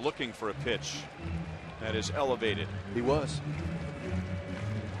was up, looking for a pitch that is elevated. He was.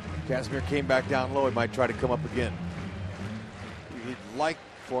 Kazmir came back down low. He might try to come up again. He'd like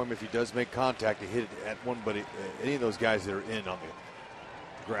for him, if he does make contact, to hit it at one, but any of those guys that are in on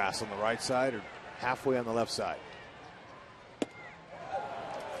the grass on the right side or halfway on the left side.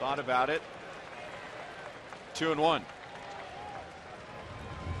 Thought about it. 2-1.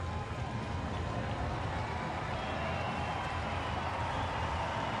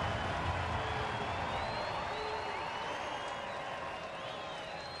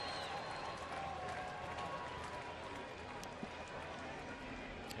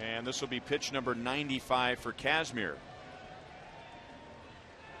 And this will be pitch number 95 for Kazmir.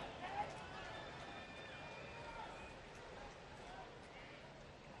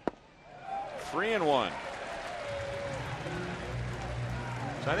 Three and 1.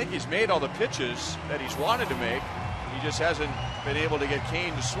 So I think he's made all the pitches that he's wanted to make. He just hasn't been able to get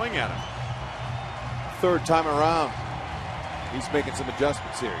Cain to swing at him. 3rd time around, he's making some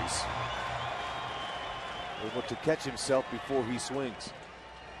adjustments here. He's able to catch himself before he swings.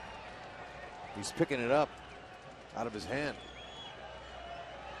 He's picking it up out of his hand.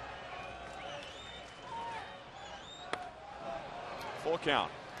 Full count.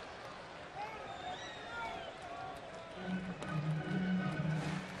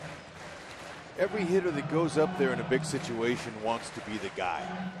 Every hitter that goes up there in a big situation wants to be the guy,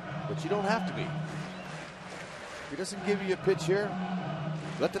 but you don't have to be. If he doesn't give you a pitch here,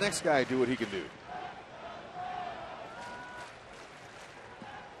 let the next guy do what he can do.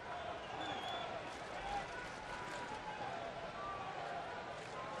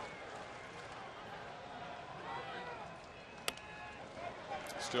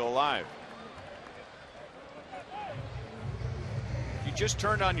 Still alive. You just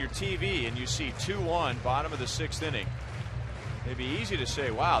turned on your TV and you see 2-1, bottom of the 6th inning. It'd be easy to say,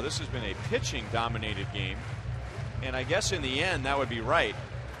 wow, this has been a pitching dominated game. And I guess in the end that would be right.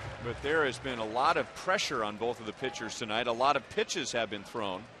 But there has been a lot of pressure on both of the pitchers tonight. A lot of pitches have been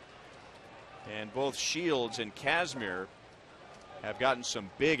thrown. And both Shields and Kazmir have gotten some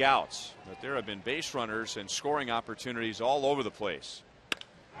big outs, but there have been base runners and scoring opportunities all over the place.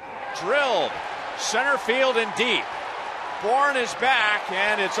 Drilled center field and deep. Bourne is back,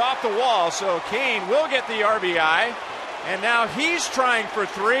 and it's off the wall, so Kane will get the RBI. And now he's trying for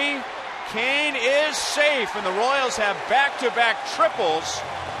 3. Kane is safe, and the Royals have back-to-back triples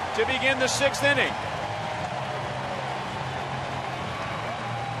to begin the 6th inning.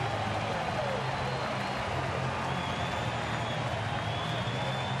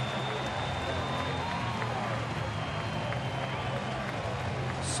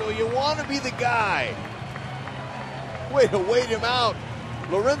 So you want to be the guy. Way to wait him out.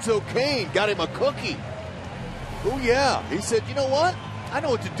 Lorenzo Cain got him a cookie. Oh, yeah. He said, you know what? I know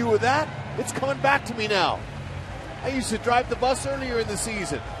what to do with that. It's coming back to me now. I used to drive the bus earlier in the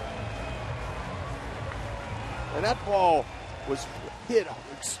season. And that ball was hit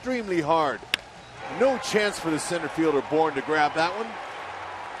extremely hard. No chance for the center fielder Bourne to grab that one.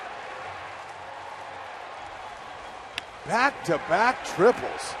 Back-to-back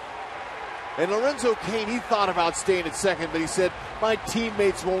triples. And Lorenzo Cain, he thought about staying at second, but he said, my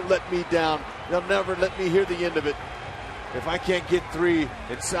teammates won't let me down. They'll never let me hear the end of it. If I can't get 3,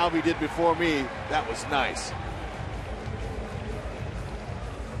 and Salvi did before me, that was nice.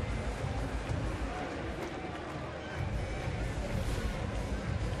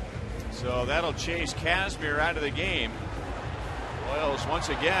 So that'll chase Kazmir out of the game. Royals once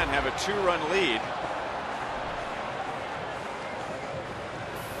again have a 2-run lead.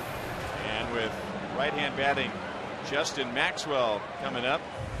 And with right-hand batting Justin Maxwell coming up,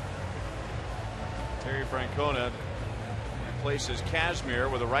 Terry Francona replaces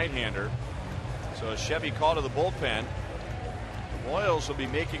Kazmir with a right-hander. So a Chevy call to the bullpen. The Royals will be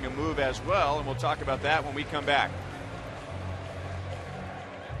making a move as well, and we'll talk about that when we come back.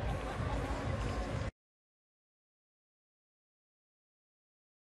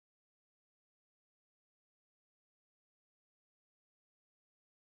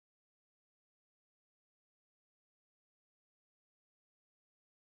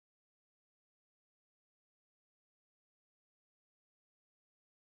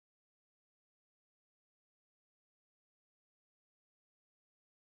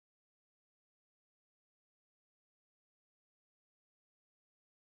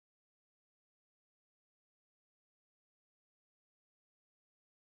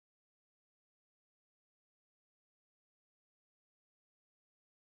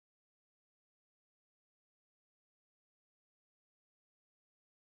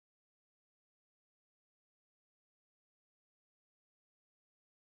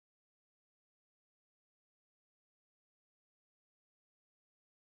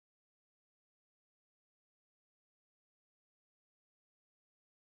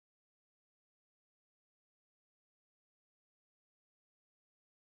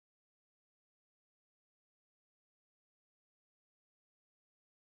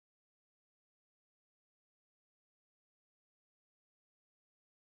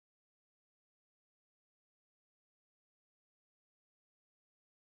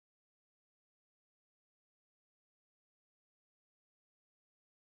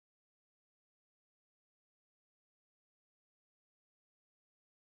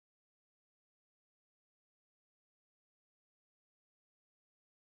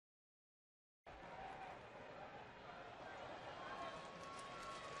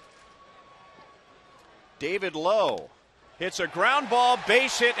 David Lowe hits a ground ball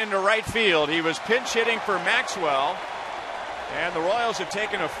base hit into right field. He was pinch hitting for Maxwell, and the Royals have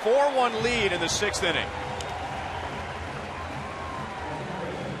taken a 4-1 lead in the 6th inning.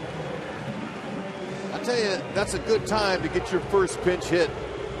 I'll tell you, that's a good time to get your first pinch hit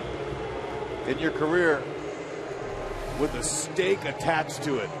in your career with a stake attached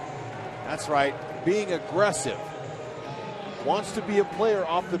to it. That's right, being aggressive. Wants to be a player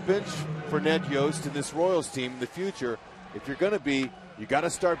off the bench for Ned Yost and this Royals team in the future. If you're going to be, you got to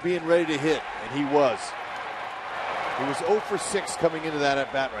start being ready to hit, and he was. He was 0 for 6 coming into that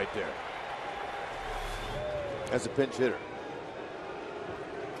at bat right there as a pinch hitter.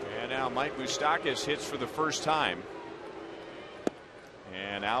 And now Mike Moustakas hits for the first time.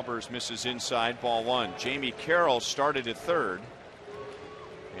 And Albers misses inside, ball 1. Jamie Carroll started at third.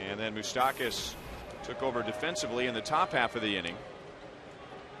 And then Moustakas took over defensively in the top half of the inning.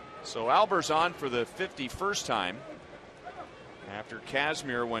 So Albers on for the 51st time after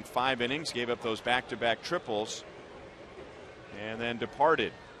Kazmir went 5 innings, gave up those back-to-back triples, and then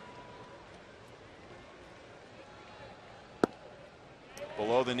departed.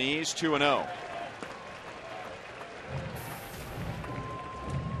 Below the knees, 2-0.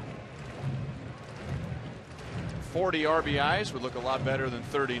 40 RBIs would look a lot better than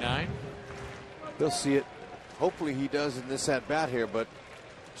 39. He'll see it. Hopefully he does in this at bat here, but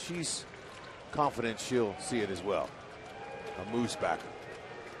she's confident she'll see it as well. A moose backer.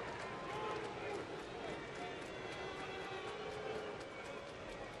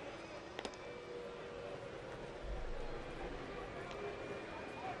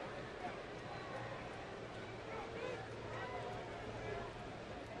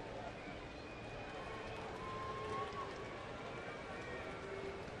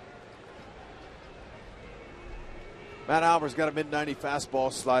 Matt Albert's got a mid-90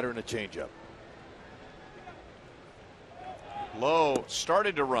 fastball, slider, and a changeup. Lowe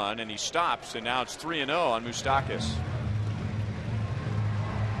started to run, and he stops, and now it's 3-0 on Moustakas.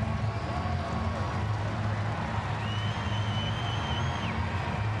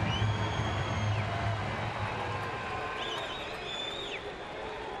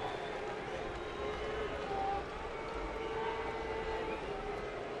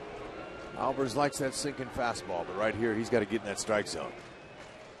 Albers likes that sinking fastball, but right here he's got to get in that strike zone.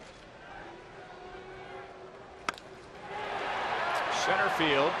 Center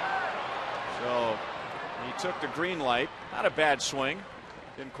field. So he took the green light. Not a bad swing.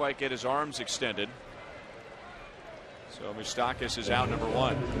 Didn't quite get his arms extended. So Moustakas is out, number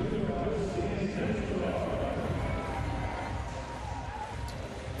 1.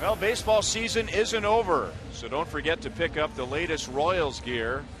 Well, baseball season isn't over, so don't forget to pick up the latest Royals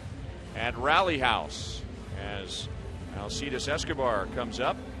gear at Rally House as Alcides Escobar comes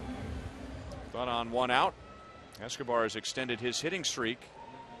up. But on 1 out, Escobar has extended his hitting streak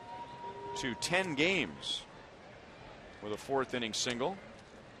to 10 games with a 4th inning single.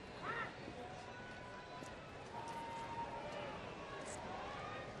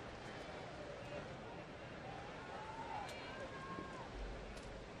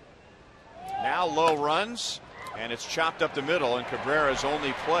 Now Lowe runs, and it's chopped up the middle, and Cabrera's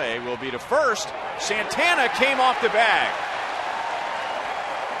only play will be to first. Santana came off the bag.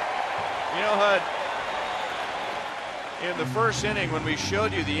 You know, Hud, in the first inning when we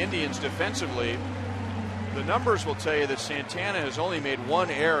showed you the Indians defensively, the numbers will tell you that Santana has only made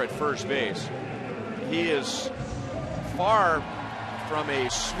 1 error at first base. He is far from a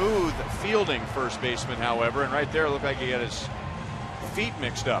smooth fielding first baseman, however, and right there it looked like he had his feet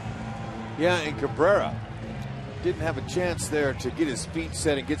mixed up. Yeah, and Cabrera didn't have a chance there to get his feet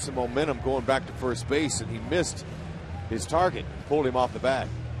set and get some momentum going back to first base, and he missed his target, pulled him off the bag.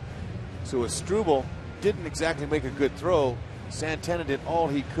 So Struble didn't exactly make a good throw. Santana did all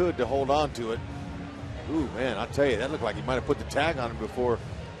he could to hold on to it. Ooh, man, I'll tell you, that looked like he might have put the tag on him before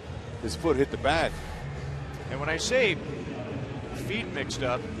his foot hit the bag. And when I say feet mixed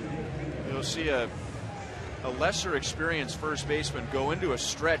up, you'll see a lesser experienced first baseman go into a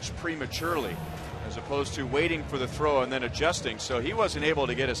stretch prematurely as opposed to waiting for the throw and then adjusting. So he wasn't able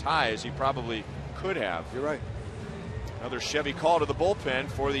to get as high as he probably could have. You're right. Another Chevy call to the bullpen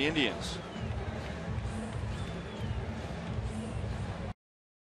for the Indians.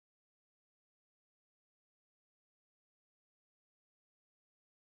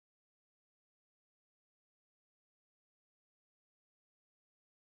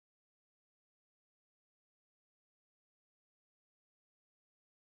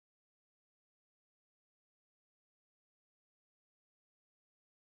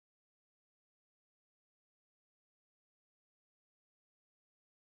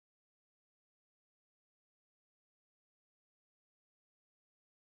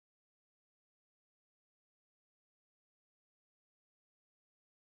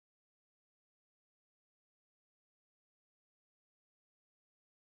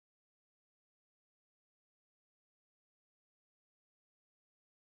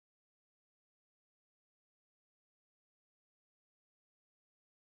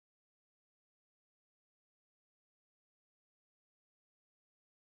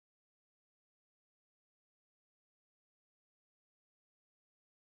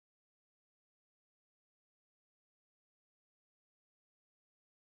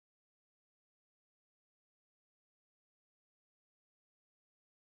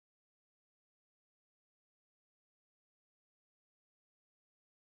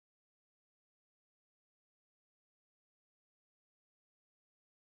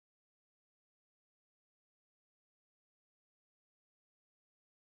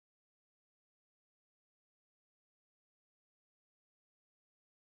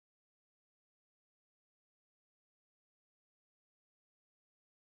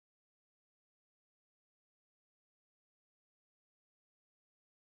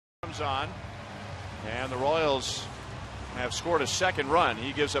 Comes on, and the Royals have scored a second run.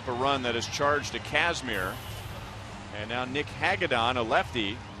 He gives up a run that is charged to Kazmir. And now Nick Hagedorn, a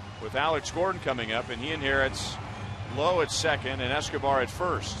lefty, with Alex Gordon coming up, and he inherits Lowe at second and Escobar at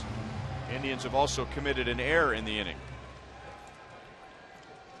first. Indians have also committed an error in the inning.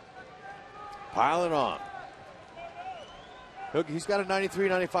 Piling on. Look, he's got a 93,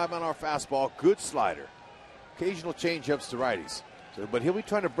 95-mile-an-hour fastball, good slider. Occasional changeups to righties. But he'll be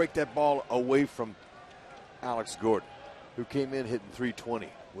trying to break that ball away from Alex Gordon, who came in hitting .320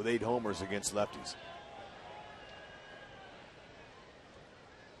 with 8 homers against lefties.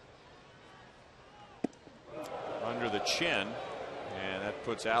 Under the chin, and that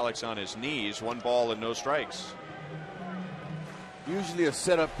puts Alex on his knees. 1 ball and no strikes. Usually a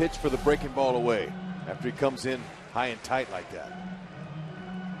setup pitch for the breaking ball away after he comes in high and tight like that.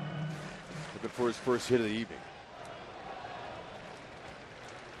 Looking for his first hit of the evening.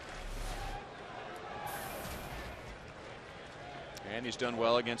 And he's done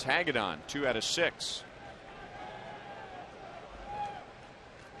well against Hagedorn, 2 out of 6.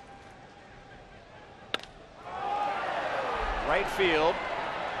 Right field,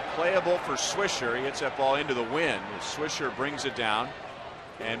 playable for Swisher. He hits that ball into the wind as Swisher brings it down.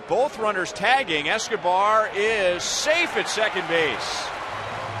 And both runners tagging. Escobar is safe at second base.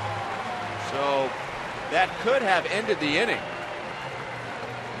 So that could have ended the inning.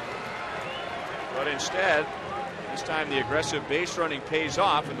 But instead, this time the aggressive base running pays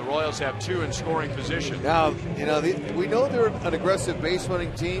off, and the Royals have 2 in scoring position. Now, you know, we know they're an aggressive base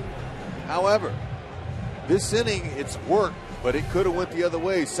running team. However, this inning, it's worked, but it could have went the other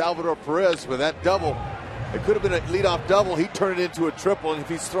way. Salvador Perez with that double. It could have been a leadoff double. He turned it into a triple, and if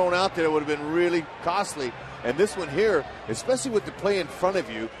he's thrown out there, it would have been really costly. And this one here, especially with the play in front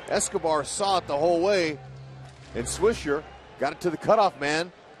of you, Escobar saw it the whole way, and Swisher got it to the cutoff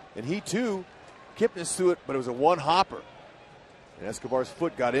man, and he too, Kipnis threw it, but it was a 1-hopper. And Escobar's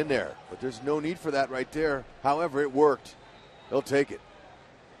foot got in there, but there's no need for that right there. However, it worked. He'll take it.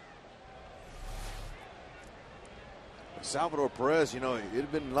 Salvador Perez, you know, it'd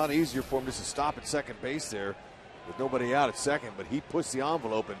have been a lot easier for him just to stop at second base there with nobody out at second, but he pushed the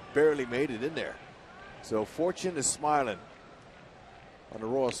envelope and barely made it in there. So fortune is smiling on the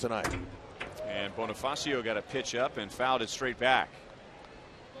Royals tonight. And Bonifacio got a pitch up and fouled it straight back.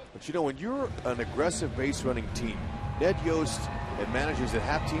 But you know, when you're an aggressive base running team, Ned Yost and managers that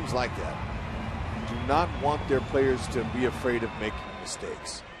have teams like that do not want their players to be afraid of making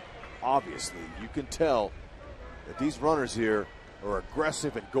mistakes. Obviously, you can tell that these runners here are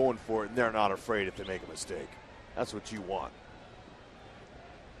aggressive and going for it, and they're not afraid if they make a mistake. That's what you want.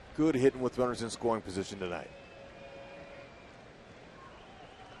 Good hitting with runners in scoring position tonight.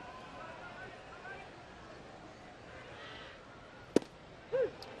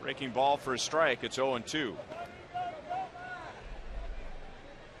 Breaking ball for a strike. It's 0-2.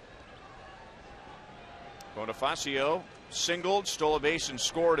 Bonifacio singled, stole a base, and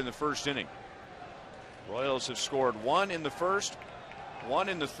scored in the first inning. Royals have scored 1 in the first, 1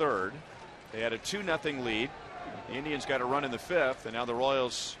 in the third. They had a 2-0 lead. The Indians got a run in the 5th, and now the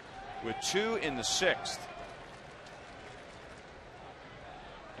Royals with 2 in the 6th.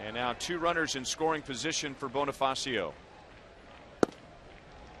 And now 2 runners in scoring position for Bonifacio.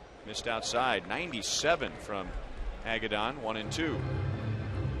 Missed outside. 97 from Hagedorn, 1-2.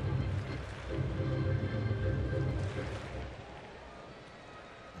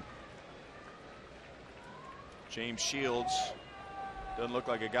 James Shields doesn't look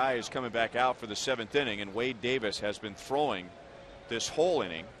like a guy who's coming back out for the 7th inning, and Wade Davis has been throwing this whole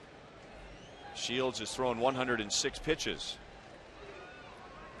inning. Shields has thrown 106 pitches.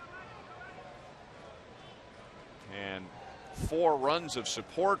 And 4 runs of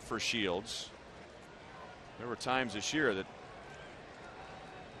support for Shields. There were times this year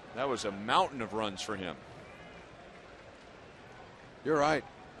that was a mountain of runs for him. You're right.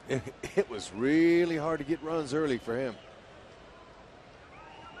 It was really hard to get runs early for him.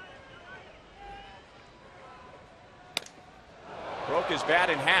 Broke his bat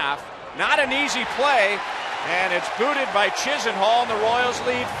in half. Not an easy play, and it's booted by Chisenhall, and the Royals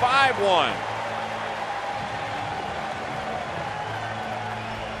lead 5-1.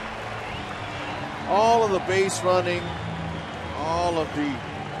 All of the base running, all of the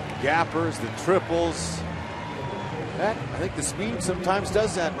gappers, the triples. I think the speed sometimes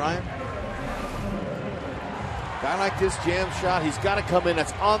does that, Ryan. Guy like this jam shot, he's got to come in.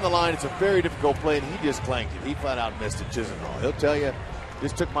 That's on the line. It's a very difficult play, and he just clanked it. He flat out missed it, Chisenhall. He'll tell you,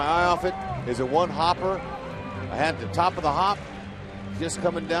 just took my eye off it. There's a 1-hopper. I had the top of the hop, just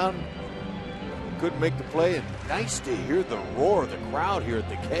coming down. Couldn't make the play, and nice to hear the roar of the crowd here at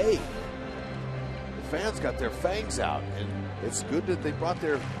the K. The fans got their fangs out, and it's good that they brought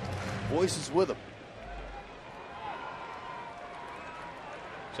their voices with them.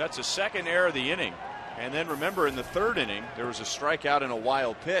 So that's the second error of the inning. And then remember, in the third inning, there was a strikeout and a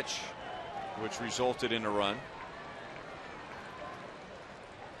wild pitch, which resulted in a run.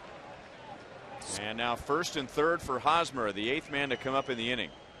 And now first and third for Hosmer, the 8th man to come up in the inning.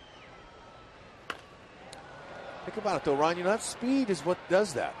 Think about it, though, Ron. You know, that speed is what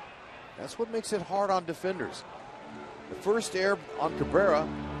does that. That's what makes it hard on defenders. The first error on Cabrera,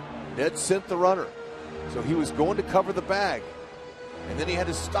 Ned sent the runner. So he was going to cover the bag. And then he had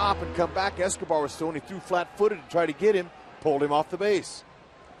to stop and come back. Escobar was throwing. He threw flat-footed to try to get him, pulled him off the base.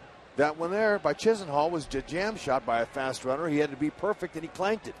 That one there by Chisenhall was a jam shot by a fast runner. He had to be perfect, and he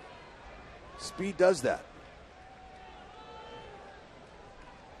clanked it. Speed does that.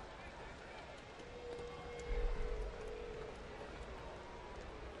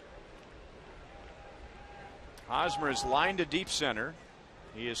 Hosmer is lined to deep center.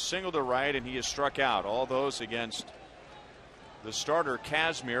 He is singled to right, and he is struck out. All those against the starter,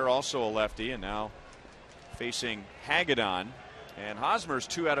 Kazmir, also a lefty, and now facing Hagedon. And Hosmer's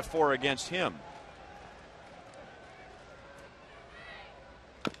 2 out of 4 against him.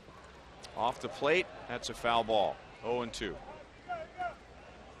 Off the plate, that's a foul ball. 0-2.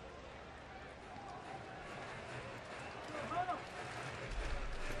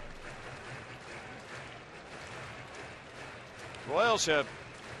 Royals have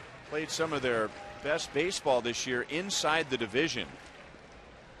played some of their best baseball this year inside the division.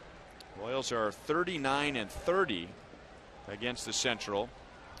 Royals are 39-30 against the Central,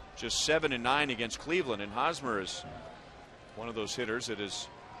 just 7-9 against Cleveland, and Hosmer is one of those hitters that has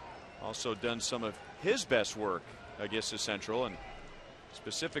also done some of his best work against the Central, and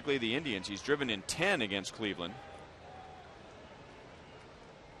specifically the Indians. He's driven in 10 against Cleveland.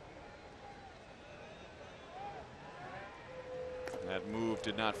 That move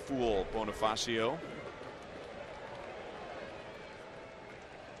did not fool Bonifacio.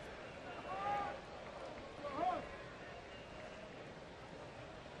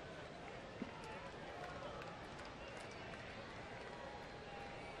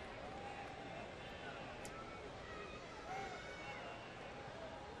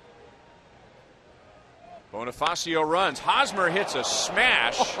 Bonifacio runs. Hosmer hits a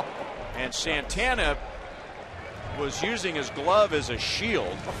smash, and Santana was using his glove as a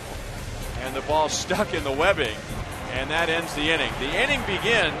shield, and the ball stuck in the webbing, and that ends the inning. The inning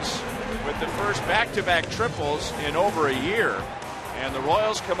begins with the first back-to-back triples in over a year, and the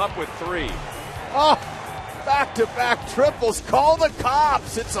Royals come up with 3. Oh, back-to-back triples. Call the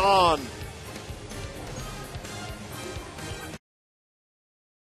cops. It's on.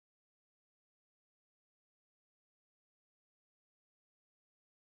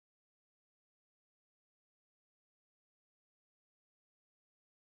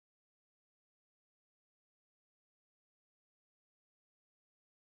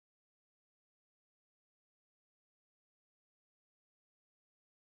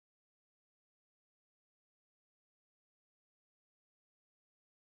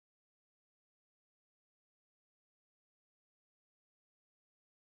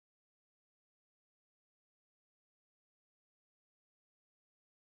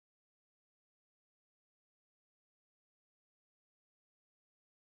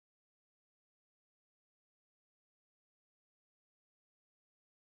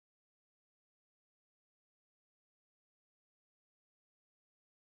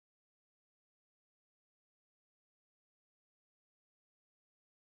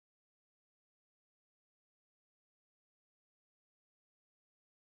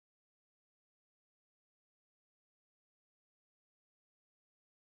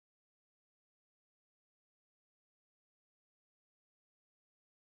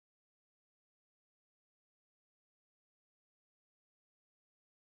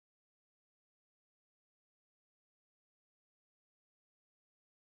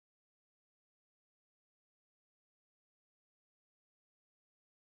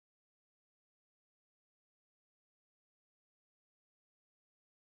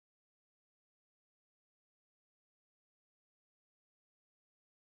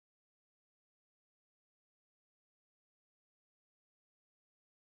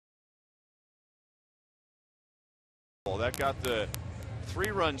 That got the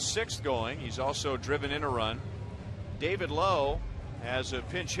 3-run 6th going. He's also driven in a run. David Lowe, as a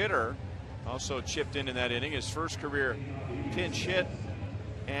pinch hitter, also chipped in that inning. His first career pinch hit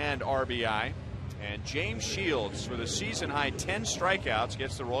and RBI. And James Shields, with a season-high 10 strikeouts,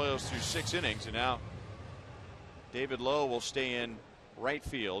 gets the Royals through 6 innings. And now David Lowe will stay in right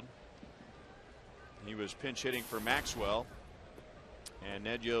field. He was pinch hitting for Maxwell. And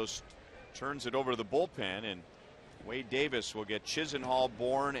Ned Yost turns it over to the bullpen, and Wade Davis will get Chisenhall,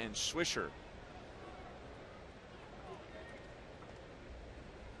 Bourne, and Swisher.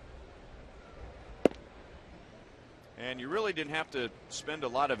 And you really didn't have to spend a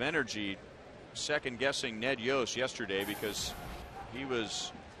lot of energy second guessing Ned Yost yesterday, because he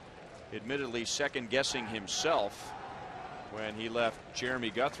was admittedly second guessing himself when he left Jeremy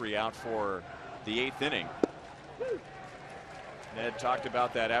Guthrie out for the 8th inning. Ned talked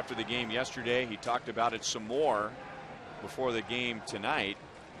about that after the game yesterday. He talked about it some more before the game tonight,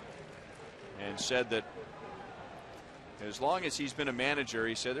 and said that as long as he's been a manager,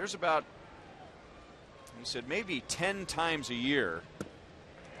 he said there's about, he said maybe 10 times a year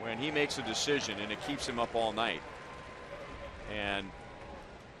when he makes a decision and it keeps him up all night. And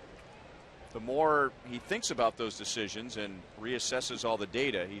the more he thinks about those decisions and reassesses all the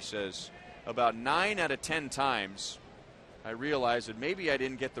data, he says about 9 out of 10 times I realize that maybe I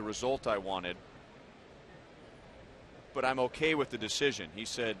didn't get the result I wanted, but I'm okay with the decision. He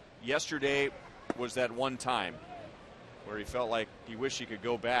said yesterday was that one time where he felt like he wished he could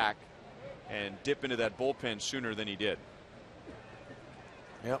go back and dip into that bullpen sooner than he did.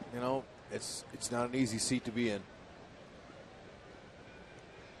 Yep, you know, it's not an easy seat to be in.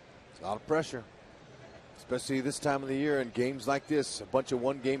 It's a lot of pressure, especially this time of the year in games like this. A bunch of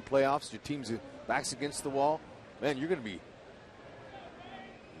one-game playoffs, your team's backs against the wall. Man, you're going to be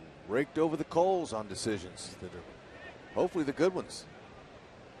raked over the coals on decisions that are hopefully the good ones.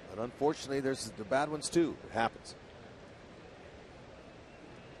 But unfortunately, there's the bad ones too. It happens.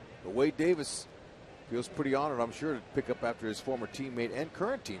 But Wade Davis feels pretty honored, I'm sure, to pick up after his former teammate and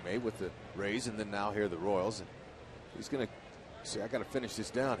current teammate with the Rays, and then now here the Royals. And he's going to say, I got to finish this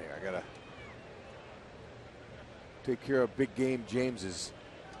down here. I got to take care of Big Game James's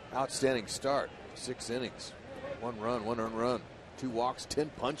outstanding start. 6 innings, 1 run, 1 earned run, 2 walks,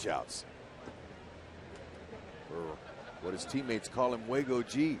 10 punch outs. Or what his teammates call him, Wago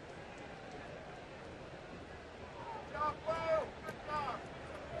G.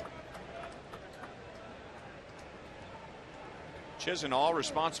 Chisenhall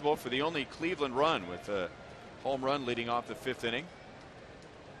responsible for the only Cleveland run, with a home run leading off the 5th inning.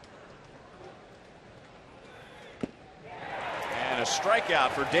 And a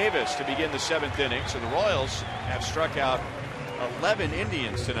strikeout for Davis to begin the 7th inning. So the Royals have struck out 11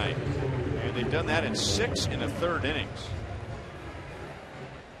 Indians tonight, and they've done that in 6 1/3 innings.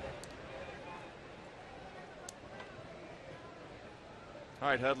 All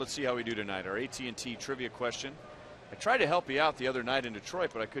right, Hud, let's see how we do tonight. Our AT&T trivia question. I tried to help you out the other night in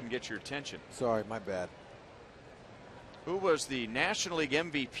Detroit, but I couldn't get your attention. Sorry, my bad. Who was the National League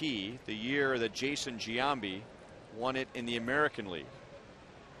MVP the year that Jason Giambi won it in the American League?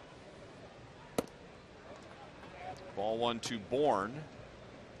 Ball 1 to Bourne,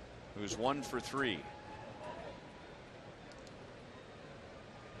 who's 1 for 3.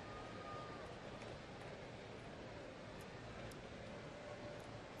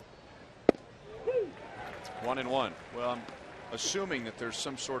 One and one. Well, I'm assuming that there's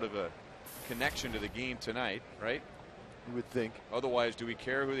some sort of a connection to the game tonight, right? You would think. Otherwise, do we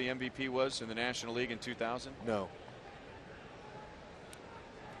care who the MVP was in the National League in 2000? No.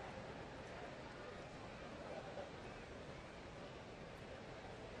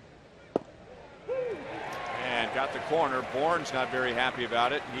 And got the corner. Bourne's not very happy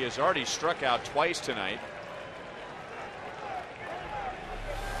about it. He has already struck out twice tonight.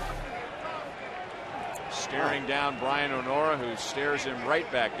 Staring down Brian Honora, who stares him right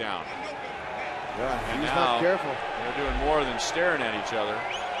back down. Yeah, and he's now not careful. They're doing more than staring at each other.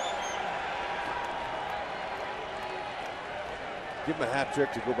 Give him a hat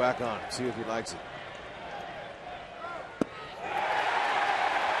trick to go back on. See if he likes it.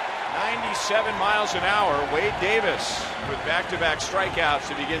 97 miles an hour. Wade Davis with back-to-back strikeouts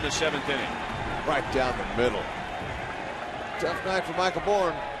to begin the 7th inning. Right down the middle. Tough night for Michael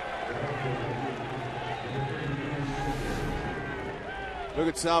Bourne. Look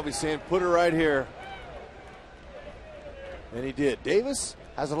at Salvi saying, put her right here. And he did. Davis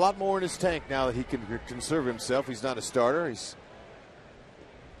has a lot more in his tank now that he can conserve himself. He's not a starter. Let's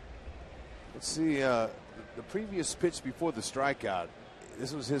see, the previous pitch before the strikeout,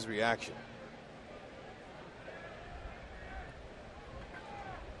 this was his reaction.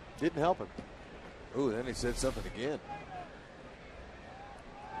 Didn't help him. Ooh, then he said something again.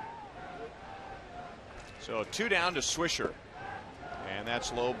 So 2 down to Swisher. And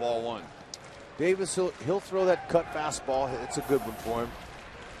that's low, ball 1. Davis, he'll throw that cut fastball. It's a good one for him.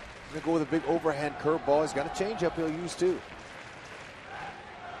 He's going to go with a big overhand curveball. He's got a changeup he'll use too.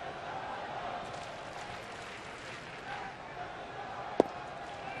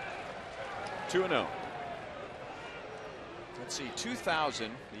 Let's see, 2000,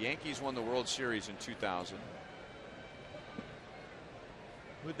 the Yankees won the World Series in 2000.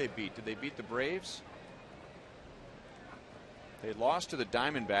 Who'd they beat? Did they beat the Braves? They lost to the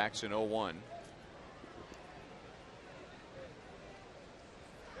Diamondbacks in 01.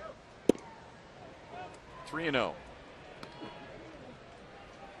 Three and 0.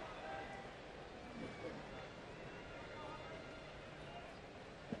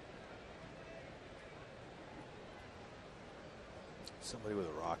 Somebody with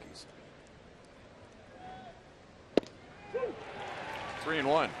the Rockies. 3 and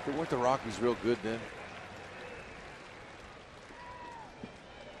 1. They weren't the Rockies real good then?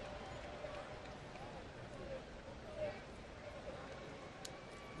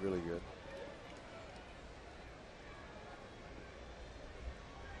 Really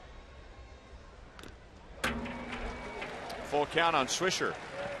good. Full count on Swisher.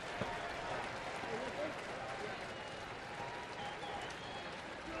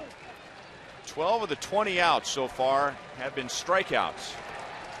 Twelve of the 20 outs so far have been strikeouts.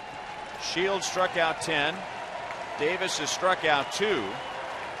 Shields struck out 10. Davis has struck out 2.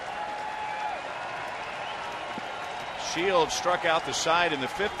 Shields struck out the side in the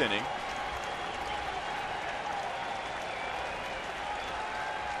 5th inning.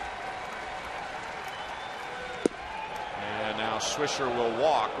 And now Swisher will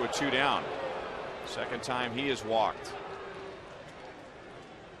walk with 2 down. Second time he has walked.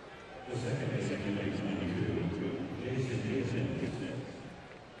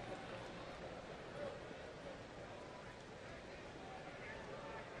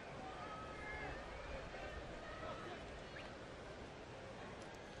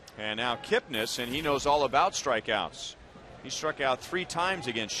 And now Kipnis, and he knows all about strikeouts. He struck out 3 times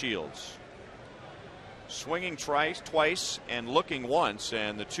against Shields. Swinging twice and looking once,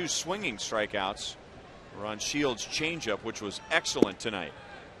 and the 2 swinging strikeouts were on Shields' changeup, which was excellent tonight.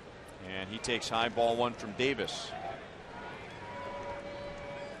 And he takes high ball 1 from Davis.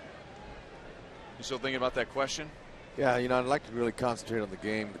 You still thinking about that question? Yeah, you know, I'd like to really concentrate on the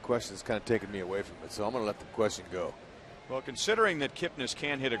game. The question's kind of taken me away from it, so I'm going to let the question go. Well, considering that Kipnis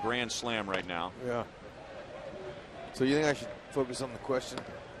can hit a grand slam right now. Yeah. So you think I should focus on the question?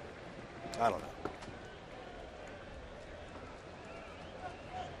 I don't know.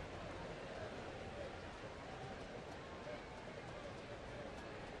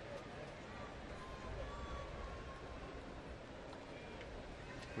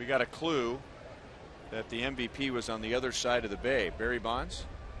 We got a clue that the MVP was on the other side of the bay. Barry Bonds?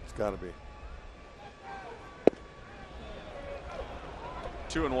 It's got to be.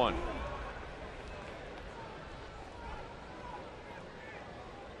 2 and 1.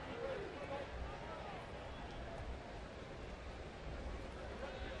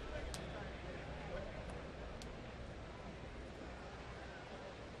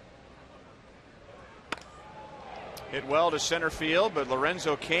 Hit well to center field, but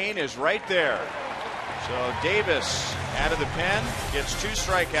Lorenzo Cain is right there. So Davis out of the pen, gets 2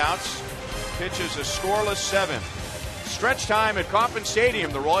 strikeouts, pitches a scoreless 7th. Stretch time at Kauffman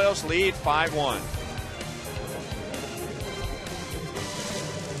Stadium. The Royals lead 5-1.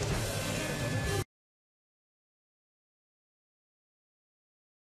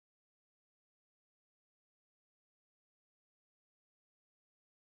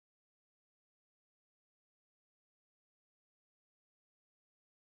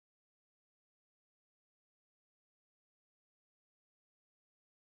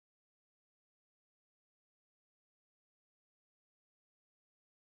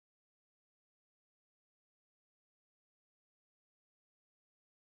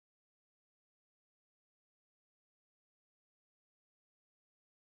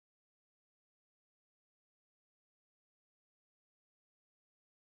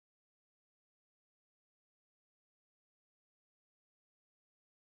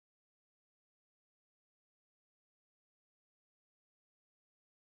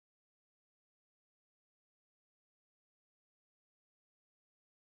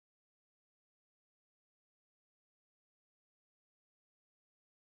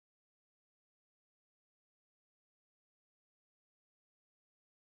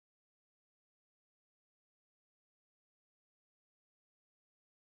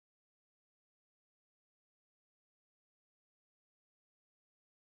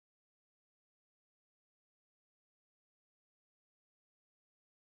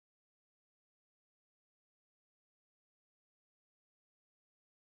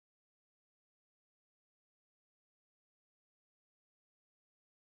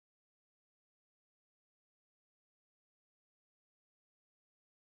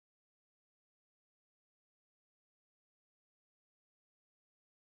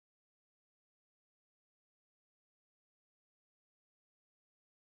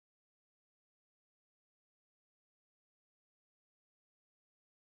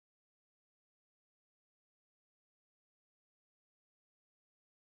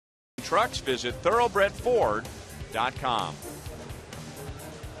 trucks, visit thoroughbredford.com.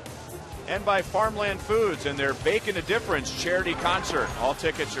 And by Farmland Foods and their Bacon a Difference charity concert. All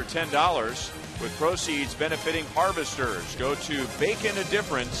tickets are $10 with proceeds benefiting harvesters. Go to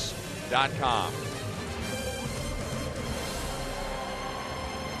baconadifference.com.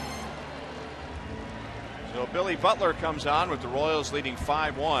 So Billy Butler comes on with the Royals leading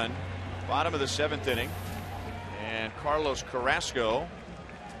 5-1. Bottom of the 7th inning. And Carlos Carrasco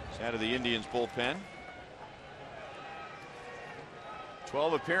is out of the Indians bullpen.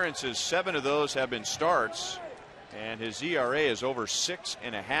 12 appearances, 7 of those have been starts, and his ERA is over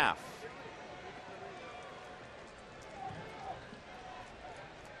 6.5.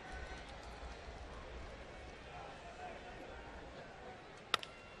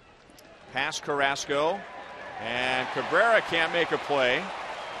 Past Carrasco, and Cabrera can't make a play,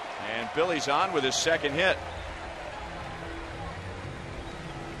 and Billy's on with his second hit.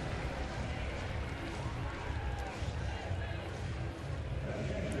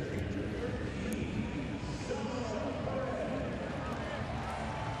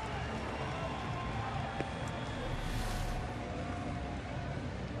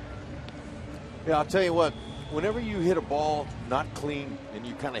 Yeah, I'll tell you what, whenever you hit a ball not clean and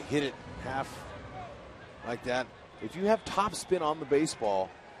you kind of hit it half like that, if you have top spin on the baseball,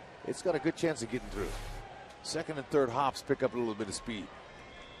 it's got a good chance of getting through. Second and third hops pick up a little bit of speed.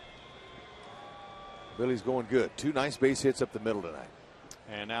 Billy's going good. 2 nice base hits up the middle tonight.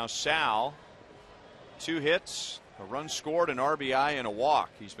 And now Sal, 2 hits, a run scored, an RBI, and a walk.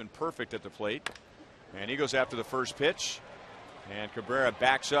 He's been perfect at the plate. And he goes after the first pitch. And Cabrera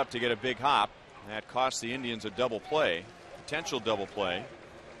backs up to get a big hop. That cost the Indians a double play, potential double play.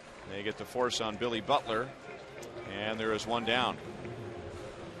 They get the force on Billy Butler, and there is one down.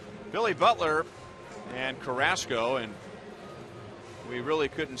 Billy Butler and Carrasco, and we really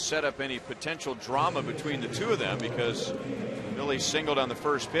couldn't set up any potential drama between the two of them because Billy singled on the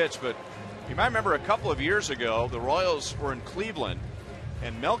first pitch. But you might remember a couple of years ago, the Royals were in Cleveland,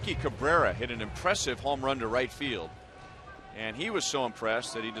 and Melky Cabrera hit an impressive home run to right field. And he was so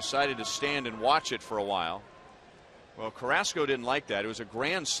impressed that he decided to stand and watch it for a while. Well, Carrasco didn't like that. It was a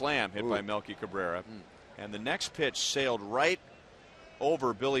grand slam hit by Melky Cabrera. And the next pitch sailed right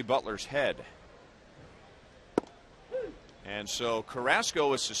over Billy Butler's head. And so Carrasco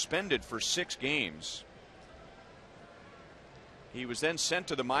was suspended for 6 games. He was then sent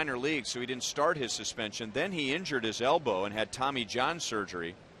to the minor leagues, so he didn't start his suspension. Then he injured his elbow and had Tommy John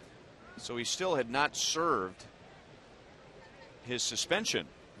surgery. So he still had not served his suspension.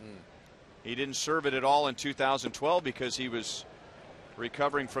 He didn't serve it at all in 2012 because he was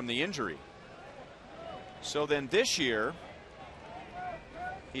recovering from the injury. So then this year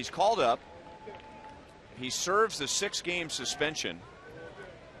he's called up, he serves the 6-game suspension,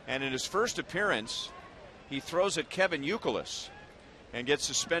 and in his first appearance he throws at Kevin Youkilis and gets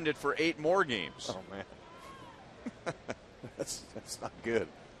suspended for 8 more games. Oh man. that's not good.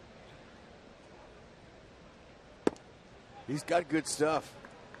 He's got good stuff.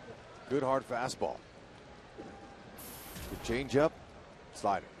 Good hard fastball. Good change up,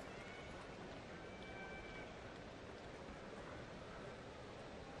 slider.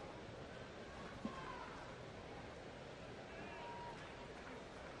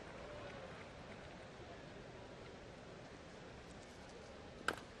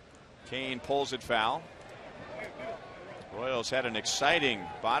 Kane pulls it foul. Royals had an exciting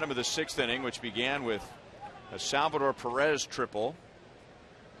bottom of the 6th inning, which began with a Salvador Perez triple,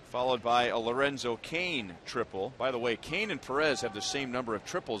 followed by a Lorenzo Cain triple. By the way, Cain and Perez have the same number of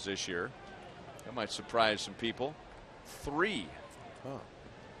triples this year. That might surprise some people. 3. Huh.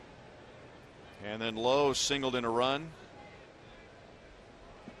 And then Lowe singled in a run.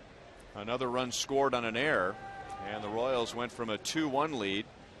 Another run scored on an error, and the Royals went from a 2-1 lead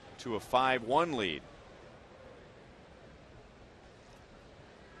to a 5-1 lead.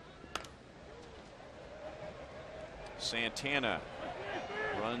 Santana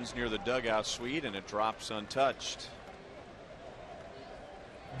runs near the dugout suite, and it drops untouched.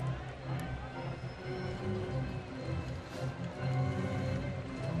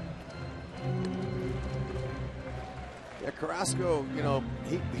 Yeah, Carrasco, you know,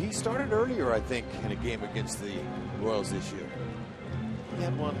 he started earlier, I think, in a game against the Royals this year. He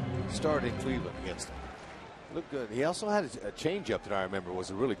had one start in Cleveland against them. Looked good. He also had a changeup that I remember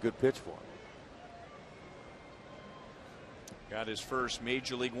was a really good pitch for him. Got his first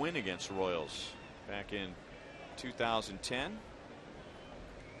major league win against the Royals back in 2010. In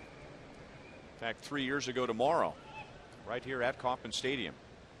fact, 3 years ago tomorrow, right here at Kauffman Stadium.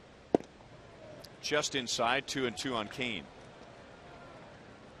 Just inside, 2-2 on Kane.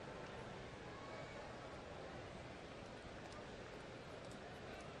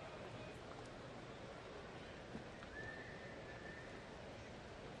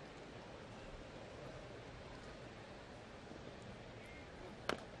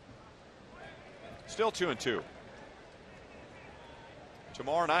 Still 2-2.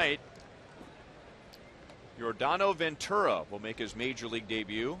 Tomorrow night, Yordano Ventura will make his major league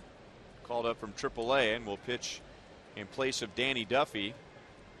debut. Called up from AAA and will pitch in place of Danny Duffy.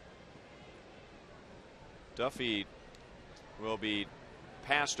 Duffy will be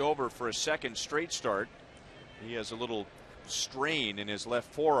passed over for a second straight start. He has a little strain in his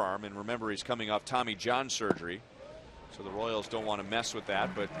left forearm, and remember, he's coming off Tommy John surgery, so the Royals don't want to mess with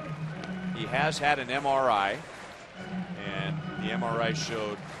that. But he has had an MRI, and the MRI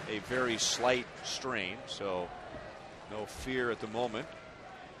showed a very slight strain, so no fear at the moment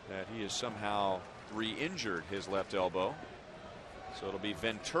that he has somehow re-injured his left elbow. So it'll be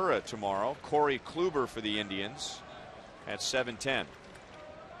Ventura tomorrow. Corey Kluber for the Indians at 7:10.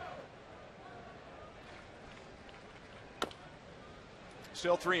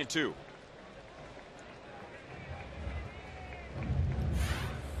 Still 3-2.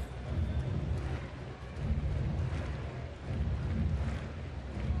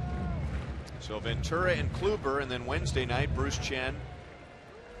 So Ventura and Kluber, and then Wednesday night, Bruce Chen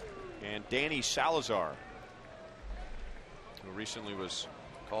and Danny Salazar, who recently was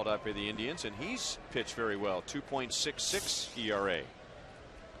called up by the Indians, and he's pitched very well. 2.66 ERA.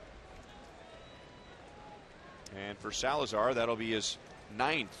 And for Salazar, that'll be his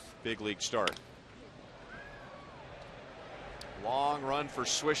 9th big league start. Long run for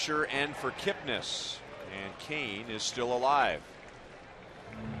Swisher and for Kipnis, and Kane is still alive.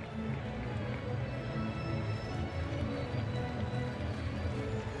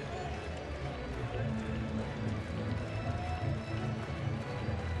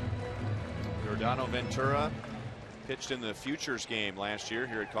 Yordano Ventura pitched in the Futures game last year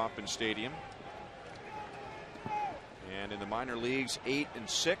here at Kauffman Stadium. And in the minor leagues,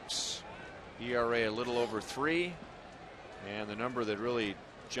 8-6, ERA a little over 3, and the number that really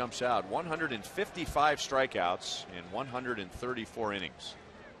jumps out, 155 strikeouts in 134 innings.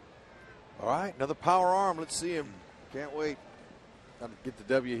 All right, another power arm. Let's see him. Can't wait. Got to get the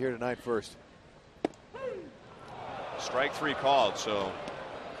W here tonight first. Strike 3 called, so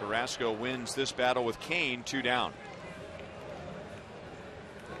Carrasco wins this battle with Kane 2 down.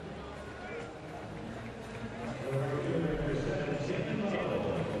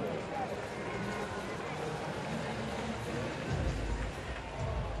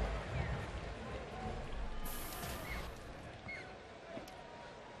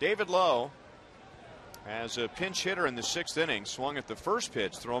 David Lowe, as a pinch hitter in the 6th inning, swung at the first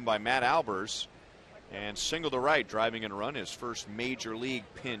pitch thrown by Matt Albers and single to right, driving in a run, his first major league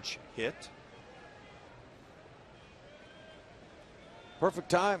pinch hit. Perfect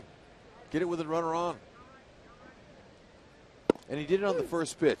time. Get it with a runner on. And he did it on the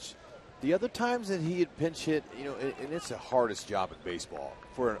first pitch. The other times that he had pinch hit, you know, and it's the hardest job in baseball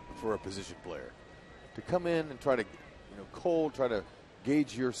for a position player to come in and try to, you know, cold, try to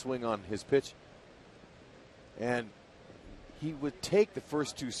gauge your swing on his pitch. And he would take the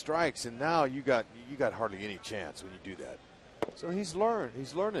first 2 strikes, and now you got hardly any chance when you do that. So he's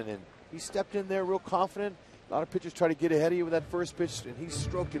learning, and he stepped in there real confident. A lot of pitchers try to get ahead of you with that first pitch, and he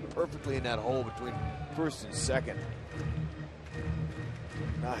stroked it perfectly in that hole between first and second.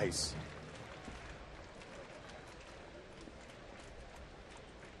 Nice.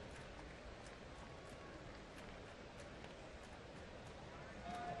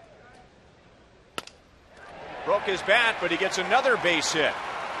 Broke his bat, but he gets another base hit.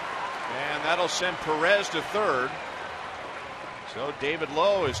 And that'll send Perez to third. So David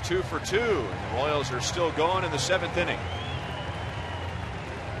Lowe is 2 for 2. And the Royals are still going in the 7th inning.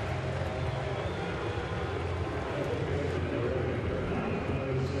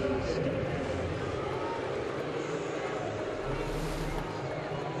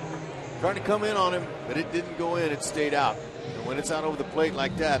 Trying to come in on him, but it didn't go in. It stayed out. And when it's out over the plate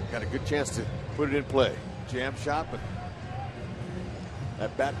like that, got a good chance to put it in play. Jam shot, but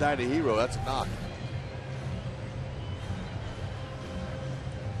that bat died a hero. That's a knock.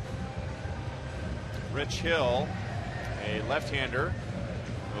 Rich Hill, a left-hander,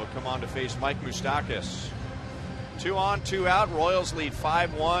 will come on to face Mike Moustakas. 2 on, 2 out. Royals lead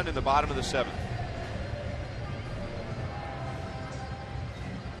 5-1 in the bottom of the 7th.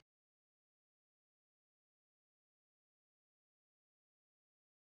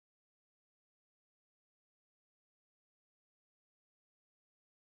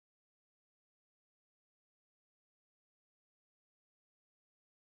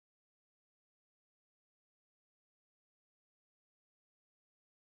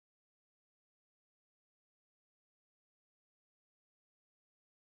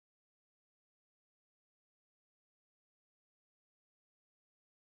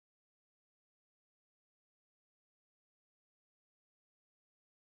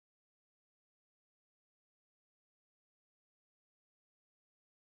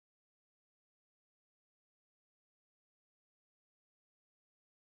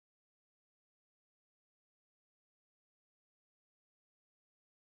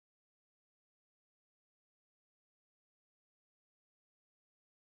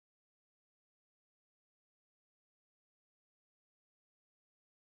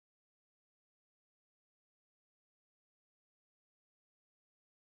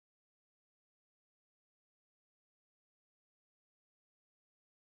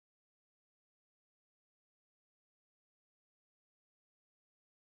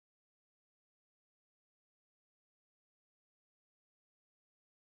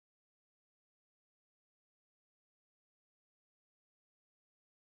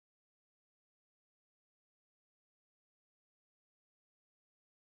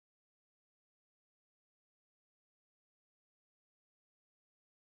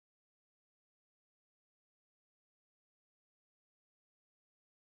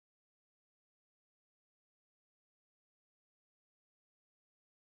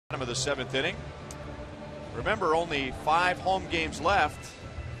 Of the 7th inning. Remember, only 5 home games left,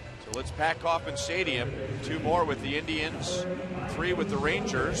 so let's pack Kauffman Stadium. 2 more with the Indians, 3 with the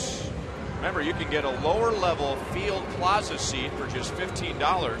Rangers. Remember, you can get a lower level field plaza seat for just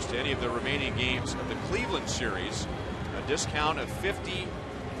 $15 to any of the remaining games of the Cleveland series, a discount of 50%.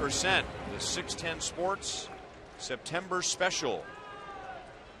 The 610 Sports September special.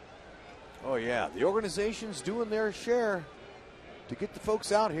 Oh yeah, the organization's doing their share to get the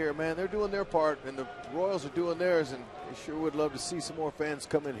folks out here, man. They're doing their part, and the Royals are doing theirs, and they sure would love to see some more fans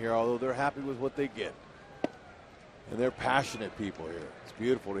come in here, although they're happy with what they get. And they're passionate people here. It's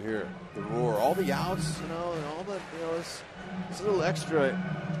beautiful to hear the roar, all the outs, and all the, it's a little extra.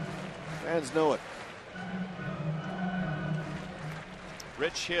 Fans know it.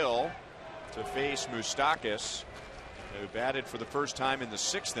 Rich Hill to face Moustakas, who batted for the first time in the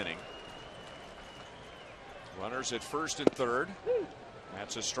 6th inning. Runners at first and third.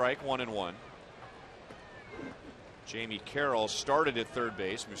 That's a strike, 1-1. Jamie Carroll started at third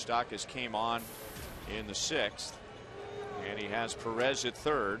base. Moustakas came on in the 6th. And he has Perez at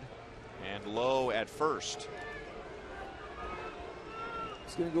third and Lowe at first.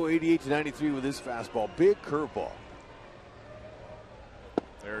 He's going to go 88-93 with his fastball. Big curveball.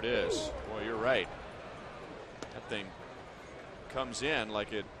 There it is. Boy, you're right. That thing comes in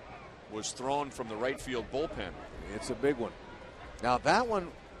like it was thrown from the right field bullpen. It's a big one. Now that one,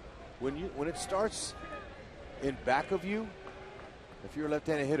 when it starts in back of you, if you're a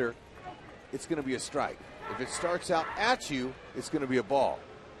left-handed hitter, it's going to be a strike. If it starts out at you, it's going to be a ball.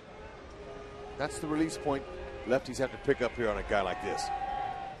 That's the release point lefties have to pick up here on a guy like this.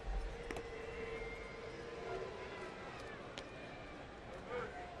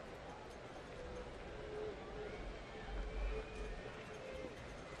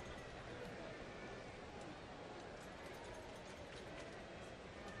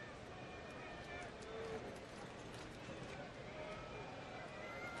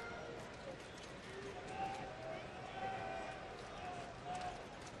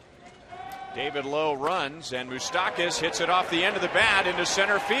 David Lowe runs, and Moustakas hits it off the end of the bat into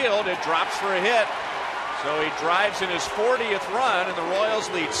center field. It drops for a hit. So he drives in his 40th run, and the Royals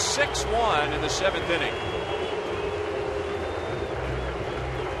lead 6-1 in the 7th inning.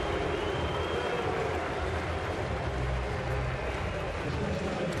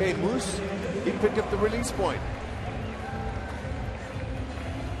 Okay, Moose, he picked up the release point.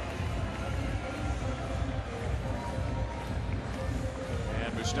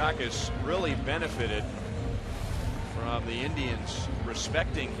 Moustakas really benefited from the Indians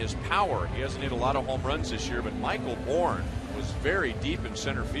respecting his power. He hasn't hit a lot of home runs this year, but Michael Bourne was very deep in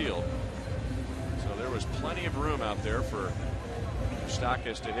center field. So there was plenty of room out there for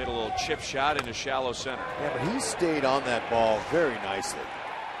Moustakas to hit a little chip shot into shallow center. Yeah, but he stayed on that ball very nicely.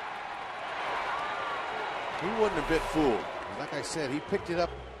 He wasn't a bit fooled. Like I said, he picked it up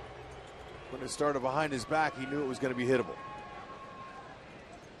when it started behind his back. He knew it was going to be hittable.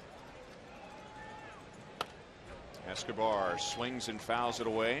 Escobar swings and fouls it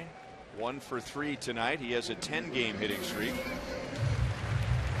away. 1 for 3 tonight. He has a 10-game hitting streak.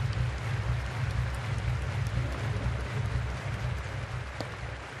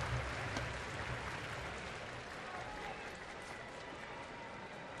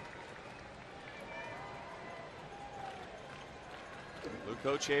 Luke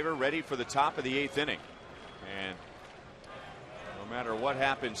Hochevar ready for the top of the 8th inning. And no matter what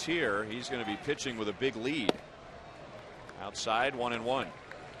happens here, he's going to be pitching with a big lead. Outside, 1-1.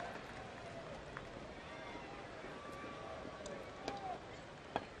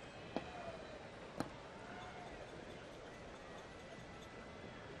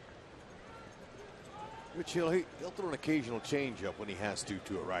 Rich Hill, he'll throw an occasional changeup when he has to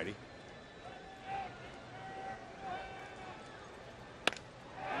a righty.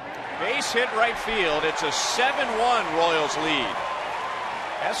 Base hit right field. It's a 7-1 Royals lead.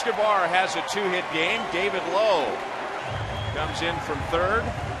 Escobar has a 2-hit game. David Lowe comes in from third,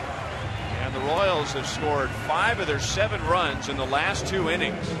 and the Royals have scored 5 of their 7 runs in the last 2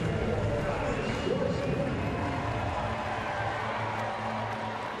 innings.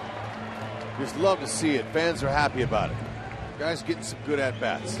 Just love to see it. Fans are happy about it. Guys getting some good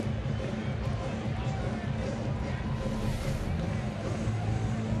at-bats.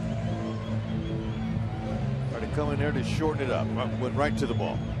 Tried to come in there to shorten it up. Went right to the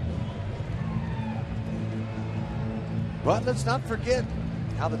ball. But let's not forget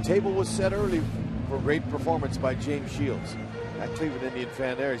how the table was set early for a great performance by James Shields. That Cleveland Indian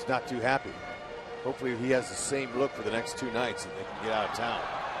fan there is not too happy. Hopefully he has the same look for the next 2 nights and they can get out of town.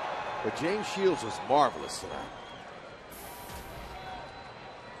 But James Shields was marvelous tonight.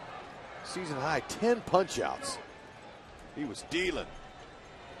 Season high 10 punch outs. He was dealing.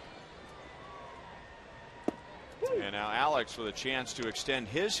 And now Alex with a chance to extend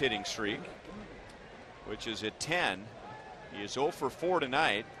his hitting streak, which is at 10. He is 0 for 4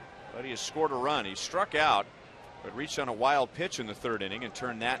 tonight, but he has scored a run. He struck out, but reached on a wild pitch in the third inning and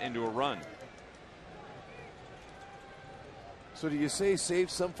turned that into a run. So do you say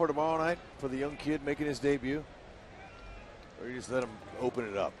save some for tomorrow night for the young kid making his debut? Or you just let him open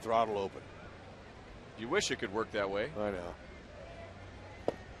it up, throttle open? You wish it could work that way. I know.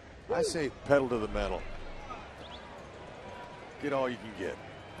 I say pedal to the metal. Get all you can get.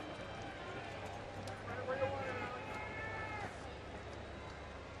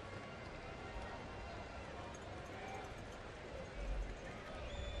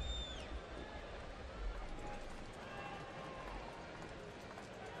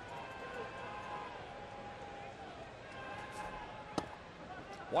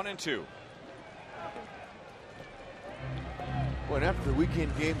 One and two. Boy, and after the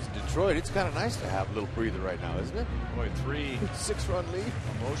weekend games in Detroit, it's kind of nice to have a little breather right now, isn't it? Boy, 3 6-run lead.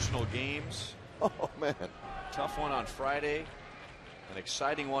 emotional games. Oh, man. Tough one on Friday, an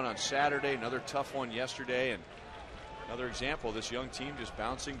exciting one on Saturday, another tough one yesterday, and another example of this young team just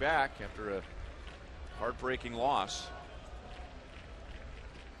bouncing back after a heartbreaking loss.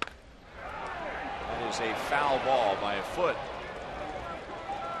 That is a foul ball by a foot.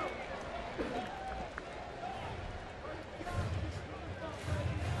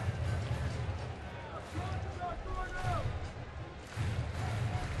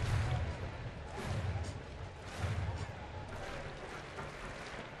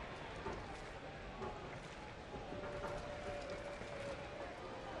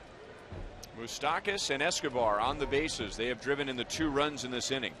 Moustakas and Escobar on the bases. They have driven in the 2 runs in this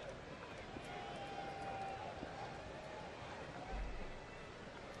inning.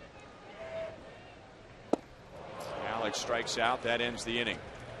 Alex strikes out. That ends the inning.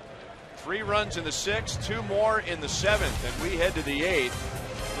 3 runs in the 6th, 2 more in the 7th, and we head to the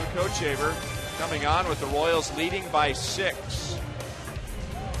 8th. Luke Hochevar coming on with the Royals leading by 6.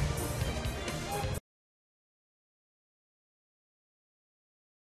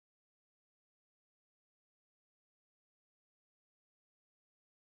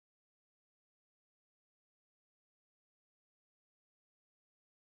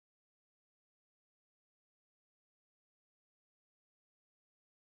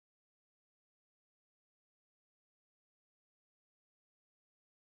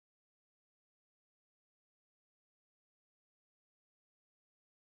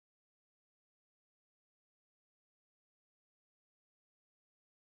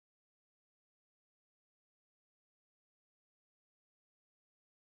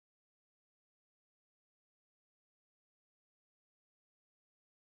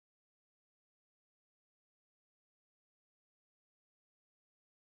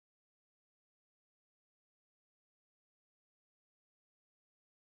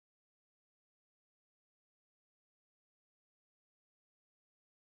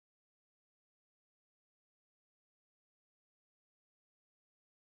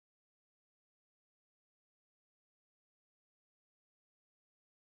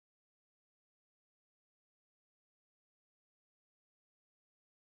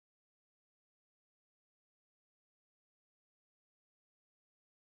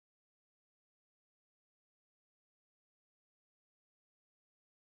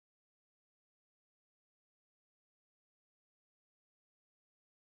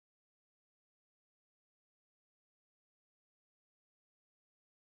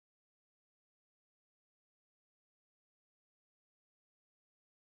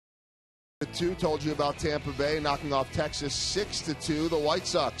 The 2 told you about Tampa Bay knocking off Texas 6-2. The White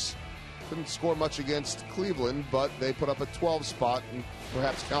Sox couldn't score much against Cleveland, but they put up a 12 spot and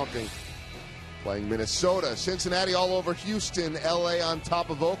perhaps counting. Playing Minnesota, Cincinnati all over Houston, LA on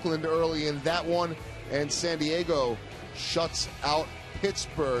top of Oakland early in that one, and San Diego shuts out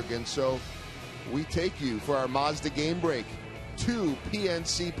Pittsburgh. And so we take you for our Mazda game break to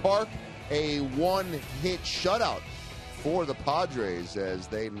PNC Park, a 1-hit shutout for the Padres as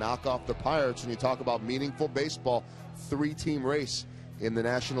they knock off the Pirates. And you talk about meaningful baseball, 3-team race in the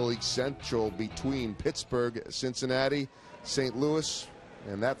National League Central between Pittsburgh, Cincinnati, St. Louis,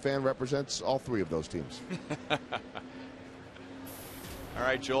 and that fan represents all 3 of those teams. All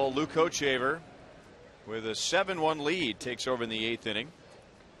right, Joel, Luke Hochevar with a 7-1 lead takes over in the 8th inning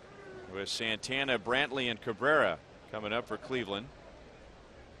with Santana, Brantley, and Cabrera coming up for Cleveland.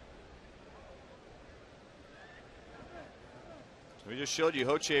 We just showed you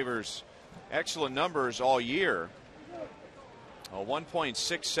Hochevar's excellent numbers all year. A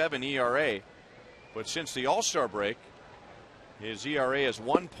 1.67 ERA. But since the All-Star break, his ERA is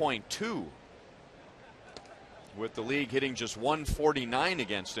 1.2. With the league hitting just 149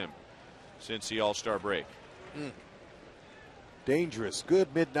 against him since the All-Star break. Dangerous.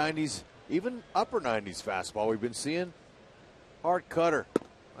 Good mid-90s, even upper 90s fastball we've been seeing. Hard cutter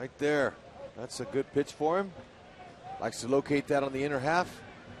right there. That's a good pitch for him. Likes to locate that on the inner half.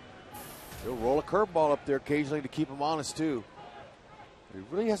 He'll roll a curveball up there occasionally to keep him honest, too. He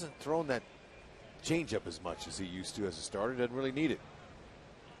really hasn't thrown that changeup as much as he used to as a starter. Doesn't really need it.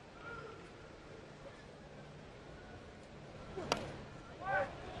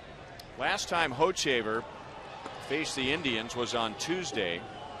 Last time Hochevar faced the Indians was on Tuesday,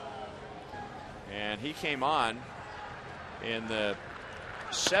 and he came on in the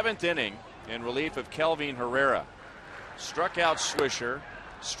 7th inning in relief of Kelvin Herrera. Struck out Swisher,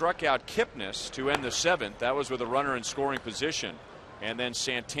 struck out Kipnis to end the 7th. That was with a runner in scoring position. And then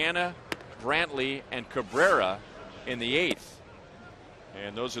Santana, Brantley, and Cabrera in the 8th.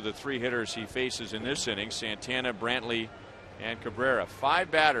 And those are the 3 hitters he faces in this inning: Santana, Brantley, and Cabrera. 5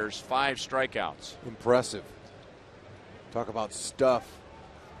 batters, 5 strikeouts. Impressive. Talk about stuff.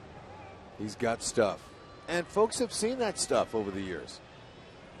 He's got stuff. And folks have seen that stuff over the years.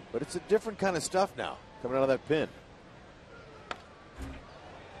 But it's a different kind of stuff now coming out of that pin.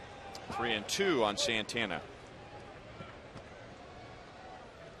 3-2 on Santana.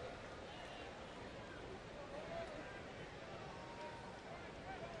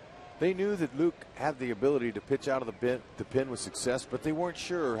 They knew that Luke had the ability to pitch out of the pin with success, but they weren't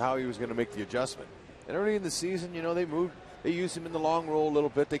sure how he was going to make the adjustment. And early in the season, you know, they used him in the long roll a little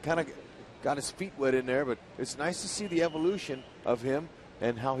bit. They kind of got his feet wet in there, but it's nice to see the evolution of him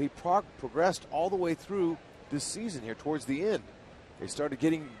and how he progressed all the way through this season here towards the end. They started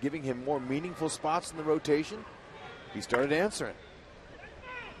giving him more meaningful spots in the rotation. He started answering.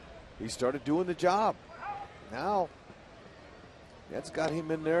 He started doing the job. Now, that's got him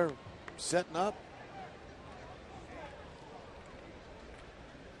in there setting up.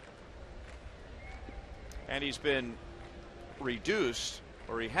 And he's been reduced,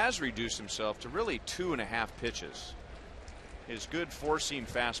 or he has reduced himself to really 2.5 pitches. His good four-seam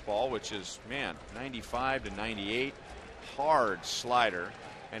fastball, which is, 95 to 98, hard slider.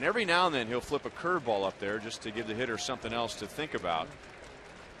 And every now and then he'll flip a curveball up there just to give the hitter something else to think about.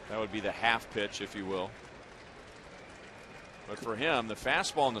 That would be the half pitch, if you will. But for him, the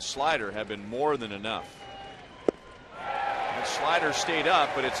fastball and the slider have been more than enough. The slider stayed up,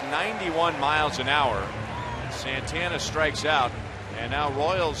 but it's 91 miles an hour. Santana strikes out, and now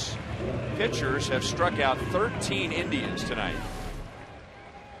Royals pitchers have struck out 13 Indians tonight.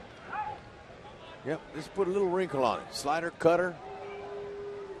 Yep, just put a little wrinkle on it. Slider, cutter.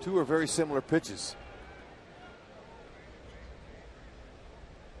 2 are very similar pitches.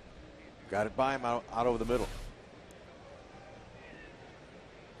 Got it by him out over the middle.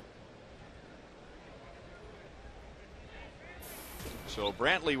 So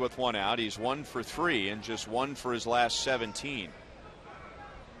Brantley with 1 out. He's 1 for 3 and just 1 for his last 17.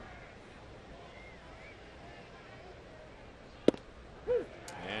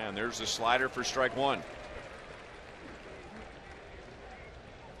 And there's the slider for strike 1.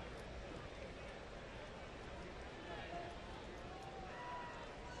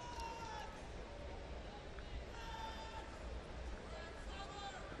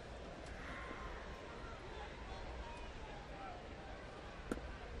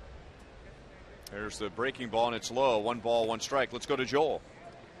 There's the breaking ball, and it's low. 1 ball, 1 strike. Let's go to Joel.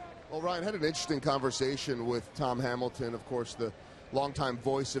 Well, Ryan, had an interesting conversation with Tom Hamilton, of course, the longtime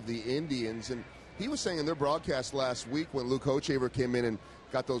voice of the Indians. And he was saying in their broadcast last week when Luke Hochevar came in and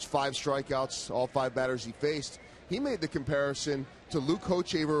got those 5 strikeouts, all 5 batters he faced, he made the comparison to Luke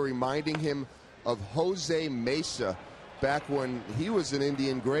Hochevar, reminding him of Jose Mesa back when he was an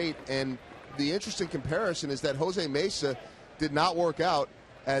Indian great. And the interesting comparison is that Jose Mesa did not work out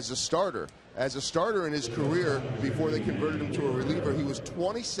as a starter. As a starter in his career, before they converted him to a reliever, he was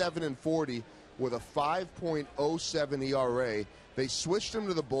 27-40 with a 5.07 ERA. They switched him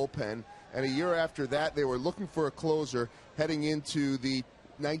to the bullpen, and a year after that, they were looking for a closer heading into the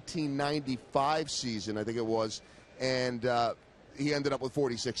 1995 season, I think it was, and he ended up with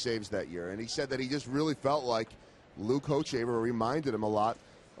 46 saves that year. And he said that he just really felt like Luke Hochevar reminded him a lot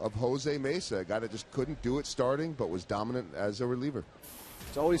of Jose Mesa, a guy that just couldn't do it starting, but was dominant as a reliever.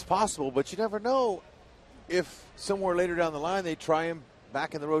 It's always possible, but you never know if somewhere later down the line they try him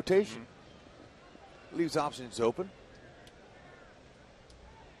back in the rotation. Leaves options open.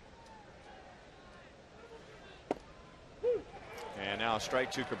 And now a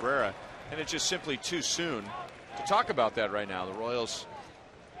strike to Cabrera. And it's just simply too soon to talk about that right now. The Royals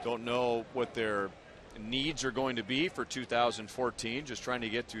don't know what their needs are going to be for 2014, just trying to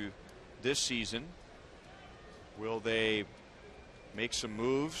get to this season. Will they make some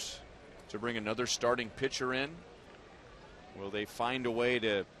moves to bring another starting pitcher in? Will they find a way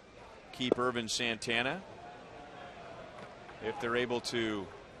to keep Irvin Santana? If they're able to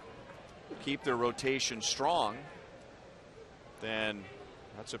keep their rotation strong, then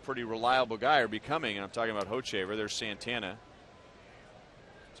that's a pretty reliable guy, or becoming, and I'm talking about Hochevar. There's Santana.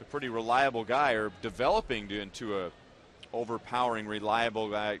 It's a pretty reliable guy, or developing into a overpowering, reliable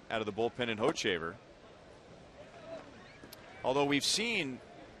guy out of the bullpen in Hochevar. Although we've seen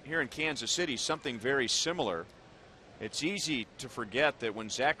here in Kansas City something very similar. It's easy to forget that when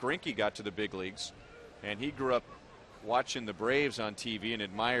Zach Greinke got to the big leagues, and he grew up watching the Braves on TV and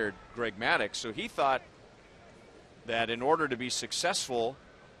admired Greg Maddux, so he thought that in order to be successful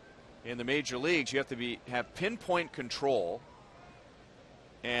in the major leagues, you have to have pinpoint control,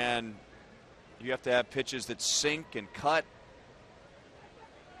 and you have to have pitches that sink and cut.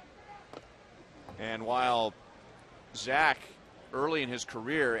 And while Zach, early in his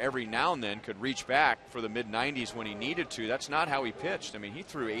career, every now and then could reach back for the mid-90s when he needed to, that's not how he pitched. I mean, he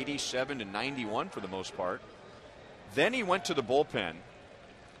threw 87 to 91 for the most part. Then he went to the bullpen,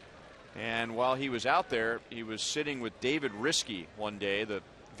 and while he was out there, he was sitting with David Riskey one day, the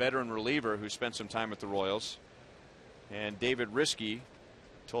veteran reliever who spent some time with the Royals. And David Riskey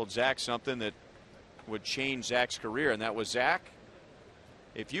told Zach something that would change Zach's career, and that was, Zach,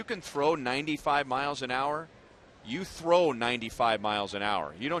 if you can throw 95 miles an hour, you throw 95 miles an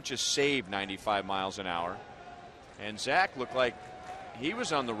hour. You don't just save 95 miles an hour. And Zach looked like he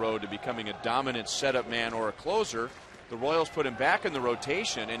was on the road to becoming a dominant setup man or a closer. The Royals put him back in the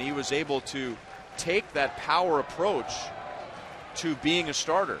rotation, and he was able to take that power approach to being a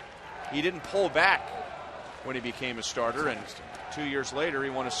starter. He didn't pull back when he became a starter, and 2 years later he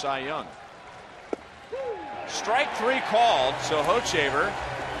won a Cy Young. Strike three called, so Hochevar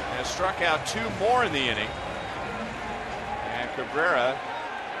has struck out two more in the inning. And Cabrera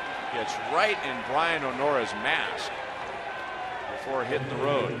gets right in Brian Onora's mask before hitting the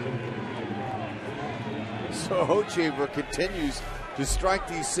road. So Hochevar continues to strike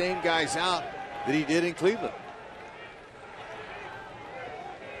these same guys out that he did in Cleveland.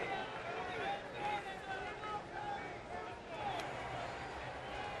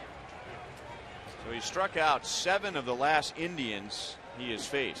 So he struck out 7 of the last Indians he has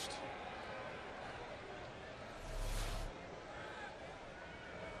faced.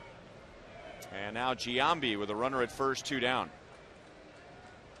 And now Giambi with a runner at first, 2 down.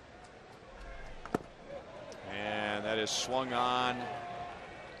 And that is swung on.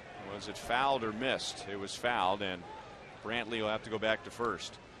 Was it fouled or missed? It was fouled, and Brantley will have to go back to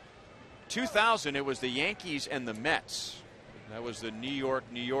first. 2000, it was the Yankees and the Mets. That was the New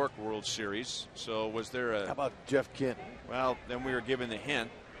York World Series. So was there a... How about Jeff Kent? Well, then we were given the hint.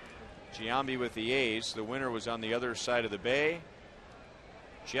 Giambi with the A's. The winner was on the other side of the bay.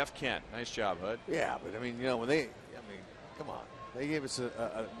 Jeff Kent. Nice job, Hud. Yeah, but I mean, you know, when they, I mean, come on. They gave us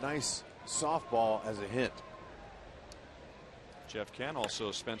a nice softball as a hint. Jeff Kent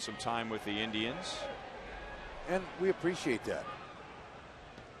also spent some time with the Indians. And we appreciate that.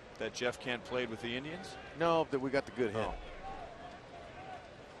 That Jeff Kent played with the Indians? No, that we got the good hint. Oh.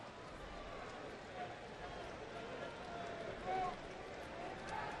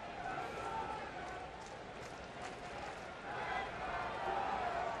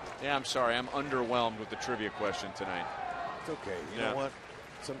 Yeah, I'm sorry. I'm underwhelmed with the trivia question tonight. It's okay. You know what?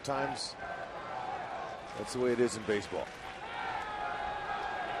 Sometimes that's the way it is in baseball.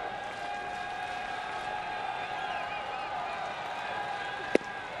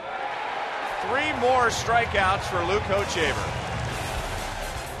 Three more strikeouts for Luke Hochevar.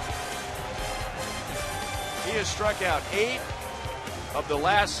 He has struck out 8 of the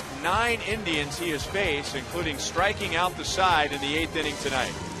last 9 Indians he has faced, including striking out the side in the 8th inning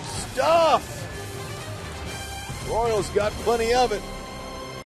tonight. Stuff! Royals got plenty of it.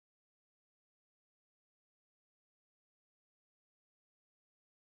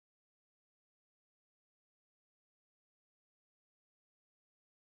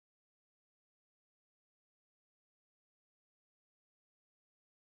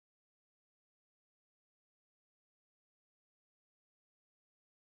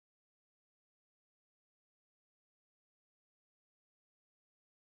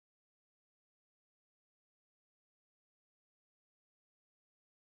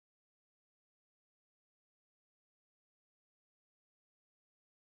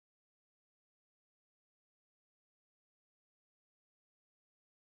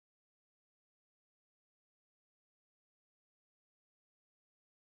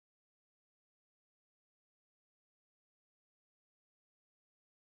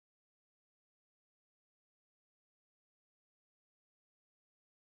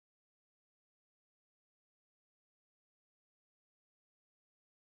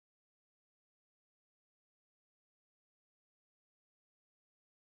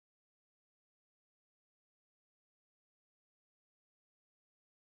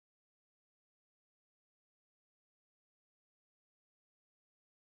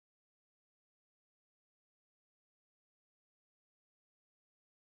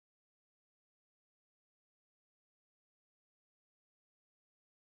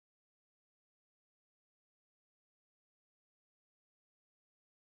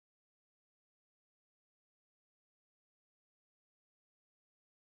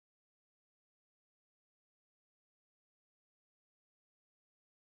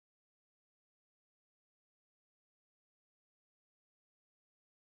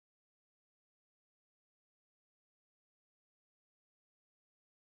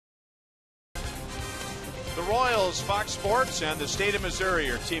 Royals, Fox Sports, and the state of Missouri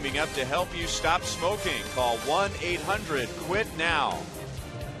are teaming up to help you stop smoking. Call 1-800-QUIT-NOW.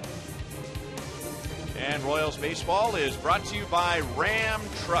 And Royals baseball is brought to you by Ram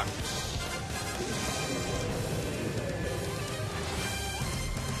Trucks.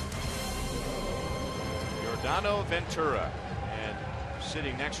 Giordano Ventura, and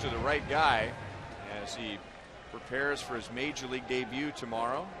sitting next to the right guy as he prepares for his major league debut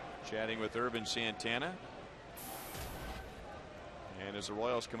tomorrow, chatting with Urban Santana. And as the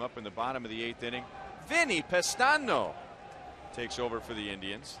Royals come up in the bottom of the 8th inning, Vinny Pestano takes over for the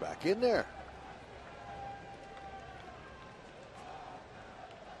Indians. Back in there.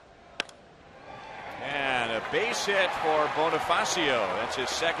 And a base hit for Bonifacio. That's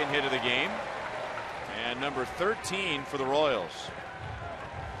his second hit of the game. And number 13 for the Royals.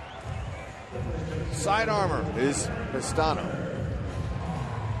 Side armor is Pestano.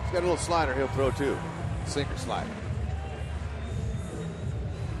 He's got a little slider he'll throw too. Sinker slider.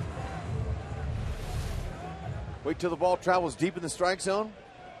 Wait till the ball travels deep in the strike zone.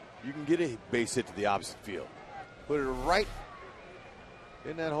 You can get a base hit to the opposite field. Put it right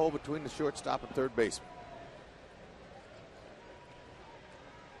in that hole between the shortstop and third baseman.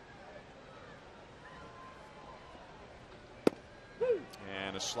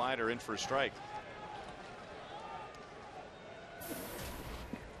 And a slider in for a strike.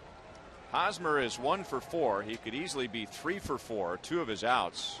 Hosmer is 1 for 4. He could easily be 3 for 4. 2 of his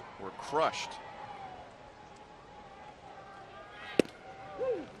outs were crushed.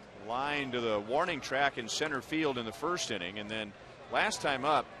 Line to the warning track in center field in the first inning, and then last time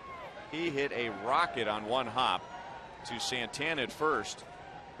up he hit a rocket on one hop to Santana at first,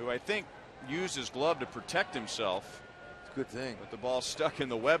 who I think used his glove to protect himself. It's a good thing. But the ball stuck in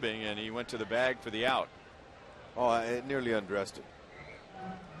the webbing and he went to the bag for the out. Oh, it nearly undressed it.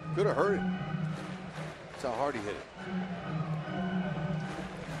 Could have hurt it. That's how hard he hit it.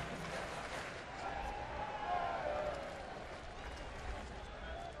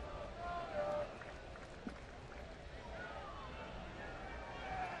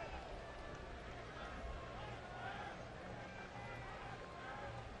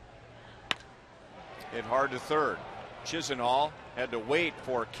 Hit hard to third. Chisenhall had to wait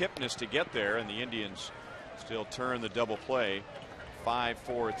for Kipnis to get there, and the Indians still turn the double play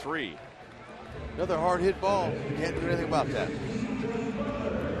 5-4-3. Another hard hit ball. You can't do anything about that.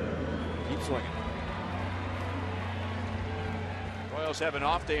 Keep swinging. Royals have an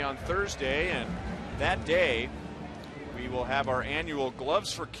off day on Thursday, and that day we will have our annual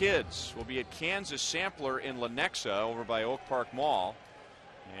Gloves for Kids. We'll be at Kansas Sampler in Lenexa over by Oak Park Mall,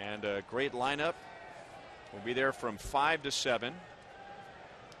 and a great lineup. We'll be there from 5 to 7.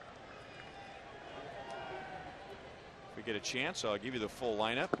 If we get a chance, I'll give you the full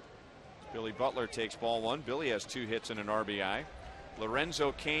lineup. Billy Butler takes ball 1. Billy has 2 hits and an RBI.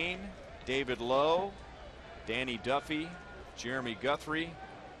 Lorenzo Cain, David Lowe, Danny Duffy, Jeremy Guthrie,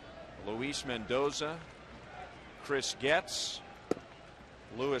 Luis Mendoza, Chris Getz,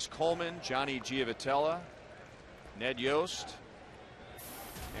 Lewis Coleman, Johnny Giavitella, Ned Yost,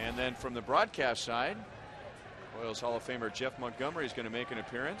 and then from the broadcast side, Royals Hall of Famer Jeff Montgomery is going to make an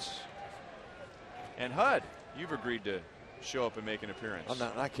appearance. And Hud, you've agreed to show up and make an appearance.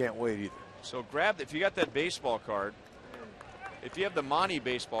 I can't wait either. So if you got that baseball card, if you have the Monty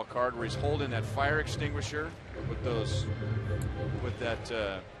baseball card where he's holding that fire extinguisher with his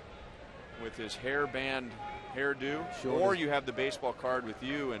hairband hairdo, or you have the baseball card with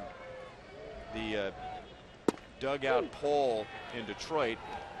you and the dugout pole in Detroit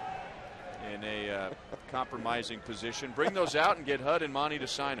in a compromising position, bring those out and get Hud and Monty to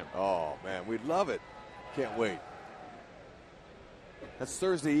sign them. Oh man, we'd love it. Can't wait. That's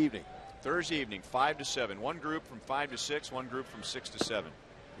Thursday evening. Thursday evening, 5 to 7. One group from 5 to 6, one group from 6 to 7.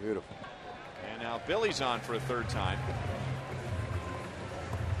 Beautiful. And now Billy's on for a third time.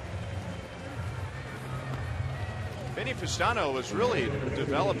 Vinny Pestano was really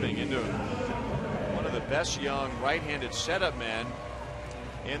developing into one of the best young right-handed setup men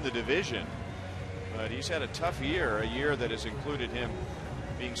in the division. But he's had a tough year, a year that has included him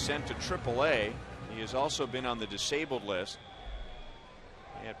being sent to AAA. He has also been on the disabled list.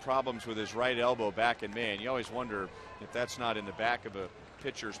 He had problems with his right elbow back in May, and you always wonder if that's not in the back of a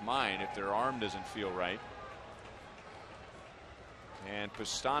pitcher's mind, if their arm doesn't feel right. And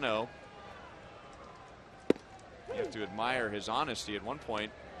Pestano, you have to admire his honesty. At one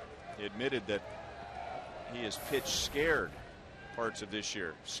point, he admitted that he has pitched scared parts of this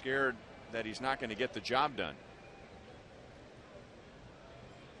year, scared that he's not going to get the job done.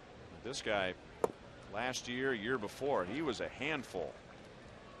 This guy, last year, year before, he was a handful.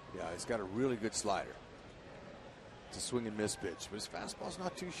 Yeah, he's got a really good slider. It's a swing and miss pitch, but his fastball's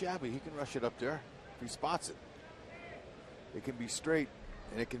not too shabby. He can rush it up there if he spots it. It can be straight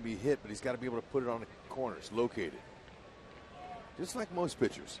and it can be hit, but he's got to be able to put it on the corners, located. Just like most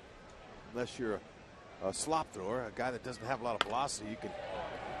pitchers. Unless you're a slop thrower, a guy that doesn't have a lot of velocity, you can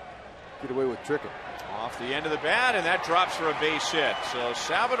get away with tricking. Off the end of the bat, and that drops for a base hit. So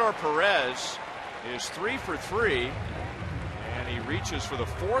Salvador Perez is 3 for 3, and he reaches for the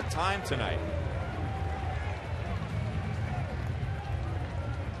 4th time tonight.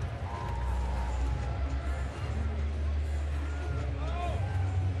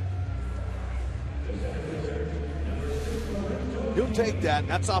 He'll take that.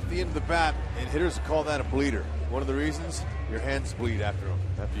 That's off the end of the bat, and hitters call that a bleeder. One of the reasons, your hands bleed after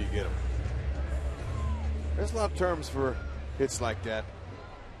you get them. There's a lot of terms for hits like that,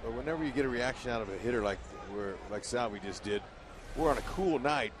 but whenever you get a reaction out of a hitter like Salvi just did, we're on a cool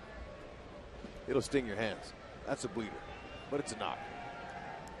night, it'll sting your hands. That's a bleeder, but it's a knock.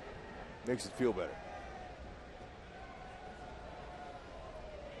 Makes it feel better.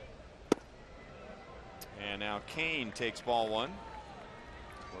 And now Kane takes ball 1.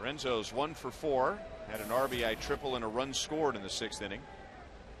 Lorenzo's 1 for 4. Had an RBI triple and a run scored in the 6th inning.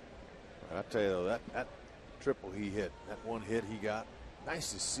 I'll tell you though, that triple he hit, that one hit he got,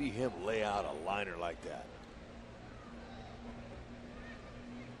 nice to see him lay out a liner like that.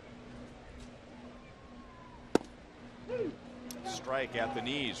 Strike at the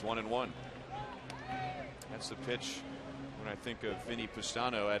knees, 1-1. That's the pitch when I think of Vinny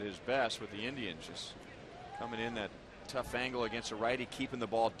Pistano at his best with the Indians, just coming in that tough angle against a righty, keeping the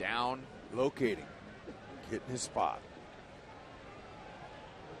ball down, locating, getting his spot.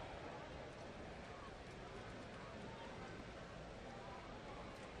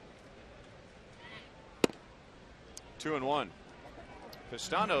 Two and one.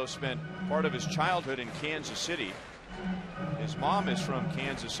 Pistano spent part of his childhood in Kansas City. His mom is from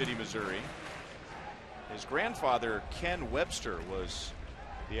Kansas City, Missouri. His grandfather, Ken Webster, was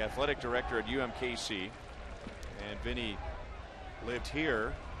the athletic director at UMKC. And Vinny lived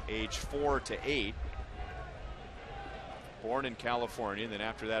here age 4 to 8. Born in California, and then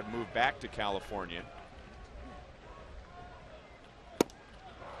after that moved back to California.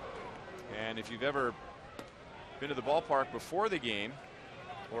 And if you've ever been to the ballpark before the game,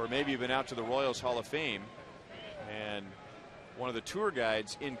 or maybe you've been out to the Royals Hall of Fame, and one of the tour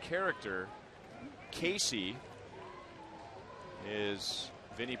guides in character, Casey, is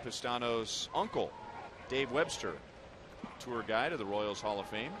Vinny Pistano's uncle, Dave Webster, tour guide of the Royals Hall of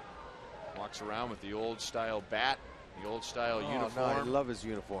Fame. Walks around with the old style bat, the old style uniform. No, I love his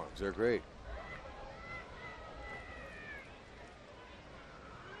uniforms. They're great.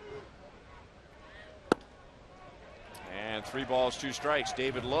 And 3 balls, 2 strikes.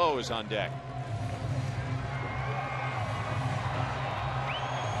 David Lowe is on deck.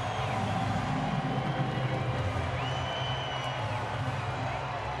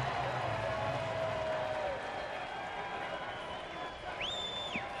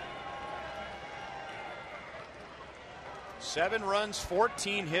 Seven runs,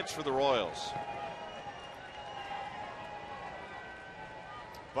 14 hits for the Royals.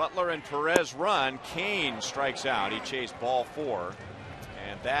 Butler and Perez run. Kane strikes out. He chased ball 4.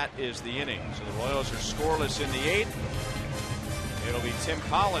 And that is the inning. So the Royals are scoreless in the 8th. It'll be Tim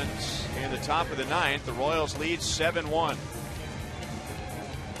Collins in the top of the 9th. The Royals lead 7-1.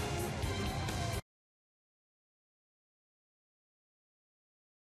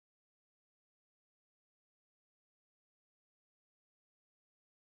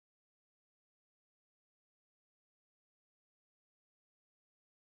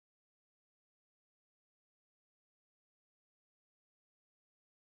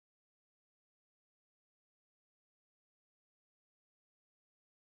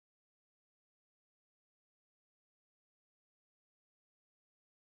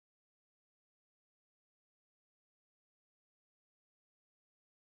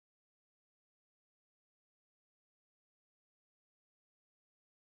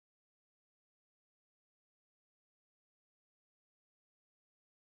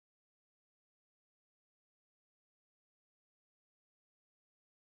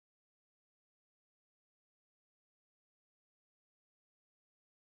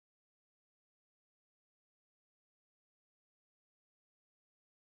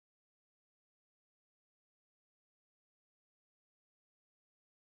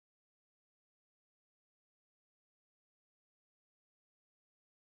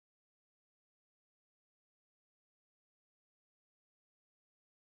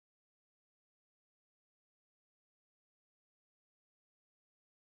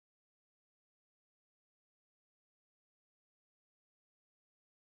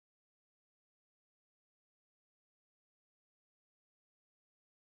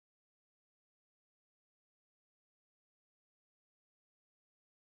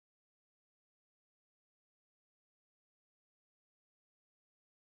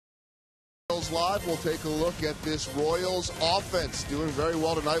 Royals Live. We'll take a look at this Royals offense. Doing very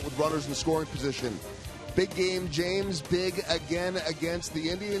well tonight with runners in scoring position. Big game, James. Big again against the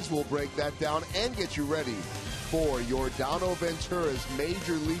Indians. We'll break that down and get you ready for your Dono Ventura's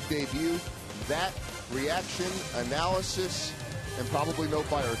Major League debut. That reaction, analysis, and probably no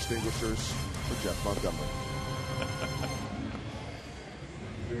fire extinguishers for Jeff Montgomery.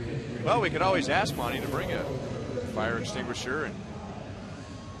 Well, we could always ask Monty to bring a fire extinguisher and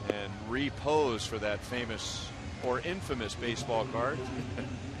repose for that famous or infamous baseball card.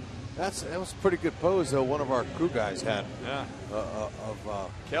 That was a pretty good pose, though. One of our crew guys had. Yeah.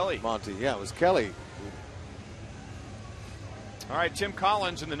 Of Kelly. Monty. Yeah, it was Kelly. All right, Tim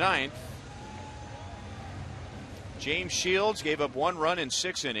Collins in the ninth. James Shields gave up 1 run in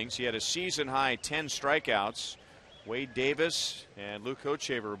 6 innings. He had a season-high 10 strikeouts. Wade Davis and Luke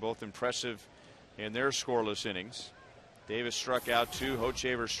Hochevar were both impressive in their scoreless innings. Davis struck out 2,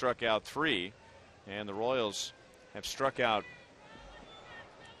 Hochevar struck out 3, and the Royals have struck out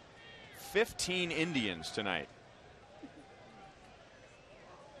 15 Indians tonight.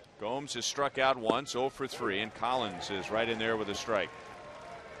 Gomes has struck out once, 0 for 3, and Collins is right in there with a strike.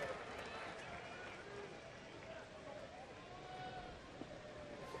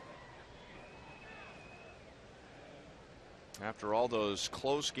 After all those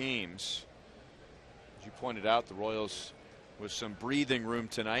close games, as you pointed out, the Royals with some breathing room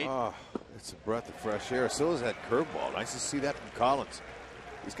tonight. Oh, it's a breath of fresh air. So is that curveball. Nice to see that from Collins.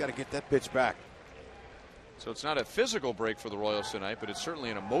 He's got to get that pitch back. So it's not a physical break for the Royals tonight, but it's certainly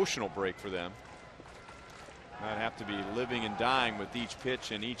an emotional break for them. Not have to be living and dying with each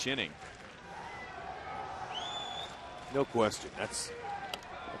pitch and each inning. No question. That's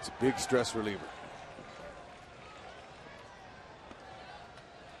a big stress reliever.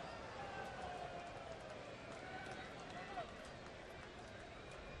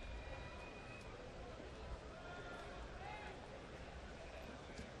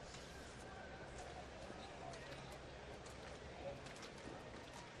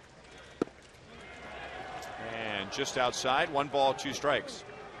 Just outside, 1 ball, 2 strikes.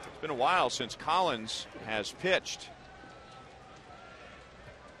 It's been a while since Collins has pitched.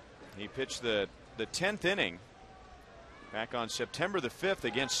 He pitched the 10th inning back on September the 5th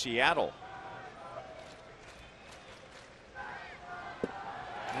against Seattle.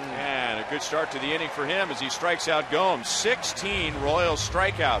 And a good start to the inning for him as he strikes out Gomes. 16 Royals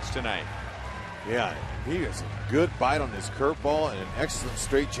strikeouts tonight. Yeah, he has a good bite on his curveball and an excellent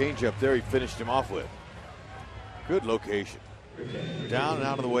straight changeup there he finished him off with. Good location. Down and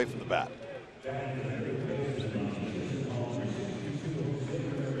out of the way from the bat.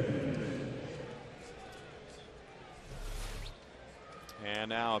 And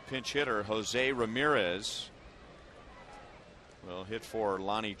now a pinch hitter, Jose Ramirez, will hit for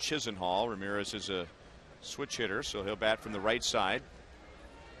Lonnie Chisenhall. Ramirez is a switch hitter, so he'll bat from the right side.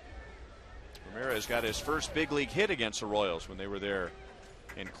 Ramirez got his first big league hit against the Royals when they were there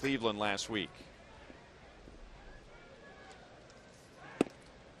in Cleveland last week.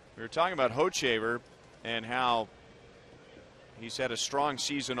 We were talking about Hochevar and how he's had a strong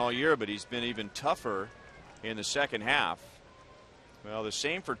season all year, but he's been even tougher in the second half. Well, the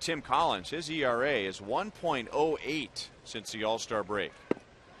same for Tim Collins. His ERA is 1.08 since the All-Star break.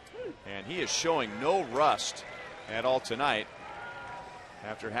 And he is showing no rust at all tonight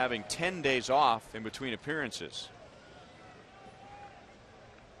after having 10 days off in between appearances.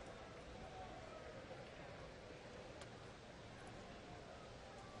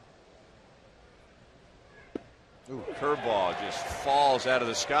 Ooh, curveball just falls out of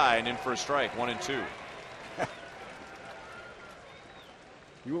the sky and in for a strike. 1-2.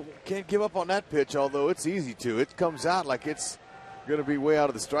 You can't give up on that pitch, although it's easy to. It comes out like it's going to be way out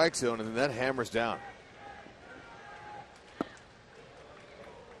of the strike zone, and then that hammers down.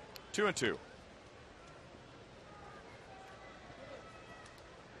 2-2.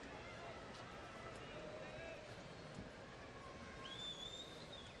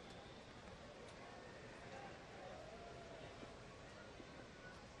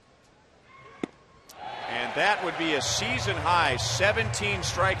 That would be a season high 17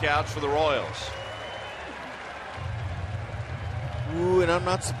 strikeouts for the Royals. Ooh, and I'm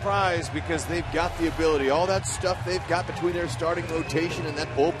not surprised because they've got the ability. All that stuff they've got between their starting rotation and that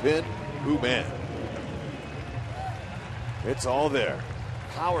bullpen. Ooh, man. It's all there.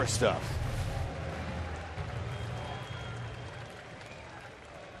 Power stuff.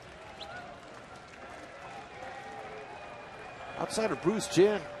 Outside of Bruce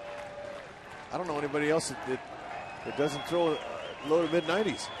Chen, I don't know anybody else that doesn't throw low to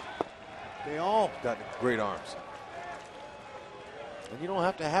mid-90s. They all got great arms. And you don't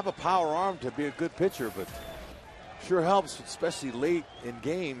have to have a power arm to be a good pitcher, but sure helps, especially late in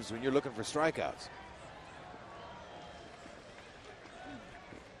games when you're looking for strikeouts.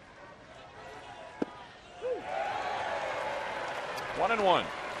 One and one.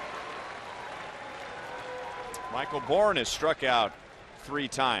 Michael Bourne has struck out 3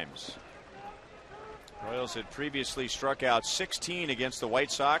 times. Royals had previously struck out 16 against the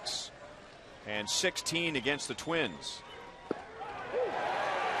White Sox and 16 against the Twins.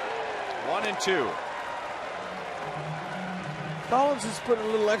 1 and 2. Collins has put a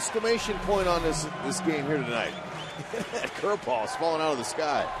little exclamation point on this game here tonight. That curveball's falling out of the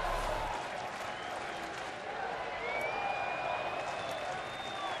sky.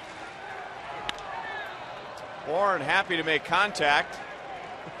 Bourne happy to make contact.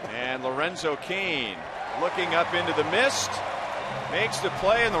 And Lorenzo Cain looking up into the mist. Makes the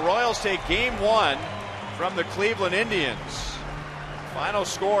play, and the Royals take game 1 from the Cleveland Indians. Final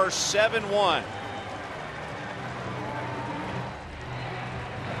score 7-1.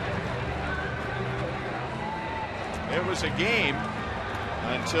 It was a game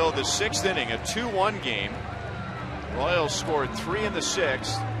until the 6th inning, a 2-1 game. Royals scored 3 in the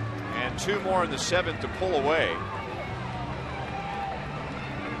 6th and 2 more in the 7th to pull away.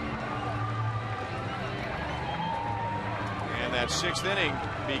 And that 6th inning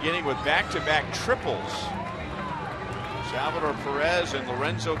beginning with back-to-back triples. Salvador Perez and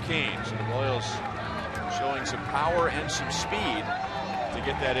Lorenzo Cain. So the Royals showing some power and some speed to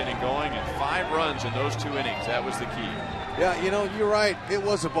get that inning going, and 5 runs in those 2 innings. That was the key. Yeah, you know, you're right. It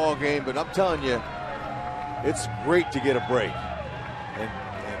was a ball game, but I'm telling you, it's great to get a break and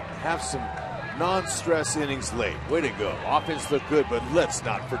have some non-stress innings late. Way to go. Offense looked good, but let's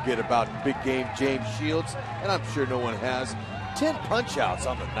not forget about big game James Shields, and I'm sure no one has. 10 punch-outs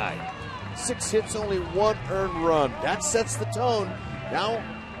on the night. 6 hits, only 1 earned run. That sets the tone. Now,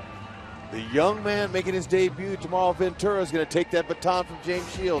 the young man making his debut tomorrow, Ventura, is going to take that baton from James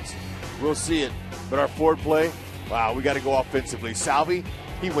Shields. We'll see it. But our forward play, wow, we got to go offensively. Salvi,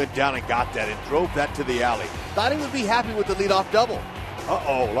 he went down and got that and drove that to the alley. Thought he would be happy with the leadoff double.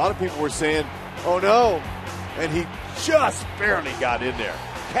 Uh-oh, a lot of people were saying, oh no, and he just barely got in there.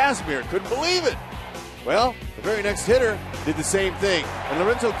 Casimir couldn't believe it. Well, the very next hitter did the same thing. And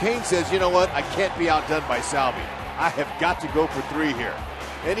Lorenzo Cain says, you know what, I can't be outdone by Salvi. I have got to go for 3 here.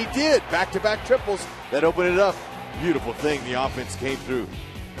 And he did. Back-to-back triples that opened it up. Beautiful thing. The offense came through.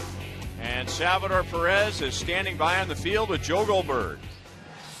 And Salvador Perez is standing by on the field with Joe Goldberg.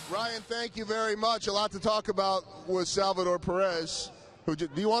 Ryan, thank you very much. A lot to talk about with Salvador Perez. Do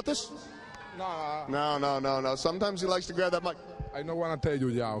you want this? No. Sometimes he likes to grab that mic. I don't want to tell you,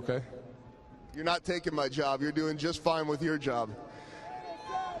 yeah, okay? You're not taking my job. You're doing just fine with your job.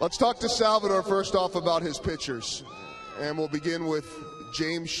 Let's talk to Salvador first off about his pitchers. And we'll begin with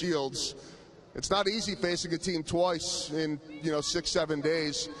James Shields. It's not easy facing a team twice in 6-7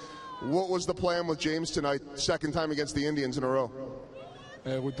 days. What was the plan with James tonight, second time against the Indians in a row?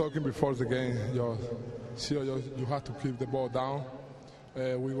 We're talking before the game. You have to keep the ball down.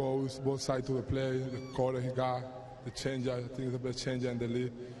 We go both sides to the play. The corner he got, the changer. I think the best changer in the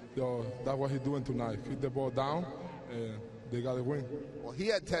league. That's what he's doing tonight. Keep the ball down, and they got to win. Well, he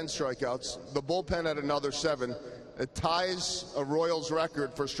had 10 strikeouts. The bullpen had another 7. It ties a Royals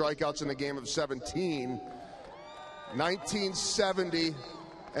record for strikeouts in a game of 17. 1970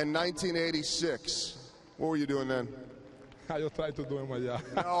 and 1986. What were you doing then? I just tried to do my job.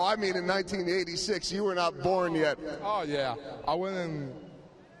 No, I mean in 1986. You were not born yet. Oh yeah, I went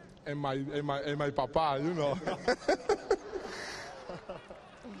in my papa, you know.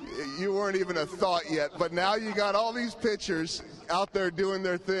 You weren't even a thought yet, but now you got all these pitchers out there doing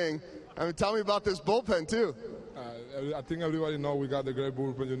their thing. I mean, tell me about this bullpen too. I think everybody knows we got the great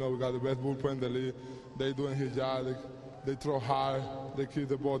bullpen. We got the best bullpen in the league. They doing his job. They throw hard. They keep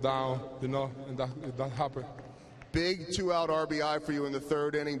the ball down. And that happened. Big 2-out RBI for you in the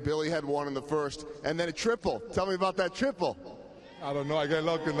 3rd inning. Billy had 1 in the 1st, and then a triple. Tell me about that triple. I don't know. I get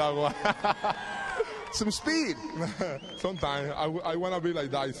lucky in that one. Some speed. Sometimes I want to be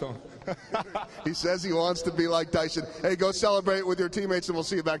like Dyson. He says he wants to be like Dyson. Hey, go celebrate with your teammates, and we'll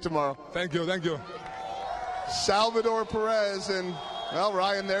see you back tomorrow. Thank you. Salvador Perez, and, well,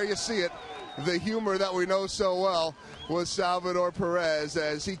 Ryan, there you see it. The humor that we know so well was Salvador Perez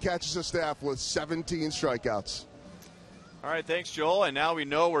as he catches a staff with 17 strikeouts. All right, thanks, Joel. And now we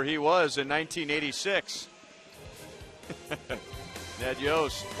know where he was in 1986. Ned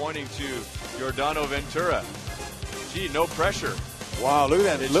Yost pointing to Giordano Ventura. Gee, no pressure. Wow, look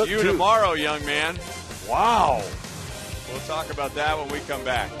at that. It's you tomorrow, young man. Wow. We'll talk about that when we come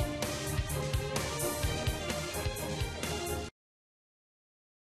back.